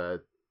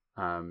whatever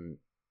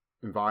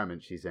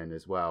environment she's in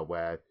as well,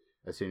 where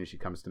as soon as she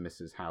comes to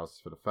Mrs. House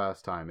for the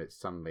first time, it's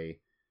suddenly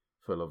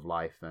full of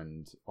life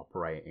and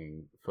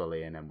operating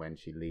fully, and then when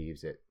she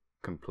leaves, it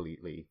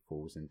completely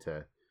falls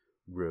into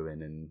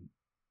ruin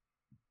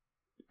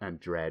and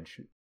dredge.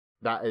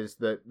 That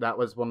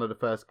was one of the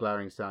first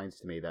glaring signs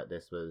to me that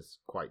this was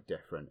quite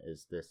different,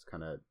 is this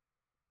kind of,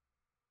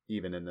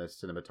 even in the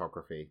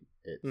cinematography,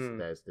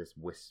 there's this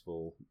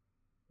wistful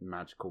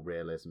magical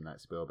realism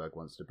that Spielberg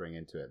wants to bring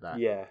into it that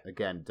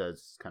again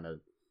does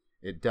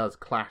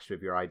clash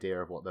with your idea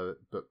of what the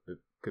book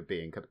could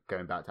be, and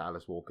going back to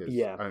Alice Walker's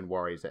own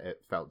worries that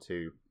it felt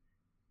too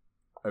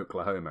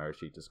Oklahoma, as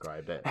she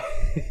described it.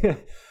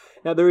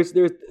 Now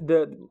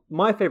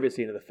my favorite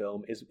scene of the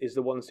film is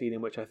the one scene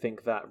in which I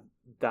think that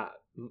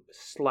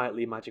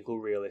slightly magical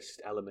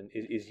realist element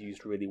is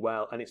used really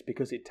well, and it's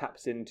because it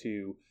taps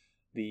into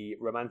the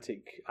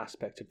romantic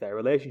aspect of their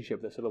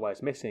relationship that's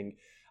otherwise missing,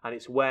 and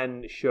it's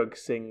when Shug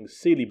sings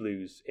Sealy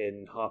Blues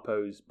in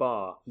Harpo's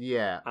bar.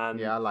 I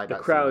like the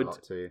that crowd scene a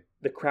lot too.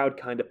 The crowd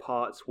kind of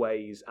parts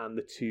ways, and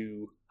the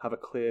two have a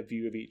clear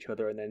view of each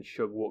other, and then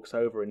Shug walks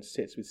over and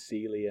sits with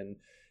Sealy and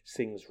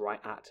sings right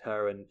at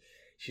her, and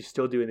she's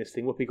still doing this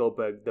thing. Whoopi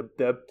Goldberg,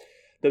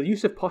 the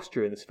use of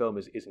posture in this film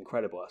is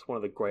incredible. That's one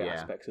of the great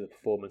aspects of the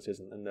performances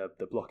and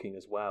the blocking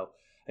as well.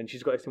 And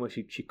she's got this thing where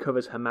she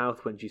covers her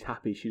mouth when she's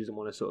happy. She doesn't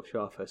want to sort of show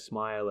off her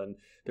smile. And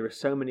there are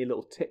so many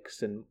little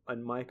ticks and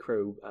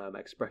micro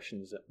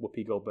expressions that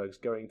Whoopi Goldberg's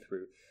going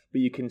through.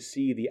 But you can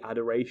see the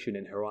adoration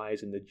in her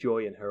eyes and the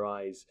joy in her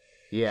eyes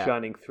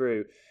shining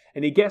through.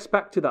 And he gets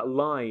back to that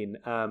line.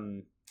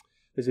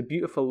 There's a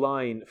beautiful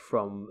line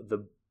from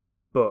the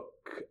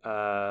book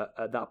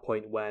at that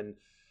point when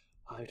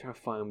let me try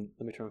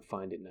and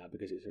find it now,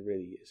 because it's a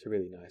really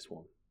nice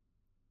one.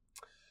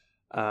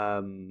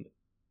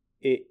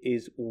 It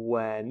is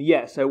when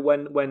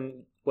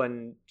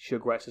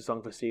Shug writes a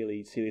song for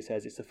Sealy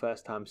says it's the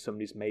first time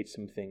somebody's made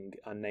something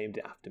and named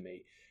it after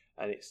me,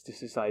 and it's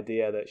just this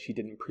idea that she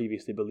didn't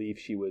previously believe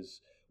she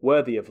was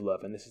worthy of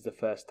love, and this is the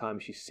first time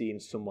she's seen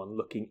someone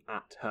looking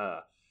at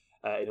her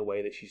in a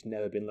way that she's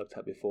never been looked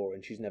at before,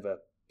 and she's never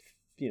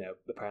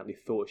apparently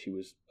thought she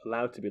was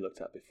allowed to be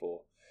looked at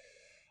before.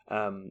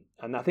 And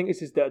I think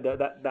this is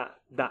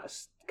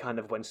that's kind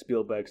of when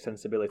Spielberg's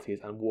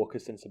sensibilities and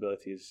Walker's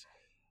sensibilities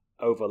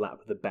overlap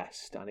the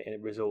best, and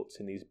it results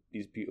in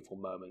these beautiful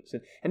moments.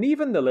 And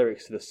even the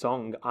lyrics to the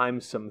song,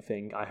 "I'm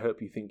something, I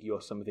hope you think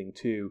you're something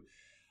too."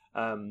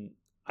 I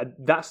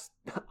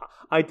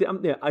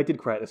did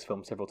cry at this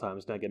film several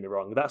times. Don't get me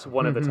wrong. That's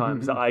one of the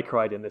times that I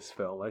cried in this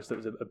film. I just thought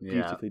it was a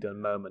beautifully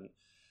done moment.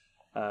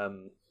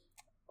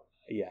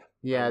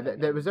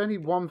 There was only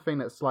one thing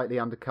that slightly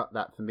undercut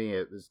that for me.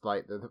 It was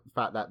like the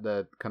fact that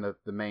the kind of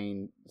the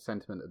main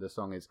sentiment of the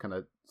song is kind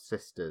of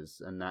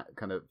sisters, and that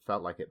kind of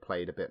felt like it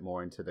played a bit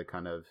more into the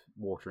kind of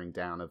watering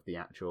down of the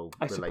actual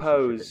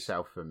relationship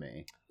itself for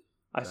me.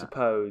 I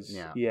suppose.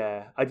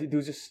 There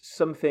was just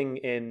something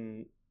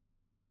in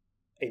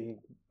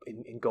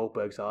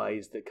Goldberg's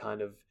eyes that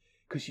kind of,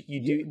 because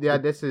you do. Yeah,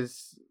 this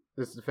is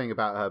the thing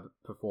about her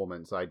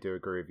performance. I do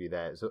agree with you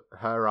there. So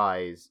her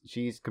eyes,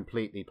 she's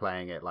completely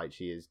playing it like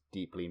she is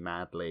deeply,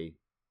 madly,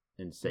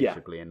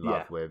 insatiably in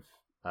love with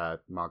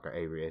Margaret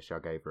Avery as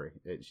Shug Avery.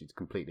 She's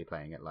completely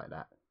playing it like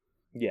that.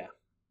 Yeah.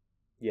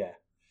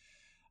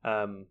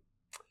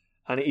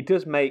 And it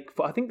does make...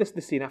 I think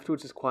the scene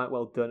afterwards is quite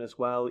well done as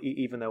well,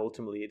 even though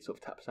ultimately it sort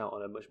of taps out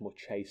on a much more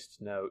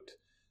chaste note.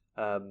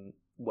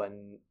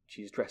 When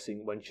Shug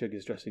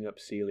is dressing up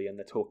Celie and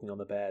they're talking on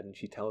the bed and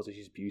she tells her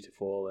she's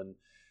beautiful, and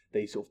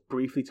they sort of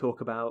briefly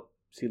talk about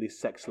Celie's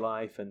sex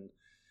life, and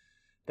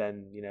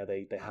then, you know,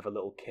 they have a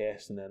little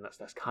kiss, and then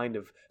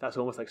that's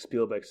almost like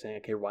Spielberg saying,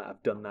 okay, right,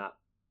 I've done that.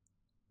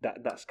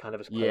 That's kind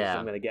of as close as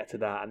I'm going to get to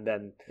that, and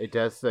then it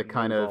does the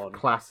kind of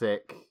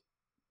classic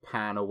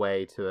pan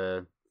away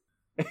to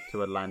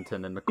a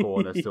lantern in the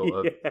corner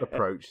sort of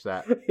approach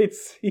that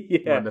it's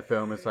when the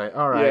film is like,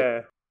 all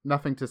right,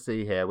 nothing to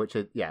see here, which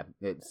is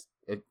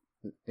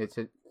it's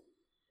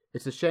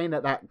a shame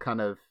that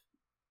kind of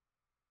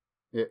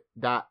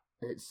that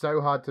it's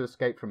so hard to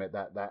escape from it,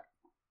 that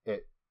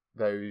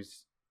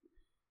those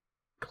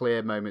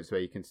clear moments where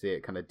you can see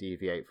it kind of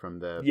deviate from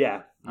the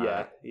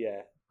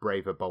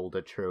braver,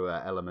 bolder,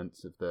 truer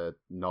elements of the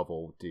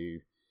novel.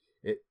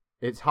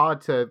 It's hard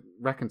to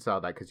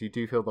reconcile that, because you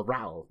do feel the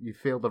rattle. You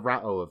feel the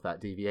rattle of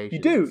that deviation.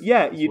 You do,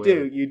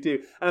 you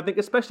do. And I think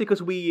especially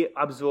because we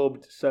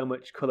absorbed so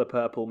much Colour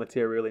Purple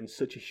material in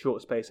such a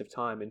short space of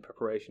time in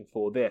preparation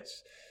for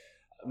this,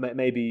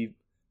 maybe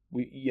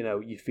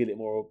you feel it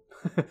more.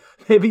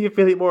 Maybe you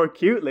feel it more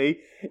acutely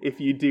if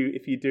you do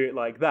it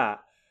like that.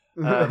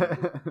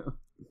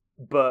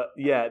 But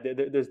yeah,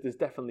 there's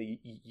definitely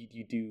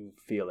you do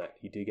feel it.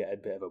 You do get a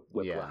bit of a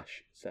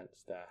whiplash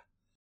sense there.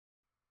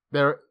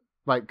 There.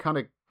 Like, kind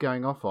of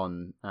going off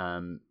on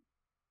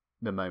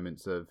the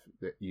moments of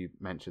that you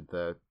mentioned,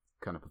 the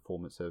kind of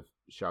performance of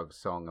Shug's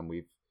song, and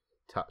we've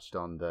touched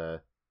on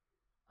the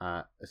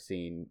a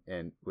scene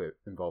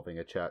involving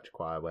a church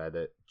choir where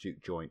the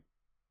juke joint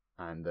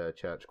and the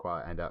church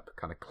choir end up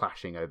kind of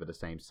clashing over the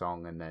same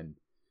song and then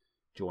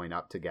join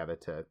up together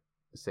to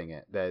sing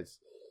it.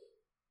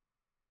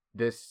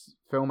 This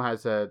film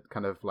has a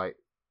kind of like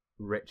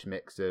rich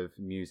mix of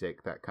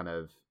music that kind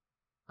of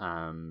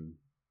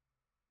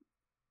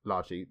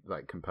largely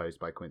like composed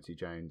by Quincy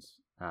Jones,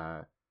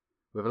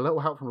 with a little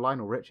help from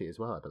Lionel Richie as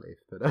well, I believe.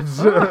 But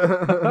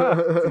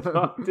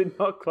did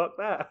not clock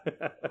that.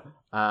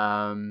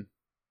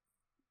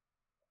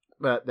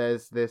 But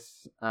there's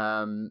this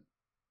the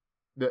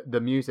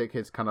music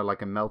is kind of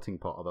like a melting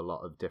pot of a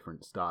lot of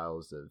different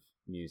styles of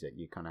music.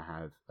 You kind of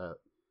have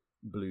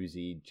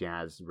bluesy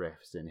jazz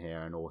riffs in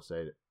here, and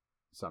also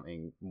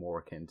something more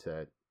akin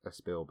to a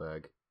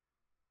Spielberg.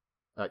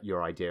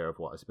 Your idea of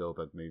what a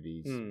Spielberg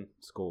movie's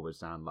score would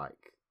sound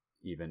like,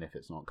 even if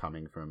it's not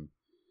coming from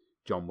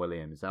John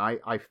Williams. And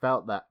I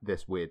felt that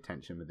this weird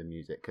tension with the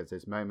music, because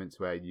there's moments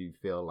where you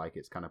feel like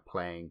it's kind of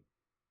playing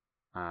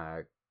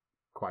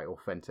quite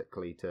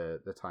authentically to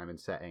the time and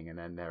setting, and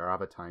then there are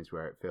other times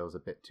where it feels a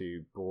bit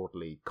too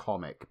broadly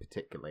comic,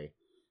 particularly.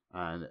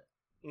 And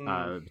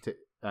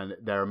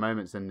there are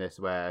moments in this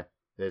where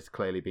there's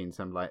clearly been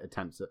some like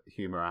attempts at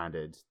humor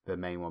added. The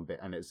main one bit,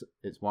 and it's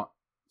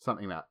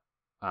something that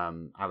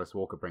Alice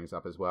Walker brings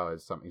up as well,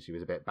 as something she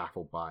was a bit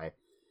baffled by,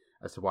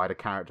 as to why the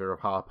character of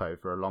Harpo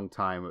for a long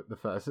time, the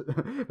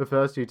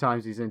first few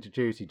times he's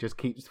introduced, he just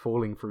keeps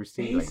falling through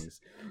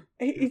ceilings.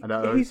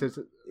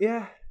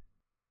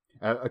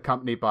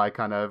 Accompanied by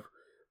kind of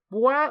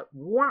what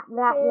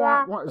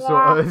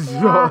sort of.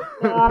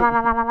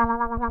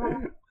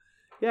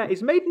 Yeah,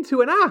 he's made into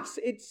an ass.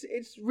 It's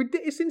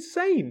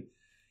insane.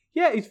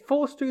 Yeah, he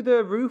falls through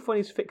the roof when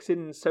he's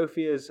fixing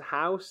Sophia's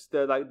house,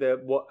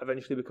 what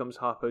eventually becomes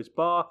Harpo's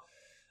bar.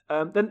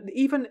 Then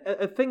even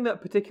a thing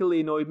that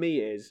particularly annoyed me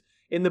is,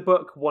 in the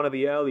book, one of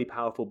the early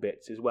powerful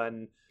bits is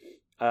when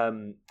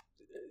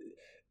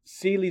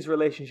Celie's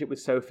relationship with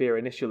Sophia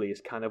initially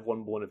is kind of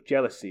one born of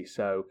jealousy.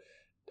 So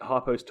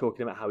Harpo's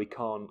talking about how he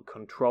can't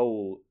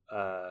control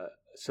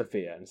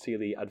Sophia, and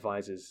Celie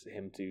advises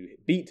him to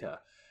beat her.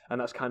 And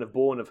that's kind of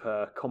born of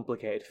her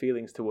complicated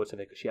feelings towards her,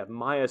 because she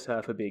admires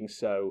her for being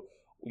so,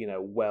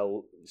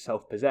 well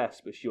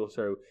self-possessed, but she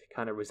also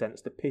kind of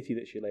resents the pity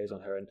that she lays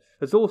on her. And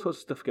there's all sorts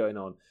of stuff going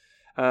on.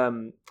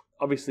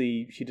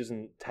 Obviously, she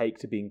doesn't take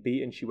to being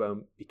beaten. She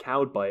won't be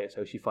cowed by it,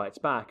 so she fights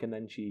back, and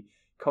then she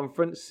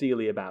confronts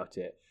Celie about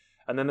it.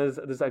 And then there's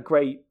that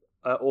great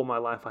 "All My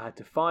Life I Had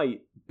to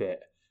Fight"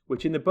 bit,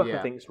 which in the book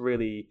I think is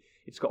really,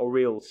 it's got a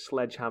real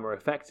sledgehammer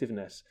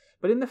effectiveness.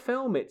 But in the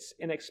film, it's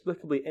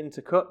inexplicably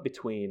intercut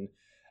between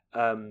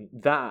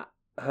that,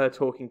 her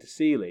talking to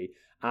Celie,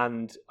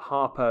 and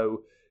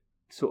Harpo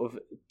sort of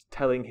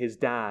telling his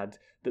dad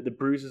that the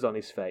bruises on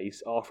his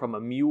face are from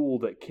a mule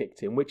that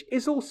kicked him, which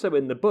is also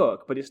in the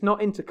book, but it's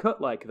not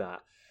intercut like that.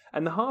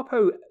 And the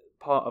Harpo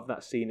part of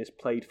that scene is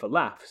played for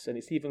laughs, and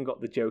it's even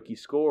got the jokey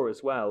score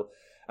as well.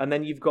 And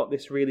then you've got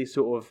this really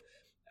sort of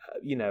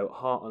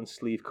heart on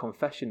sleeve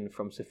confession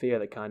from Sophia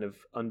that kind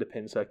of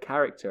underpins her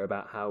character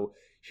about how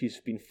she's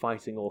been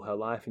fighting all her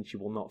life and she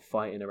will not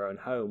fight in her own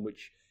home,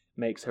 which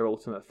makes her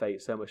ultimate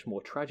fate so much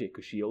more tragic,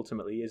 because she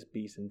ultimately is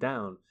beaten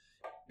down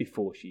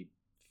before she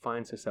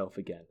finds herself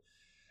again.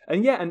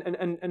 And yeah,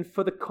 and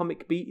for the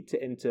comic beat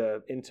to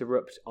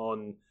interrupt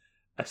on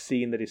a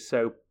scene that is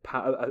so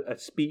a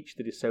speech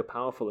that is so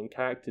powerful and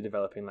character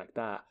developing like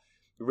that,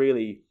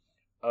 really,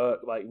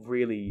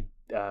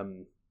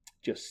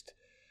 just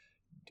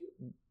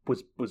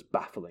was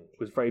baffling. It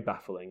was very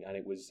baffling, and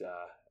it was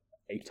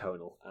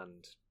atonal,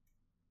 and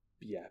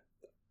yeah,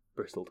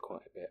 bristled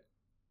quite a bit.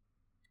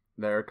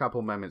 There are a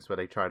couple moments where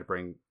they try to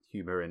bring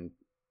humor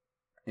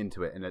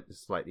into it in a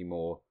slightly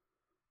more,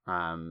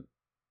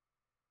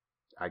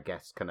 I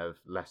guess, kind of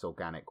less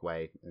organic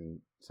way, and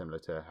similar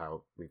to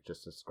how we've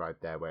just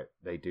described there, where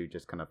they do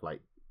just kind of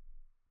like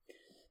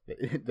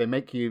they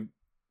make you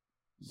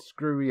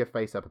screw your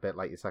face up a bit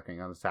like you're sucking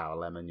on a sour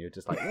lemon. You're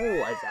just like, oh,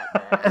 why is that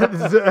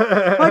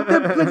there? Like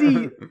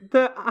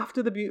the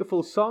after the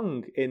beautiful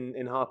song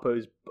in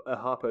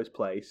Harpo's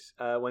place,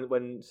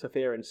 when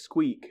Sophia and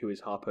Squeak, who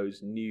is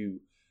Harpo's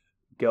new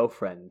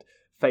girlfriend,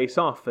 face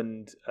off,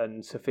 and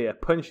Sophia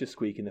punches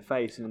Squeak in the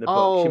face, and in the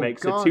book she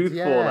makes a tooth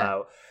fall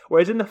out.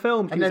 Whereas in the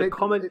film,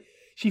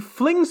 she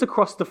flings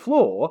across the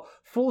floor,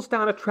 falls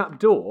down a trap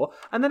door,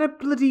 and then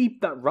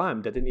that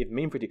rhymed. I didn't even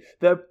mean for it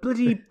to.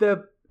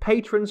 The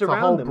patrons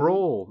around them.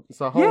 It's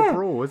a whole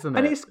brawl, isn't it?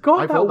 And it's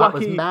got that wacky. That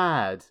was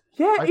mad.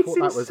 Yeah, I it's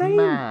thought insane.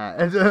 That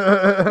was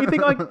mad. You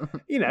think, like,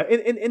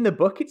 in the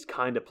book, it's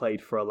kind of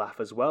played for a laugh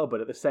as well,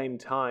 but at the same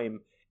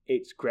time,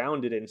 it's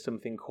grounded in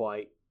something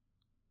quite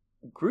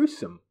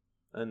gruesome,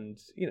 and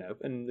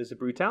and there's a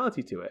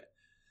brutality to it.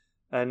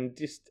 And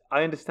just,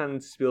 I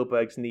understand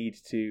Spielberg's need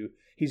to.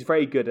 He's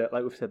very good at,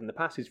 like we've said in the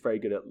past, he's very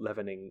good at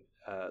lightening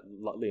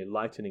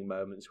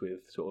moments with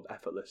sort of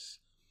effortless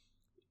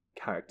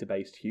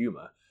character-based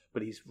humor,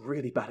 but he's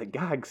really bad at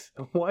gags.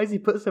 Why has he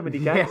put so many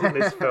gags in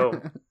this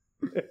film?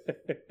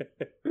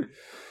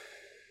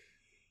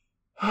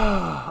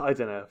 I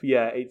don't know.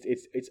 Yeah,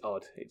 it's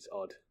odd. It's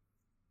odd.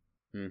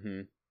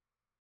 Mm-hmm.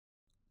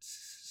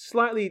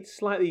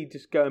 Slightly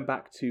just going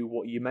back to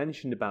what you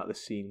mentioned about the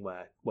scene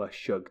where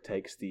Shug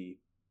takes the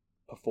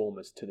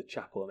performers to the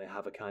chapel, and they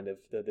have a kind of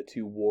the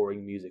two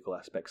warring musical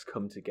aspects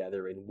come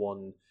together in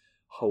one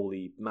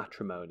holy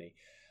matrimony.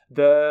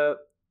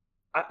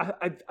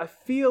 I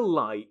feel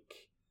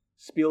like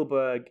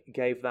Spielberg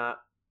gave that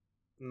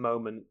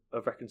moment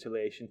of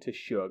reconciliation to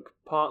Shug,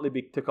 partly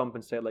to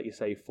compensate, like you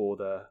say, for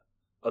the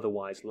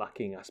otherwise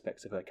lacking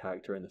aspects of her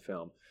character in the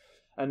film,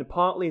 and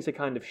partly as a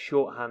kind of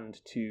shorthand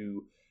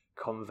to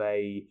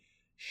convey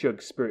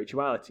Shug's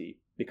spirituality,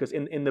 because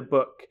in the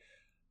book,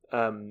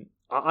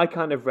 I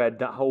kind of read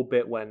that whole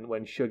bit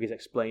when Shug is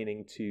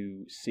explaining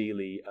to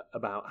Seeley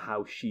about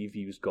how she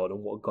views God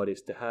and what God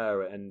is to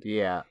her, and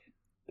yeah.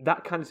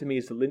 That kind of, to me,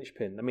 is the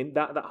linchpin. I mean,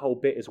 that whole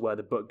bit is where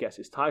the book gets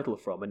its title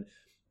from. And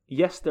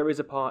yes, there is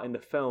a part in the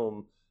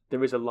film,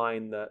 there is a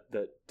line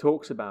that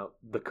talks about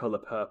the colour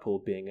purple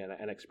being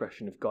an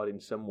expression of God in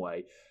some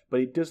way, but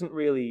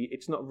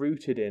it's not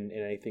rooted in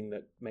anything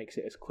that makes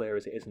it as clear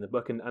as it is in the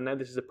book. And I know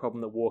this is a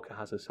problem that Walker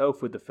has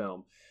herself with the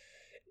film.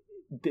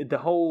 The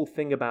whole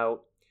thing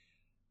about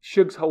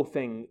Shug's whole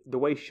thing, the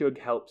way Shug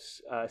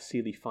helps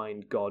Seeley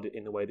find God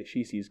in the way that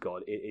she sees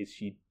God, is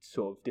she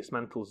sort of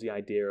dismantles the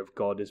idea of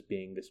God as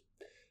being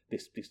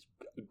this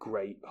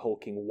great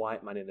hulking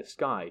white man in the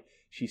sky.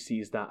 She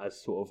sees that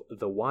as sort of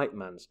the white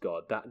man's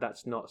God.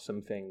 That's not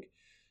something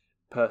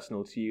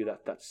personal to you.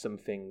 That's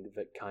something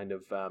that kind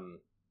of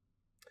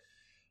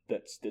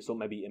that's sort of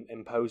maybe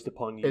imposed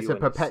upon you. It's a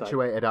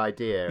perpetuated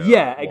idea.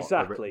 Yeah,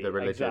 exactly. The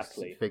religious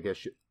figure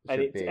should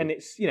be. And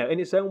it's in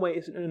its own way,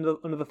 it's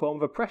another form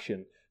of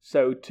oppression.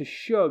 So to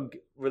Shug,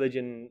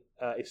 religion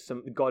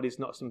God is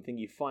not something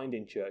you find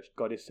in church.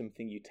 God is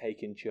something you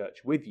take in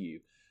church with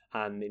you,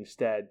 and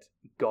instead,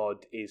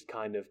 God is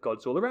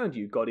God's all around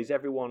you. God is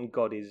everyone.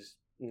 God is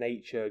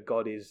nature.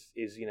 God is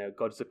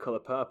God's the color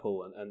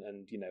purple, and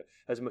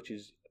as much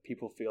as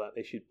people feel like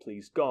they should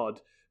please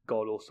God,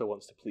 God also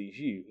wants to please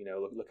you.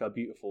 Look how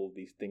beautiful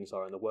these things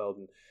are in the world.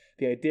 And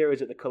the idea is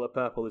that the color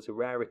purple is a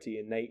rarity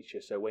in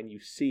nature. So when you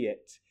see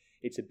it,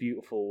 it's a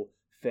beautiful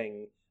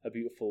thing, a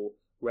beautiful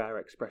rare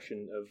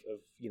expression of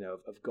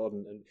God,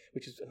 and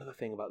which is another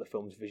thing about the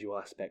film's visual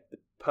aspect. The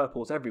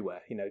purple's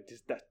everywhere.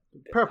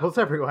 Purple's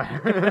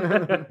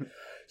everywhere.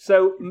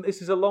 So this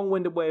is a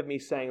long-winded way of me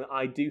saying that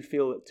I do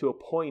feel that to a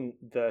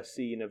point the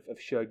scene of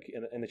Shug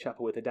in the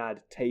chapel with her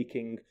dad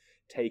taking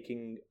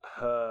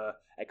her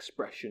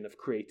expression of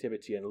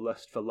creativity and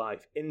lust for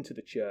life into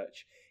the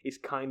church is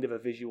kind of a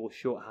visual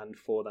shorthand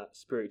for that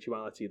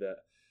spirituality that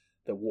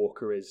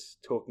Walker is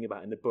talking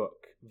about in the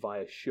book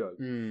via Shug.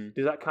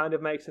 Does that kind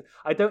of make sense?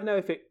 I don't know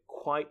if it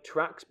quite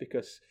tracks,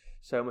 because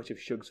so much of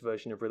Shug's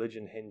version of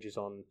religion hinges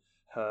on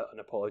her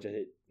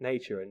unapologetic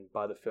nature, and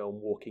by the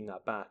film walking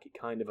that back, it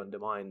kind of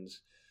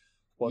undermines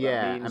what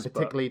that means. And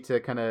particularly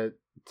to kind of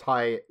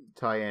tie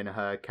in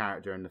her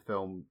character in the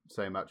film,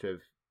 so much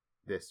of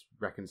this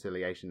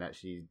reconciliation that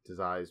she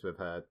desires with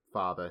her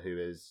father, who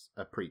is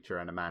a preacher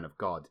and a man of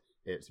God,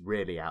 it's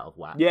really out of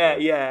whack. Yeah.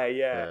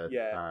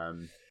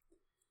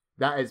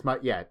 That is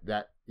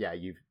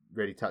you've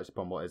really touched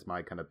upon what is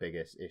my kind of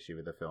biggest issue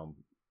with the film,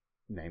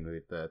 namely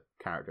the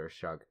character of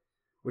Shug.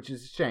 which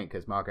is a shame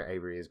because Margaret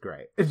Avery is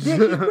great. Yeah, she's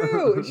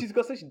real, and she's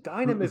got such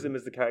dynamism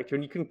as the character,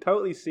 and you can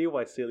totally see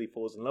why Seeley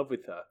falls in love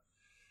with her.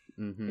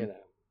 Mm-hmm. You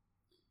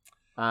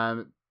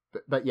know.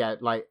 But yeah,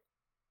 like,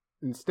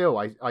 and still,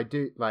 I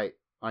do like.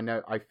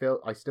 I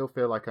still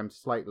feel like I'm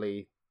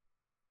slightly.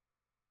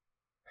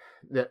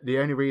 The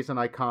only reason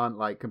I can't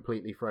like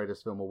completely throw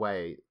this film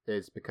away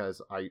is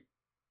because it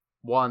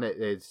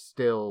is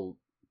still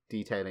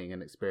detailing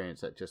an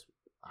experience that just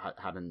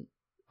hadn't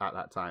at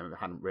that time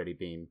hadn't really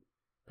been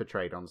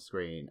portrayed on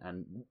screen,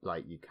 and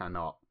like you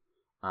cannot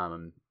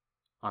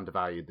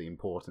undervalue the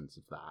importance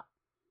of that.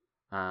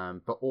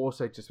 But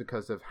also just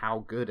because of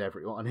how good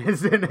everyone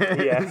is in it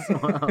as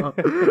well.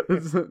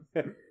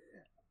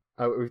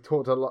 We've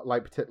talked a lot,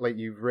 like particularly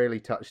you've really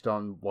touched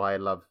on why I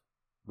love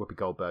Whoopi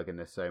Goldberg in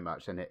this so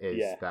much, and it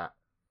is that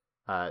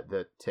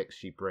the tics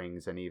she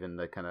brings, and even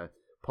the kind of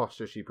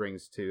posture she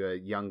brings to a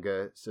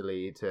younger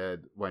Celie to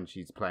when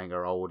she's playing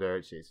her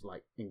older. She's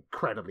like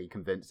incredibly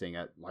convincing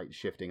at like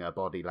shifting her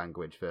body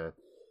language for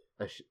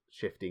a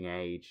shifting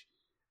age,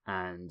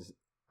 and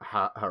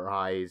her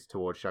eyes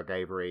towards Shug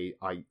Avery.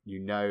 Like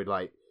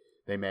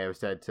they may have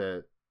said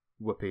to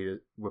Whoopi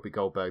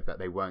Goldberg that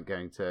they weren't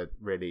going to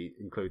really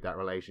include that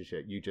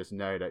relationship. You just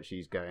know that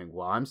she's going,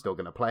 well, I'm still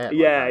going to play it.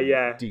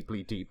 I'm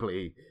deeply,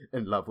 deeply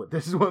in love with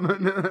this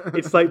woman.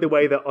 It's like the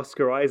way that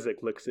Oscar Isaac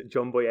looks at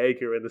John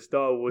Boyega in the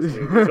Star Wars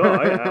movies.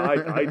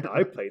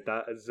 I played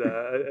that as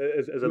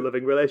a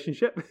loving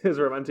relationship, as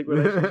a romantic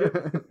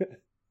relationship.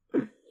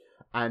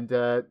 And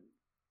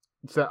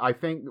so I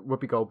think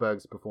Whoopi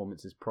Goldberg's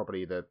performance is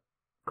probably the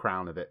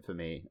crown of it for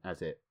me,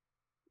 as it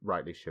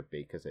rightly should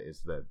be, because it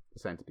is the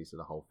centerpiece of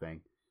the whole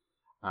thing.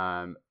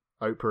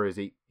 Oprah is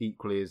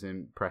equally as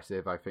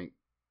impressive. I think,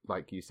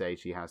 like you say,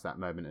 she has that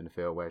moment in the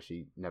film where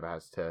she never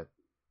has to,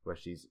 where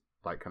she's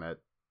like kind of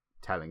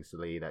telling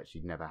Celie that she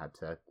never had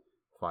to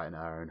fight in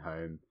her own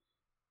home.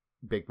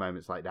 Big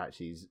moments like that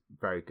she's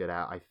very good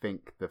at. I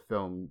think the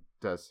film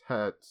does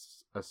her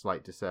a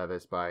slight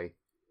disservice by,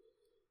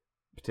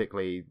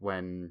 particularly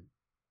when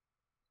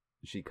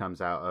she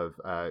comes out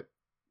of,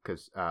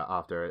 because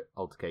after an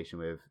altercation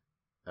with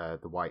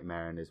the white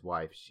mayor and his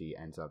wife, she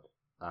ends up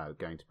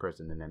going to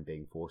prison and then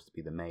being forced to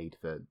be the maid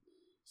for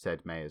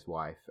said mayor's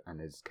wife, and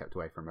is kept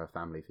away from her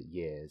family for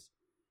years.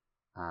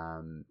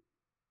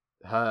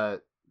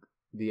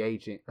 The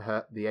aging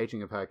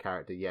of her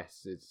character,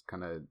 yes, is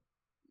kind of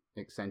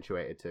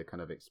accentuated to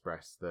kind of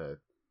express the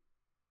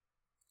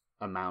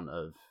amount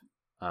of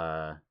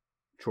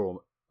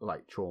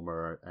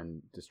trauma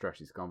and distress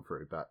she's gone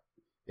through, but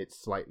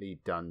it's slightly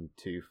done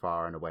too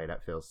far in a way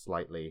that feels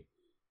slightly,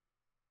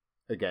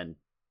 again,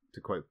 to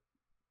quote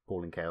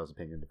Paul and Cale's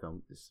opinion of the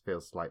film, this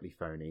feels slightly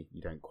phony.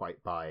 You don't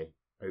quite buy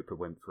Oprah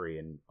Winfrey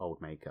in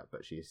old makeup,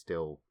 but she is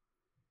still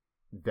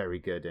very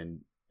good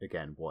in,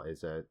 again, what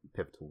is a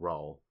pivotal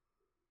role.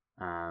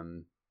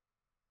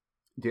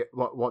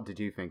 What did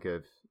you think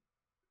of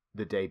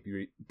the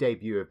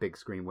debut of big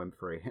screen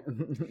Winfrey?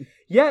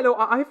 Yeah, no,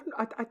 I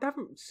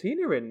haven't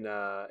seen her in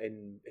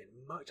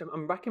much.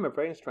 I'm racking my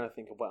brains trying to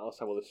think of what else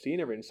I will have seen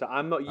her in. So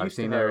I'm not used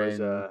to her as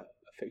a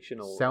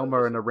fictional.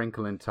 Selma and A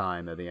Wrinkle in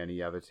Time are the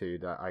only other two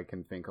that I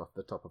can think off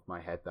the top of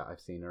my head that I've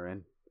seen her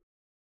in.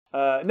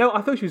 No,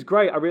 I thought she was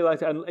great. I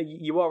realised, and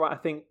you are right. I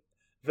think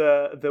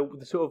the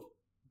sort of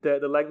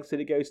the lengths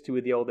that it goes to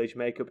with the old age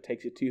makeup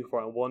takes it too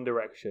far in one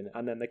direction,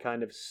 and then the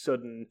kind of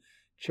sudden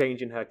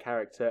change in her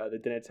character at the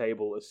dinner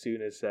table as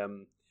soon as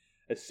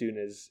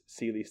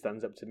Celie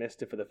stands up to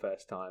Mister for the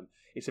first time.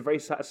 It's a very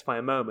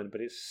satisfying moment,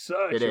 but it's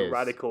such a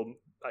radical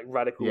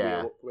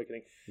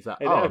awakening. Is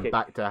that, okay. I'm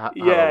back to how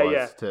I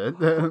was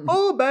to...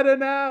 All better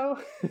now.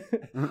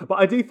 But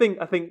I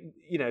think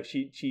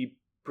she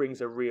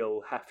brings a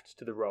real heft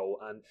to the role,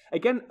 and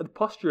again the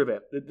posture of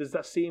it. There's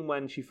that scene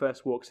when she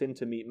first walks in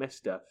to meet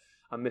Mister,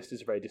 and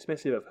Mister's very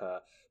dismissive of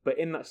her. But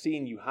in that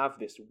scene, you have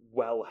this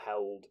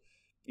well-held,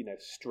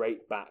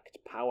 straight-backed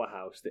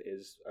powerhouse that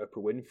is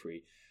Oprah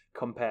Winfrey,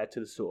 compared to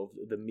the sort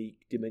of the meek,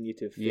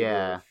 diminutive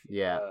figure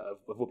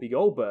of Whoopi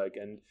Goldberg,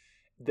 and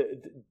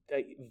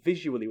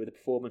visually with the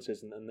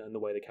performances and the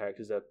way the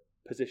characters are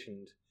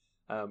positioned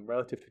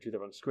relative to each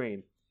other on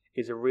screen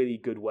is a really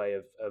good way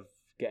of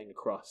getting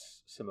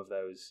across some of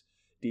those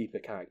deeper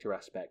character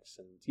aspects.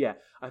 And yeah,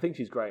 I think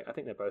she's great. I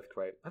think they're both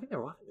great. I think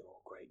they're all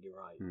great. You're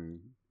right.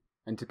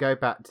 And to go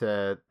back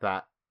to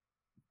that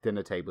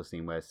dinner table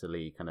scene where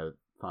Celie kind of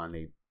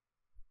finally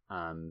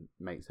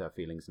makes her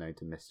feelings known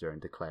to Mister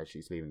and declares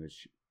she's leaving with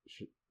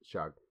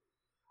Shug.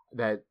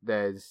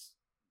 There's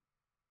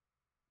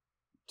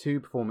two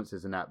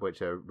performances in that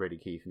which are really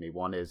key for me.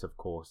 One is, of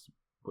course,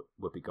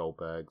 Whoopi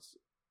Goldberg's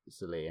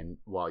Celie, and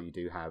while you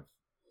do have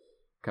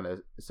kind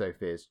of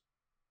Sophia's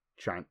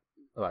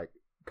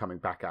coming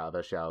back out of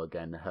her shell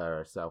again,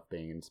 herself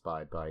being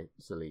inspired by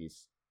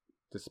Celie's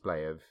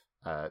display of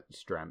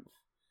strength.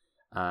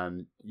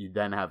 You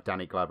then have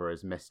Danny Glover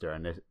as Mister,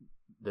 and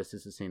this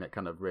is a scene that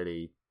kind of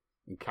really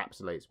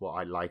encapsulates what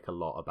I like a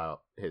lot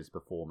about his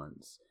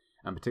performance,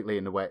 and particularly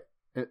in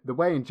the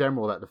way in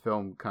general that the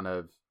film kind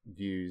of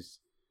views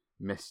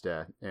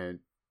Mister. And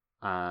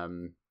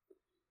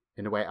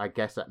in a way, I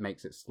guess that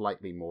makes it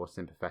slightly more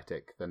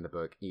sympathetic than the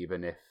book,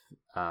 even if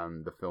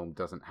the film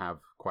doesn't have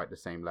quite the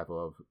same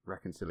level of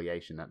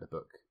reconciliation that the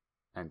book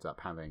ends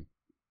up having.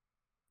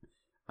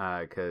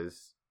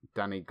 Because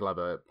Danny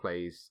Glover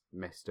plays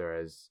Mister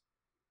as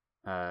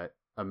a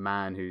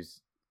man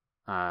who's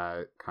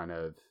kind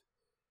of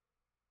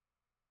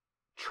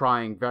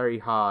trying very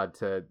hard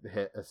to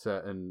hit a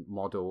certain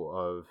model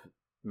of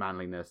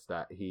manliness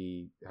that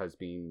he has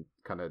been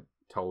kind of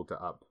told to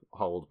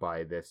uphold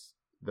by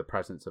the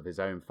presence of his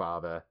own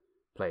father,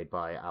 played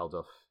by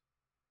Adolf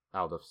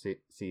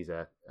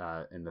Caesar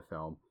in the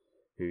film,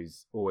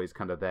 who's always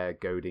kind of there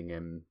goading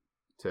him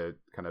to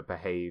kind of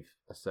behave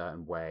a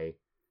certain way.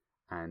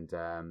 And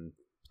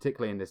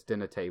particularly in this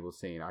dinner table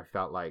scene, I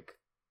felt like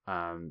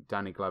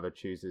Danny Glover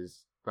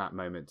chooses that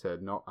moment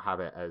to not have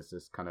it as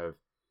this kind of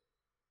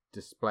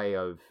display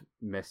of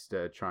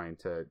Mister trying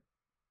to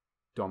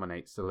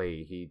dominate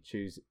Celie.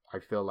 I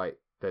feel like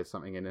there's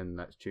something in him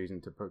that's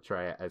choosing to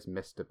portray it as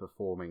Mister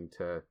performing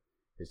to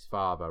his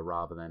father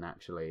rather than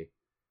actually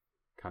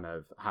kind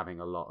of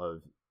having a lot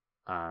of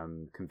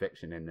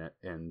conviction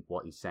in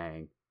what he's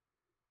saying.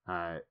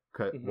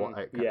 What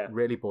it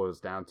really boils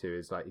down to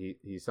is like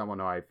he's someone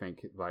who I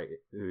think like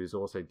who's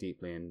also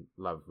deeply in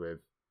love with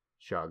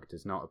Shug,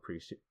 does not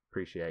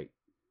appreciate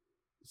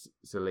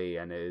Celie,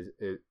 and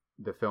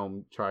the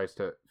film tries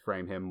to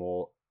frame him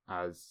more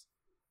as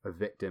a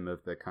victim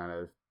of the kind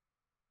of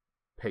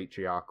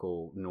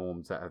patriarchal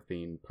norms that have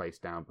been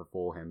placed down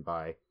before him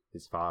by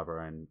his father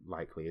and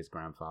likely his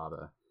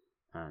grandfather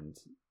and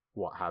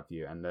what have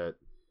you. And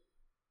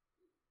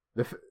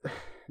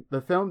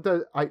the film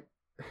does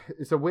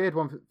it's a weird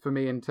one for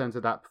me in terms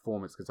of that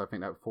performance, because I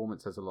think that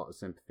performance has a lot of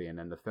sympathy, and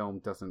then the film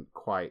doesn't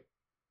quite.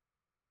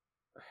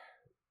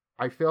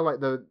 I feel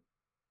like the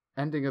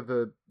ending of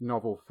the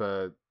novel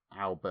for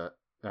Albert,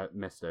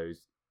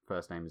 Misto's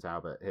first name is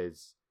Albert,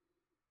 is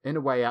in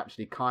a way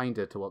actually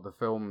kinder to what the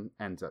film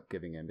ends up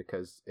giving him,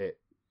 because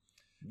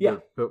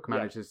the book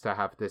manages to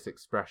have this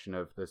expression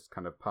of this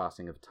kind of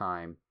passing of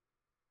time,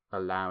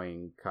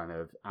 allowing kind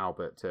of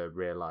Albert to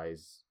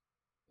realize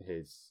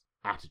his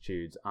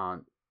attitudes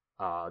are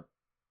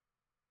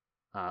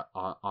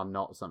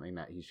not something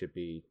that he should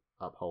be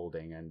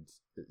upholding, and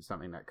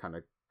something that kind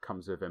of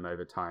comes with him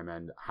over time,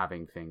 and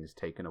having things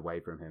taken away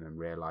from him and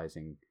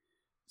realizing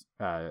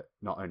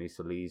not only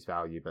Celie's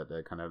value but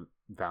the kind of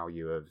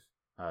value of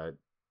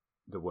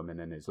the woman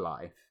in his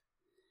life.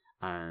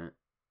 And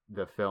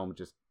the film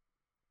just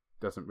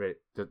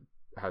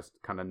has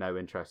kind of no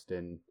interest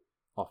in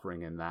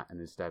offering him that, and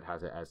instead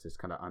has it as this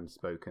kind of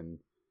unspoken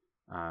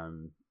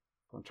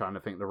I'm trying to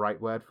think the right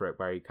word for it,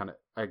 where he kind of,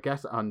 I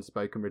guess,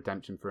 unspoken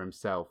redemption for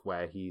himself,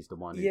 where he's the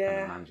one who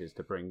kind of manages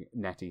to bring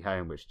Nettie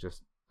home, which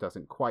just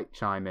doesn't quite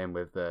chime in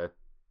with the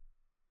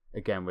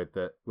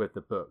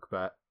book.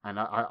 But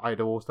I'd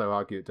also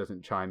argue it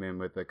doesn't chime in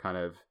with the kind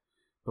of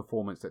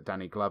performance that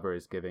Danny Glover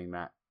is giving,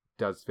 that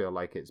does feel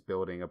like it's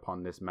building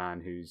upon this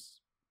man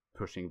who's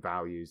pushing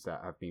values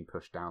that have been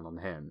pushed down on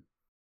him.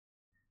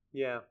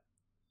 Yeah,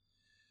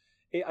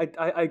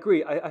 I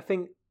agree. I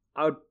think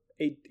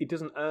it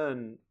doesn't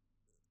earn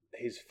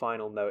his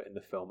final note in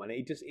the film, and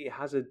there's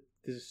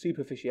a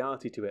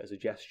superficiality to it as a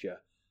gesture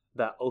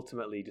that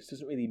ultimately just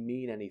doesn't really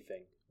mean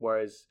anything.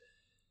 Whereas,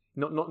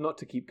 not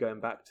to keep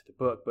going back to the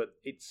book, but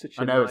it's such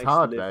a nice it's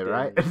hard though,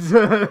 right?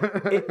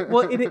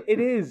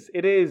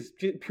 It is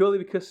purely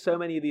because so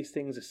many of these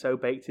things are so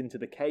baked into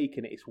the cake,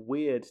 and it's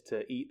weird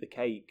to eat the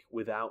cake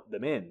without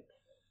them in.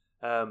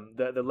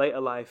 The later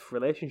life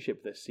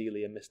relationship that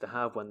Celie and Mr.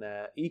 have when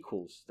they're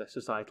equals, they're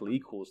societal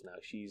equals now.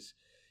 She's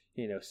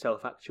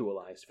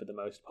self-actualized for the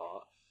most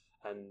part,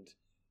 and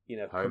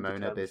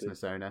homeowner,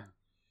 business owner.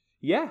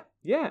 Yeah,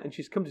 and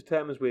she's come to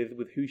terms with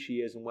who she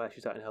is and where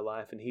she's at in her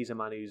life, and he's a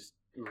man who's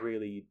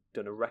really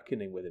done a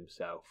reckoning with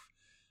himself,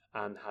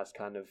 and has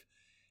kind of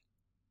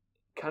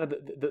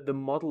the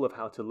model of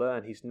how to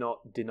learn. He's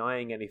not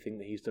denying anything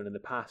that he's done in the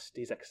past.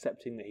 He's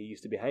accepting that he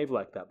used to behave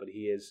like that, but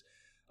he is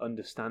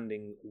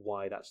understanding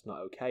why that's not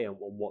okay and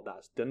what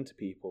that's done to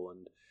people.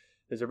 And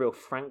there's a real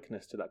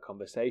frankness to that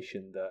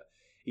conversation that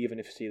even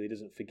if Celie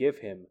doesn't forgive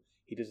him,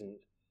 he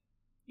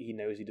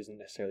knows he doesn't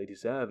necessarily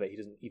deserve it. He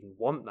doesn't even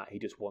want that. He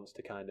just wants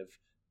to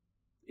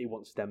he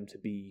wants them to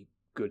be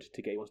good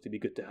together. He wants to be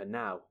good to her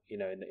now, in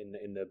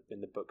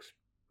the book's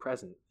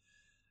present.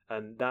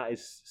 And that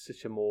is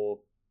such a more,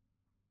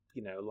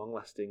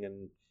 long-lasting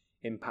and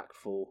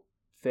impactful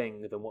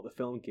thing than what the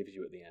film gives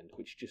you at the end,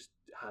 which just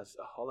has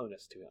a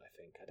hollowness to it, I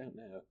think. I don't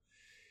know.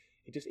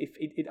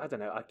 I don't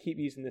know. I keep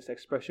using this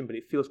expression, but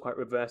it feels quite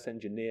reverse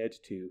engineered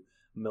to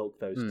milk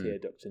those tear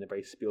ducts in a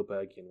very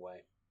Spielbergian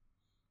way.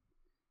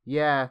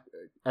 Yeah,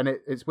 and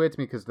it's weird to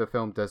me because the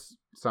film does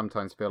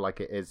sometimes feel like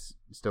it is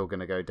still going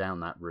to go down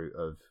that route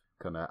of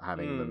kind of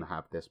having them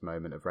have this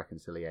moment of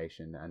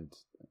reconciliation and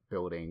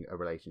building a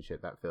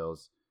relationship that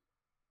feels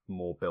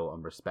more built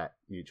on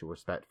mutual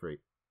respect for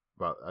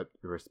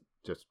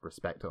just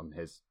respect on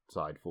his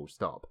side, full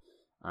stop.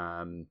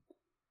 And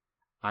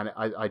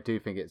I do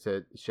think it's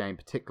a shame,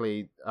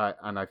 particularly,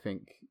 and I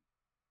think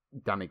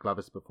Danny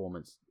Glover's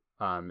performance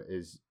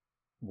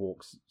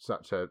walks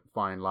such a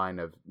fine line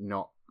of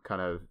not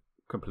kind of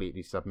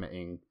completely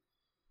submitting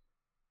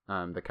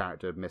the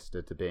character of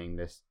Mister to being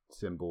this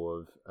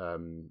symbol of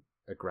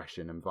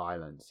aggression and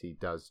violence. He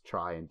does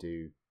try and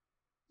do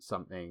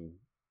something,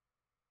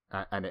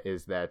 and it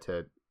is there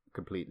to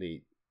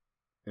completely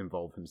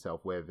involve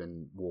himself with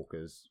in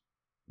Walker's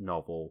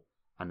novel,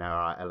 and there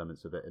are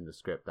elements of it in the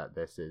script that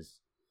this is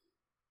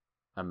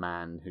a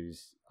man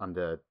who's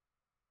under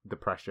the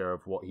pressure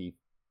of what he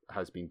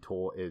has been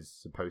taught is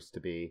supposed to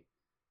be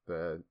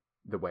the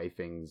way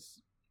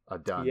things are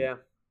done,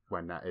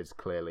 when that is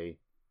clearly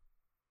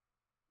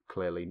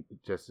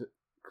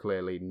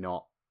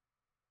not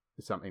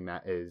something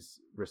that is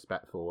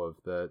respectful of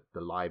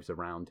the lives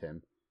around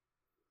him.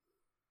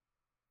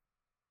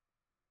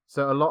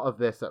 So a lot of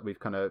this that we've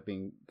kind of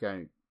been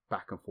going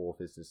back and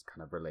forth is this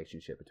kind of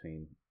relationship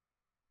between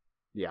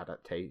the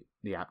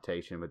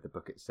adaptation with the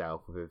book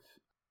itself, with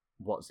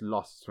what's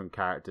lost from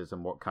characters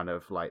and what kind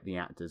of like the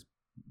actors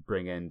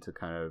bring in to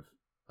kind of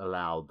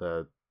allow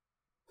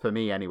for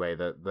me anyway,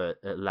 that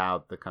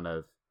allowed the kind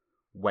of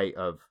weight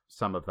of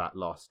some of that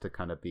loss to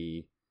kind of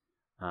be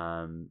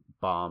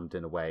balmed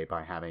in a way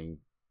by having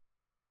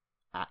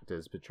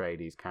actors portray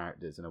these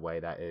characters in a way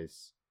that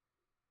is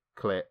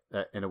clear,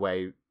 in a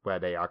way where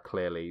they are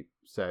clearly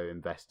so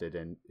invested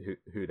in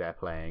who they're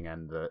playing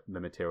and the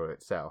material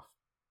itself.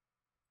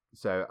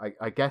 So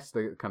I guess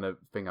the kind of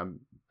thing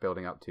I'm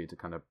building up to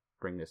kind of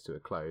bring this to a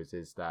close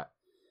is that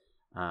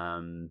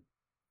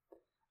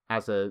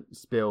as a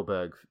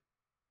Spielberg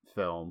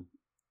film,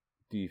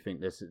 do you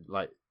think this is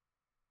like,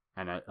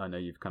 and I know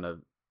you've kind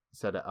of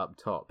said it up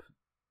top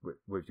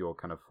with your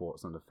kind of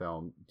thoughts on the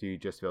film, do you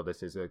just feel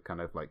this is a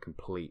kind of like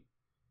completely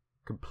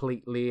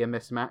a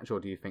mismatch, or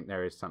do you think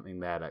there is something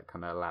there that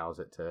kind of allows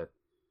it to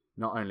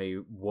not only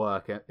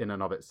work in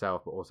and of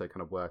itself, but also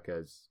kind of work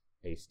as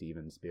a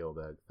Steven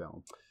Spielberg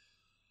film?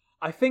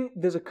 I think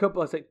there's a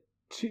couple, I think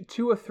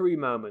two or three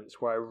moments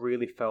where I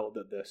really felt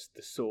that the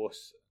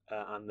source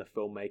and the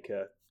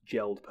filmmaker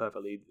gelled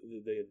perfectly.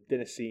 The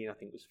dinner scene, I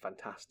think, was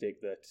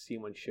fantastic. The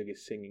scene when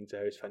Sugar's singing to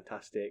her is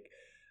fantastic.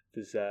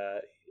 There's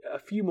a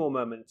few more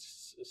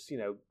moments,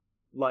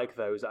 like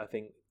those. I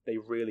think they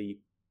really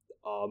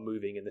are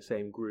moving in the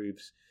same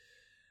grooves.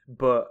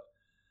 But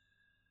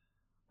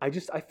I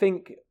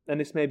think, and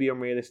this may be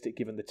unrealistic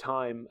given the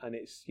time, and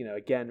it's,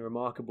 again,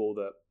 remarkable.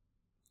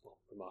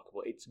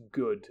 It's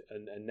good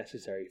and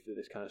necessary that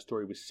this kind of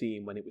story was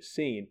seen when it was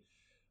seen.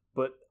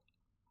 But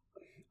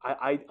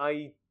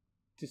I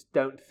just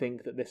don't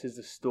think that this is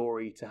the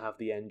story to have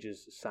the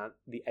edges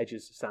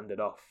sanded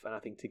off. And I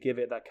think to give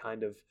it that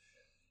kind of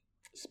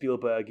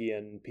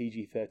Spielbergian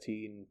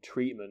PG-13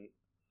 treatment,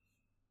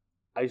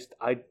 I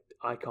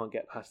can't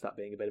get past that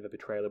being a bit of a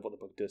betrayal of what the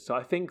book does. So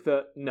I think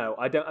that no,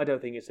 I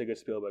don't think it's a good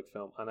Spielberg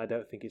film, and I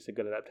don't think it's a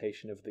good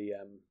adaptation of the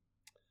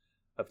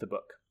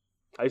book.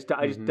 I just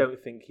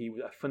don't think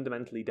I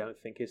fundamentally don't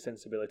think his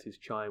sensibilities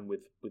chime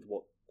with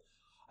what.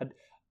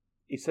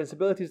 His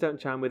sensibilities don't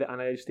chime with it, and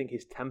I just think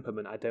his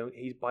temperament.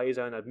 He's, by his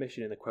own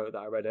admission in the quote that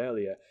I read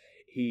earlier,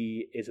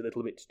 he is a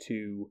little bit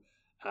too.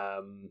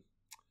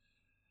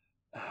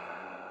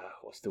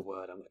 What's the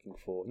word I'm looking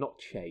for? Not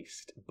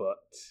chaste, but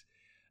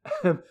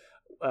he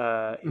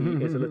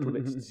is a little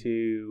bit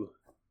too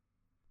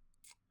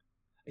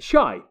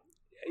shy.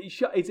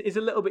 It's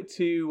a little bit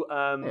too.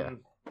 There's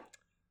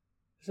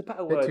a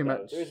better word. Too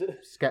much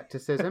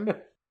skepticism.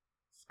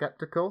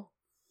 Skeptical,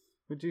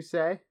 would you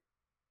say?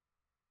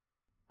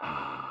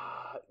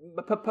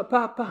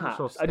 Perhaps.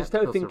 Sure, I just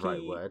don't think the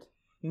right word.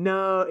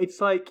 No,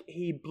 it's like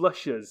he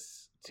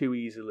blushes too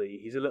easily.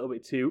 He's a little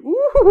bit too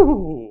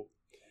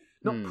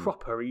not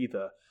proper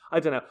either. I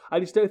don't know. I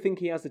just don't think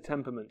he has the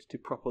temperament to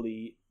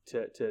properly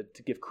to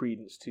give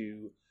credence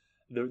to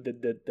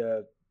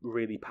the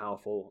really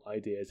powerful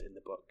ideas in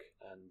the book,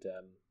 and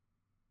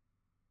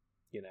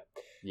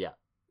yeah.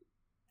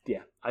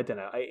 I don't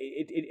know.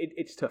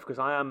 It's tough because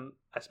I am,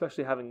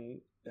 especially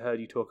having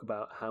heard you talk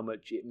about how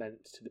much it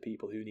meant to the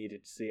people who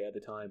needed to see it at the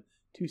time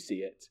to see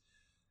it.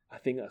 I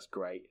think that's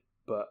great,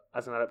 but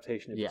as an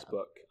adaptation of this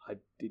book, I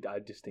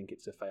just think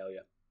it's a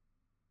failure.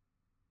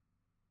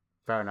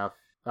 Fair enough.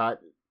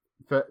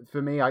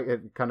 For me,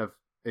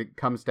 it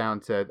comes down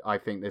to, I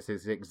think this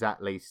is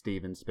exactly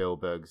Steven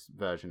Spielberg's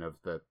version of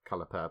The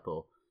Color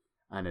Purple,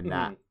 and in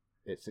that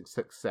it's a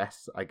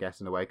success, I guess,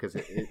 in a way, because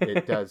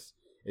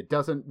it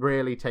doesn't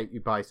really take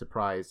you by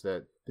surprise,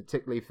 that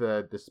particularly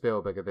for the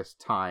Spielberg of this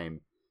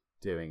time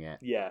doing it.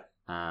 Yeah.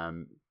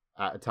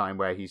 At a time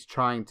where he's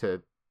trying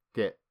to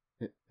get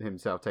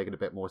himself taken a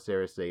bit more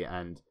seriously,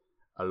 and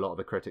a lot of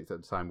the critics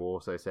at the time were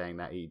also saying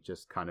that he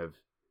just kind of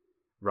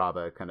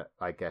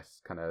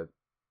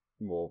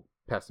more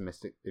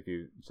pessimistic, if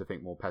you to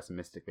think more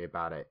pessimistically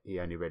about it, he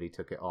only really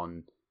took it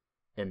on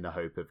in the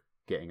hope of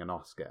getting an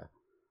Oscar,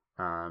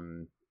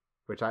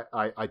 which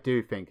I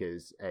do think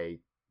is a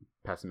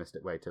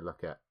pessimistic way to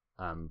look at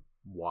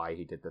why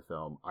he did the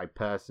film. I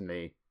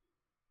personally,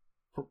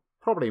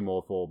 probably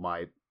more for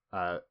my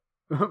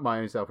my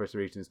own selfish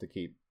reasons, to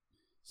keep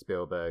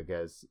Spielberg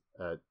as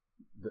the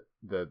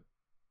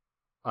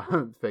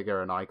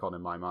figure, an icon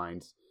in my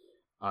mind,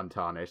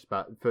 untarnished.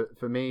 But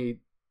for me,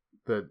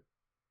 the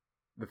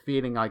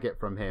feeling I get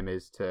from him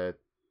is to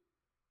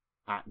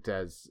act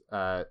as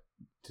to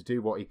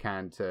do what he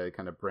can to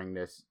kind of bring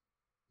this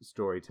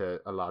story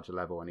to a larger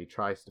level, and he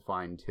tries to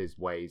find his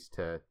ways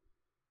to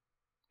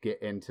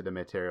get into the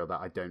material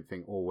that I don't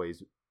think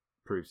always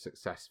proves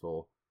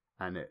successful,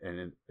 and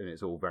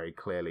it's all very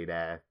clearly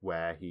there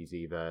where he's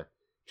either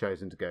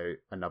chosen to go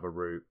another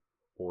route,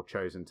 or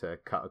chosen to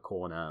cut a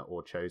corner,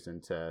 or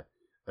chosen to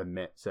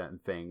omit certain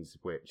things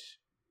which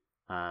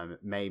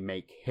may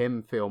make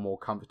him feel more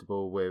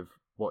comfortable with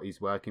what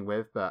he's working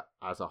with, but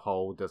as a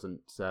whole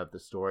doesn't serve the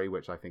story,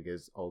 which I think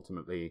is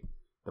ultimately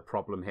the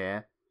problem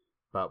here.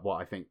 But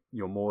what I think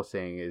you're more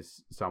seeing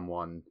is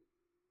someone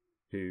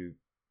who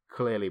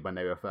clearly, when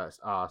they were first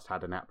asked,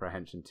 had an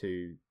apprehension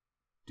to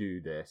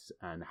do this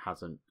and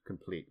hasn't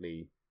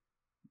completely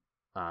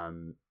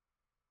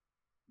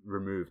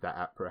removed that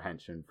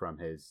apprehension from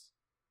his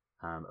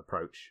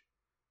approach,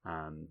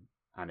 and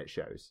it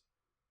shows.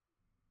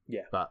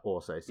 Yeah. But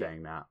also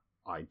saying that,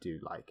 I do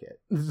like it.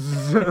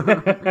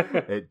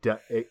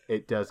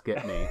 It does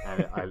get me,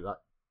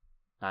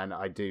 and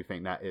I do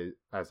think that is,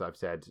 as I've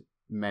said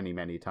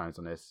many times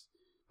on this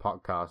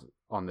podcast,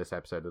 on this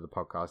episode of the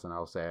podcast, and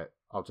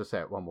I'll just say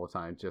it one more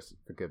time, just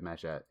for good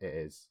measure. It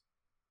is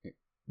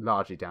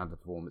largely down to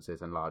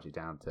performances and largely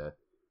down to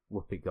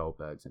Whoopi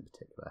Goldberg's in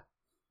particular.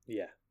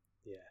 Yeah.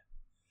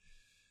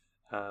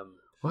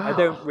 Wow. I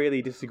don't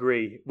really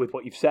disagree with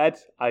what you've said.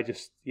 I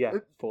just,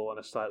 fall on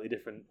a slightly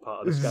different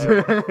part of the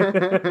scale.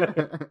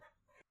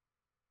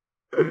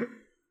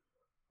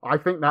 I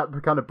think that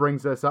kind of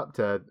brings us up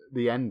to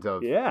the end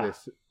of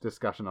this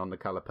discussion on The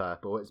Colour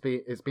Purple. It's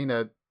been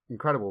an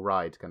incredible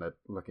ride, kind of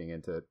looking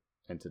into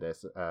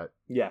this. Because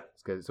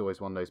it's always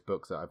one of those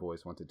books that I've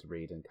always wanted to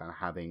read, and kind of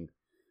having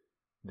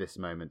this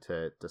moment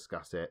to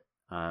discuss it.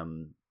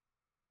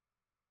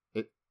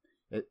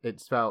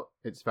 It's felt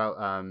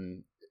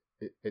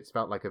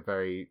like a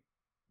very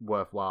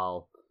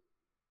worthwhile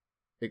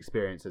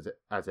experience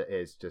as it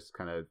is, just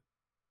kind of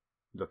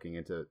looking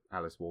into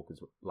Alice Walker's,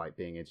 like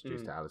being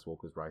introduced to Alice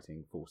Walker's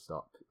writing, full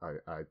stop.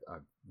 I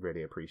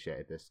really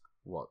appreciated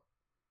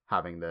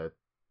having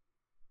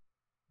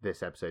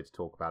this episode to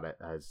talk about it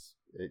as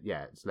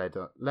it's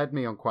led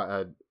me on quite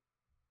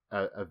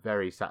a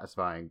very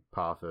satisfying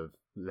path of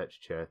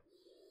literature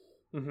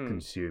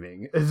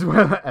consuming as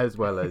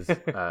well as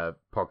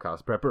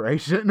podcast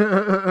preparation.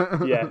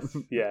 Yes.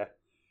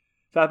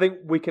 So I think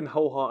we can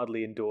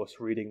wholeheartedly endorse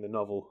reading the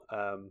novel.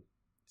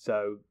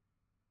 So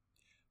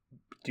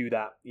do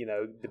that.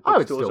 The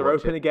bookstores are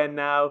open again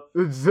now.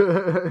 If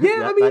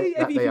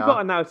you've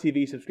got a Now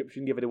TV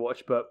subscription, give it a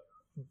watch. But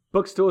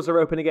bookstores are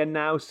open again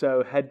now,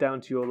 so head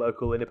down to your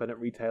local independent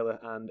retailer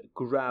and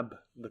grab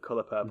The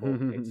Colour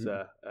Purple. It's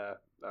a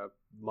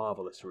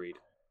marvelous read.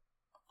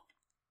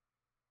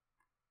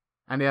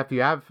 And if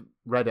you have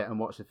read it and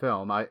watched the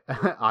film, I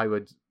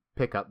would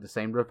pick up The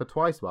Same River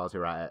Twice whilst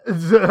you're at it.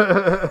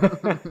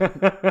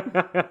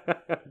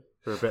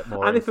 For a bit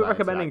more. And if we're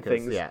recommending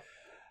things, I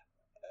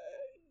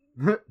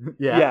was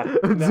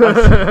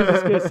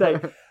just going to say,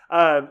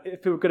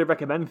 if we were going to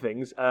recommend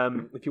things,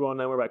 if you want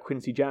to know more about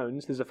Quincy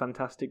Jones, there's a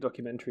fantastic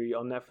documentary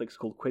on Netflix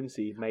called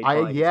Quincy, made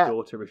by his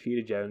daughter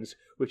Rashida Jones,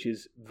 which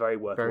is very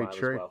worthwhile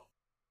as well.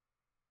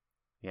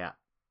 Yeah.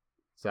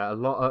 So a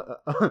lot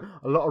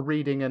of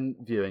reading and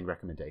viewing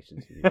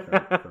recommendations for you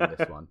from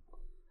this one.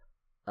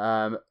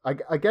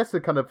 I guess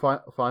the kind of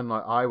final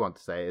I want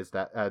to say is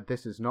that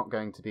this is not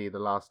going to be the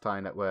last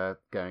time that we're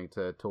going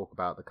to talk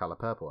about The Colour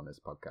Purple on this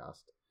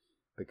podcast,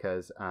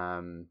 because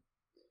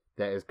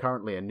there is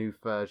currently a new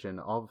version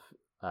of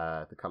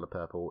The Colour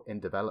Purple in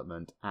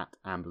development at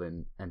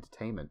Amblin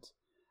Entertainment,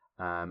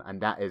 and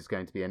that is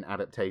going to be an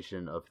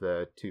adaptation of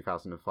the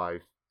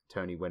 2005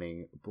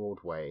 Tony-winning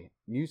Broadway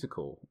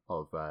musical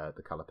of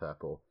The Colour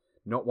Purple.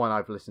 Not one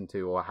I've listened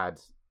to or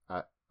had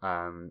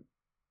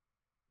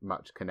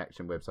much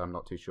connection with, so I'm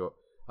not too sure.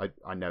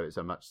 I know it's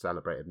a much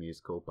celebrated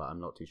musical, but I'm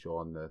not too sure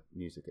on the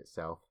music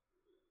itself.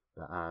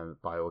 But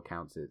by all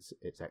accounts,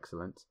 it's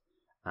excellent.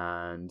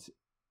 And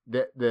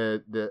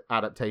the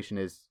adaptation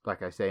is,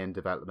 like I say, in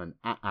development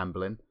at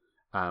Amblin,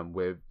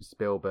 with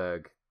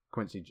Spielberg,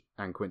 Quincy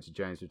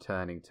Jones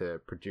returning to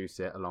produce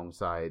it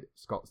alongside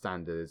Scott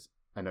Sanders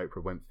and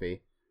Oprah Winfrey,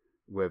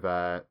 with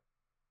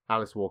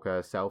Alice Walker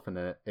herself in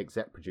an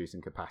exec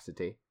producing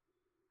capacity.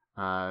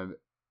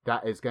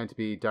 That is going to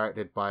be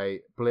directed by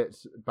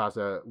Blitz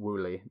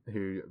Bazawule,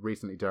 who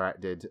recently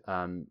directed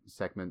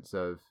segments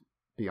of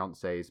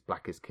Beyonce's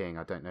Black is King.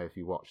 I don't know if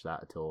you watched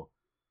that at all,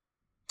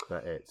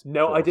 but it's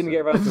awesome. I didn't get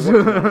around to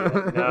watching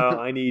that yet. No,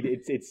 I need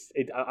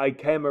it. I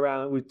came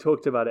around. We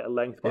talked about it at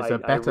length. But it's a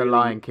better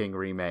Lion King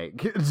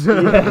remake.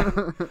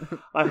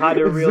 I had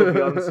a real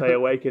Beyonce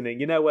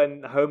awakening.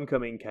 When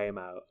Homecoming came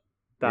out,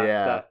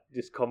 that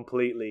just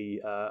completely,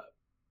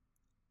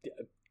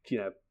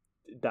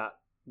 that.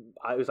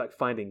 I was like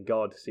finding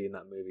God seeing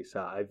that movie,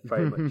 so I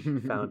very much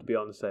found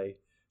Beyonce.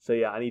 So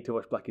I need to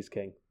watch Black is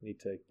King. I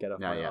need to get off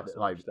my habit and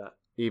watch that.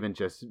 Even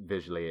just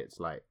visually, it's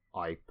like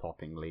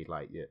eye-poppingly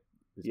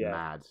it's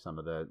mad, some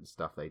of the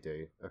stuff they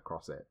do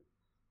across it.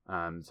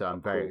 So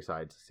I'm very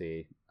excited to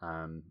see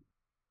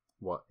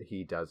what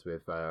he does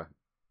with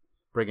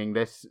bringing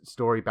this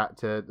story back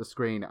to the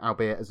screen,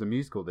 albeit as a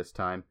musical this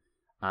time.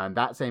 And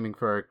that's aiming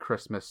for a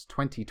Christmas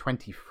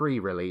 2023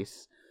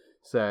 release.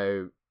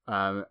 So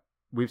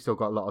we've still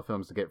got a lot of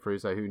films to get through,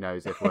 so who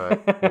knows if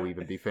we'll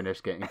even be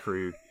finished getting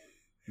through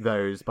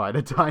those by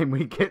the time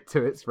we get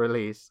to its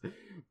release.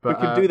 But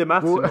we can do the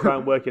maths and try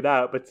and work it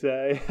out, but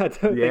I don't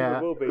think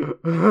it will be.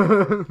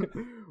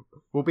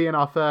 We'll be in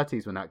our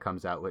 30s when that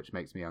comes out, which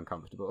makes me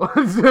uncomfortable.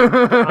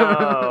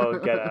 Oh,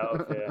 get out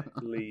of here.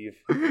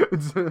 Leave.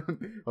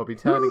 I'll be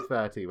turning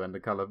 30 when The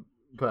Colour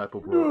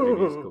Purple Broadway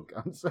musical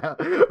comes out.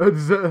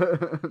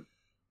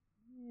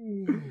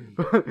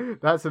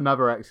 That's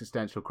another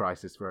existential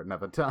crisis for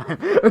another time.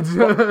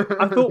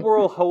 I thought we're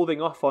all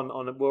holding off on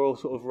we're all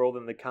sort of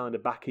rolling the calendar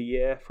back a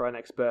year for our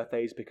next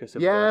birthdays because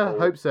of the whole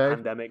hope so.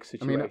 pandemic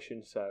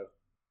situation.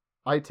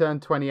 I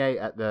turned 28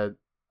 at the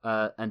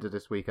end of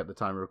this week at the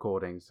time of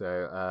recording,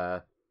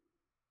 so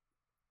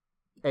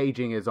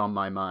aging is on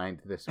my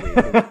mind this week,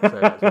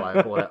 so that's why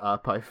I brought it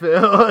up. I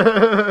feel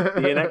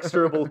the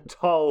inexorable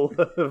toll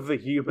of the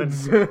human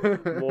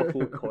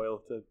mortal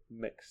coil, to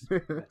mix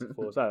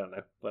metaphors. I don't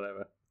know,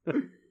 whatever.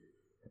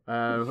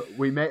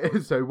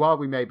 So while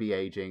we may be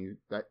aging,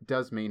 that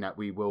does mean that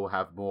we will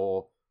have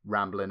more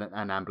Ramblin'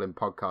 and Amblin'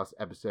 podcast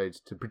episodes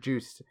to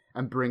produce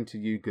and bring to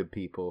you good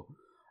people.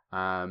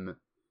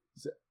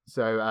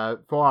 So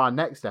for our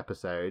next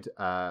episode,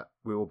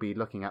 we will be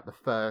looking at the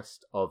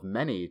first of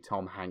many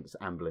Tom Hanks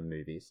Amblin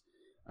movies.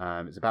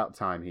 It's about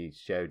time he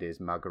showed his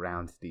mug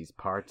around these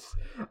parts.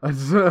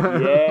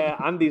 Yeah,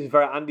 Andy's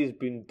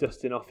been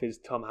dusting off his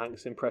Tom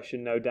Hanks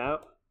impression, no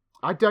doubt.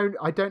 I don't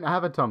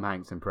have a Tom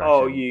Hanks impression.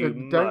 Oh, you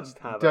must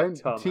have. Don't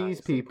a Tom tease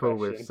Hanks people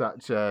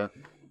impression.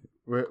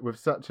 with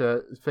such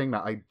a thing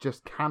that I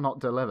just cannot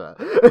deliver.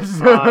 I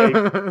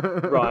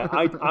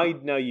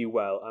know you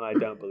well, and I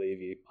don't believe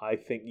you. I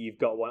think you've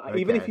got one. Okay.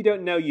 Even if you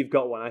don't know you've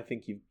got one, I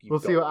think you've We'll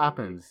see what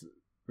happens.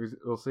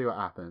 We'll see what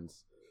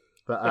happens.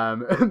 But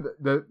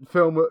the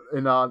film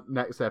in our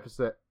next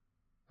episode,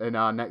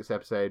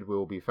 we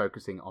will be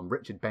focusing on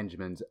Richard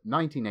Benjamin's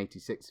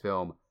 1986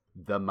 film,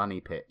 The Money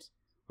Pit,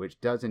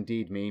 which does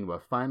indeed mean we're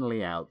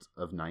finally out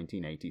of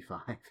 1985.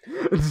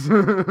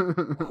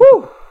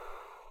 Whew.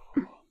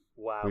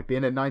 Wow. We've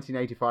been in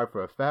 1985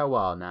 for a fair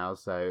while now,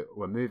 so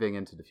we're moving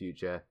into the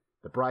future,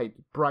 the bright,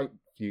 bright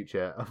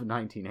future of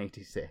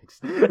 1986.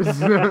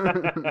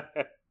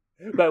 That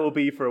will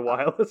be for a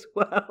while as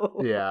well.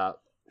 Yeah.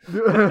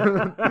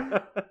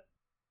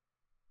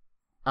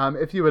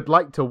 If you would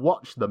like to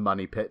watch The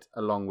Money Pit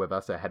along with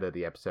us ahead of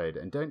the episode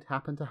and don't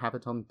happen to have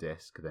it on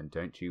disc, then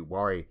don't you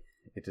worry.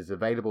 It is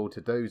available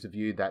to those of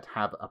you that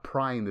have a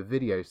Prime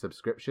Video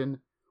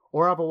subscription,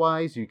 or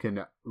otherwise you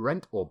can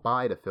rent or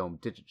buy the film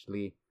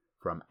digitally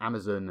from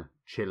Amazon,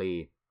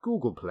 Chili,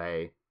 Google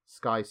Play,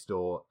 Sky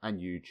Store, and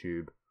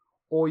YouTube,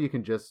 or you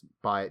can just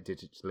buy it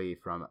digitally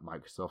from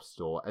Microsoft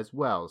Store as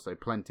well, so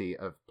plenty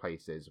of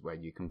places where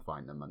you can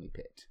find The Money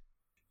Pit.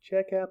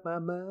 Check out my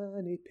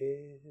Money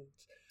Pit.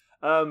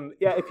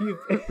 Yeah,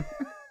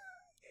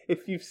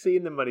 if you've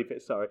seen The Money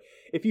Pit,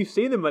 if you've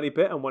seen The Money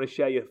Pit and want to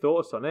share your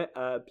thoughts on it,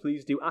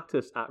 please do at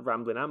us at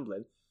Ramblin'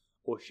 Amblin',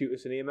 or shoot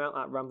us an email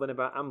at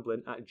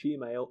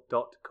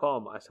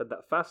ramblinaboutamblin@gmail.com. I said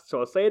that fast, so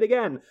I'll say it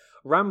again.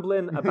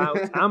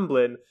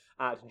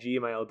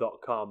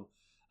 ramblinaboutamblin@gmail.com.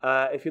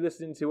 If you're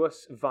listening to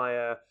us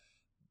via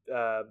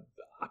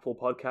Apple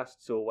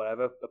Podcasts or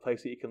whatever, a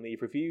place that you can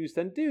leave reviews,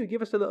 then do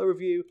give us a little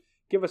review,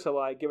 give us a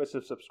like, give us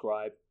a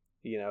subscribe,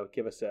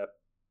 give us a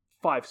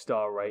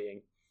 5-star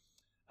rating.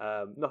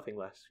 Nothing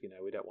less, we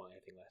don't want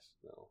anything less.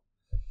 No.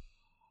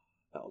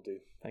 That'll do.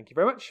 Thank you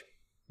very much.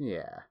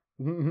 Yeah.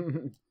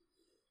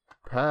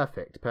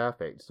 Perfect.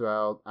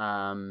 Well,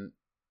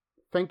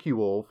 thank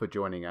you all for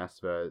joining us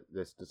for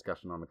this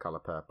discussion on The Colour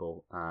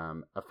Purple.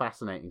 A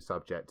fascinating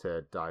subject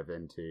to dive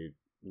into,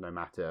 no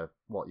matter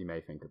what you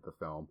may think of the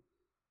film.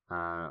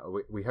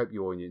 We hope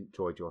you all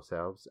enjoyed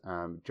yourselves.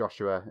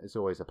 Joshua, it's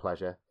always a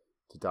pleasure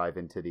to dive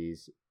into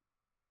these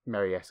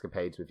merry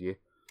escapades with you.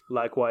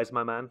 Likewise,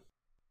 my man.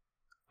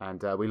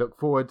 And we look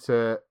forward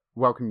to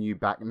welcoming you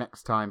back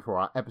next time for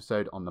our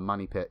episode on The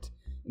Money Pit.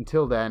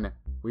 Until then,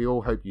 we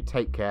all hope you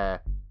take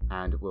care,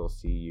 and we'll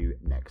see you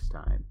next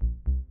time.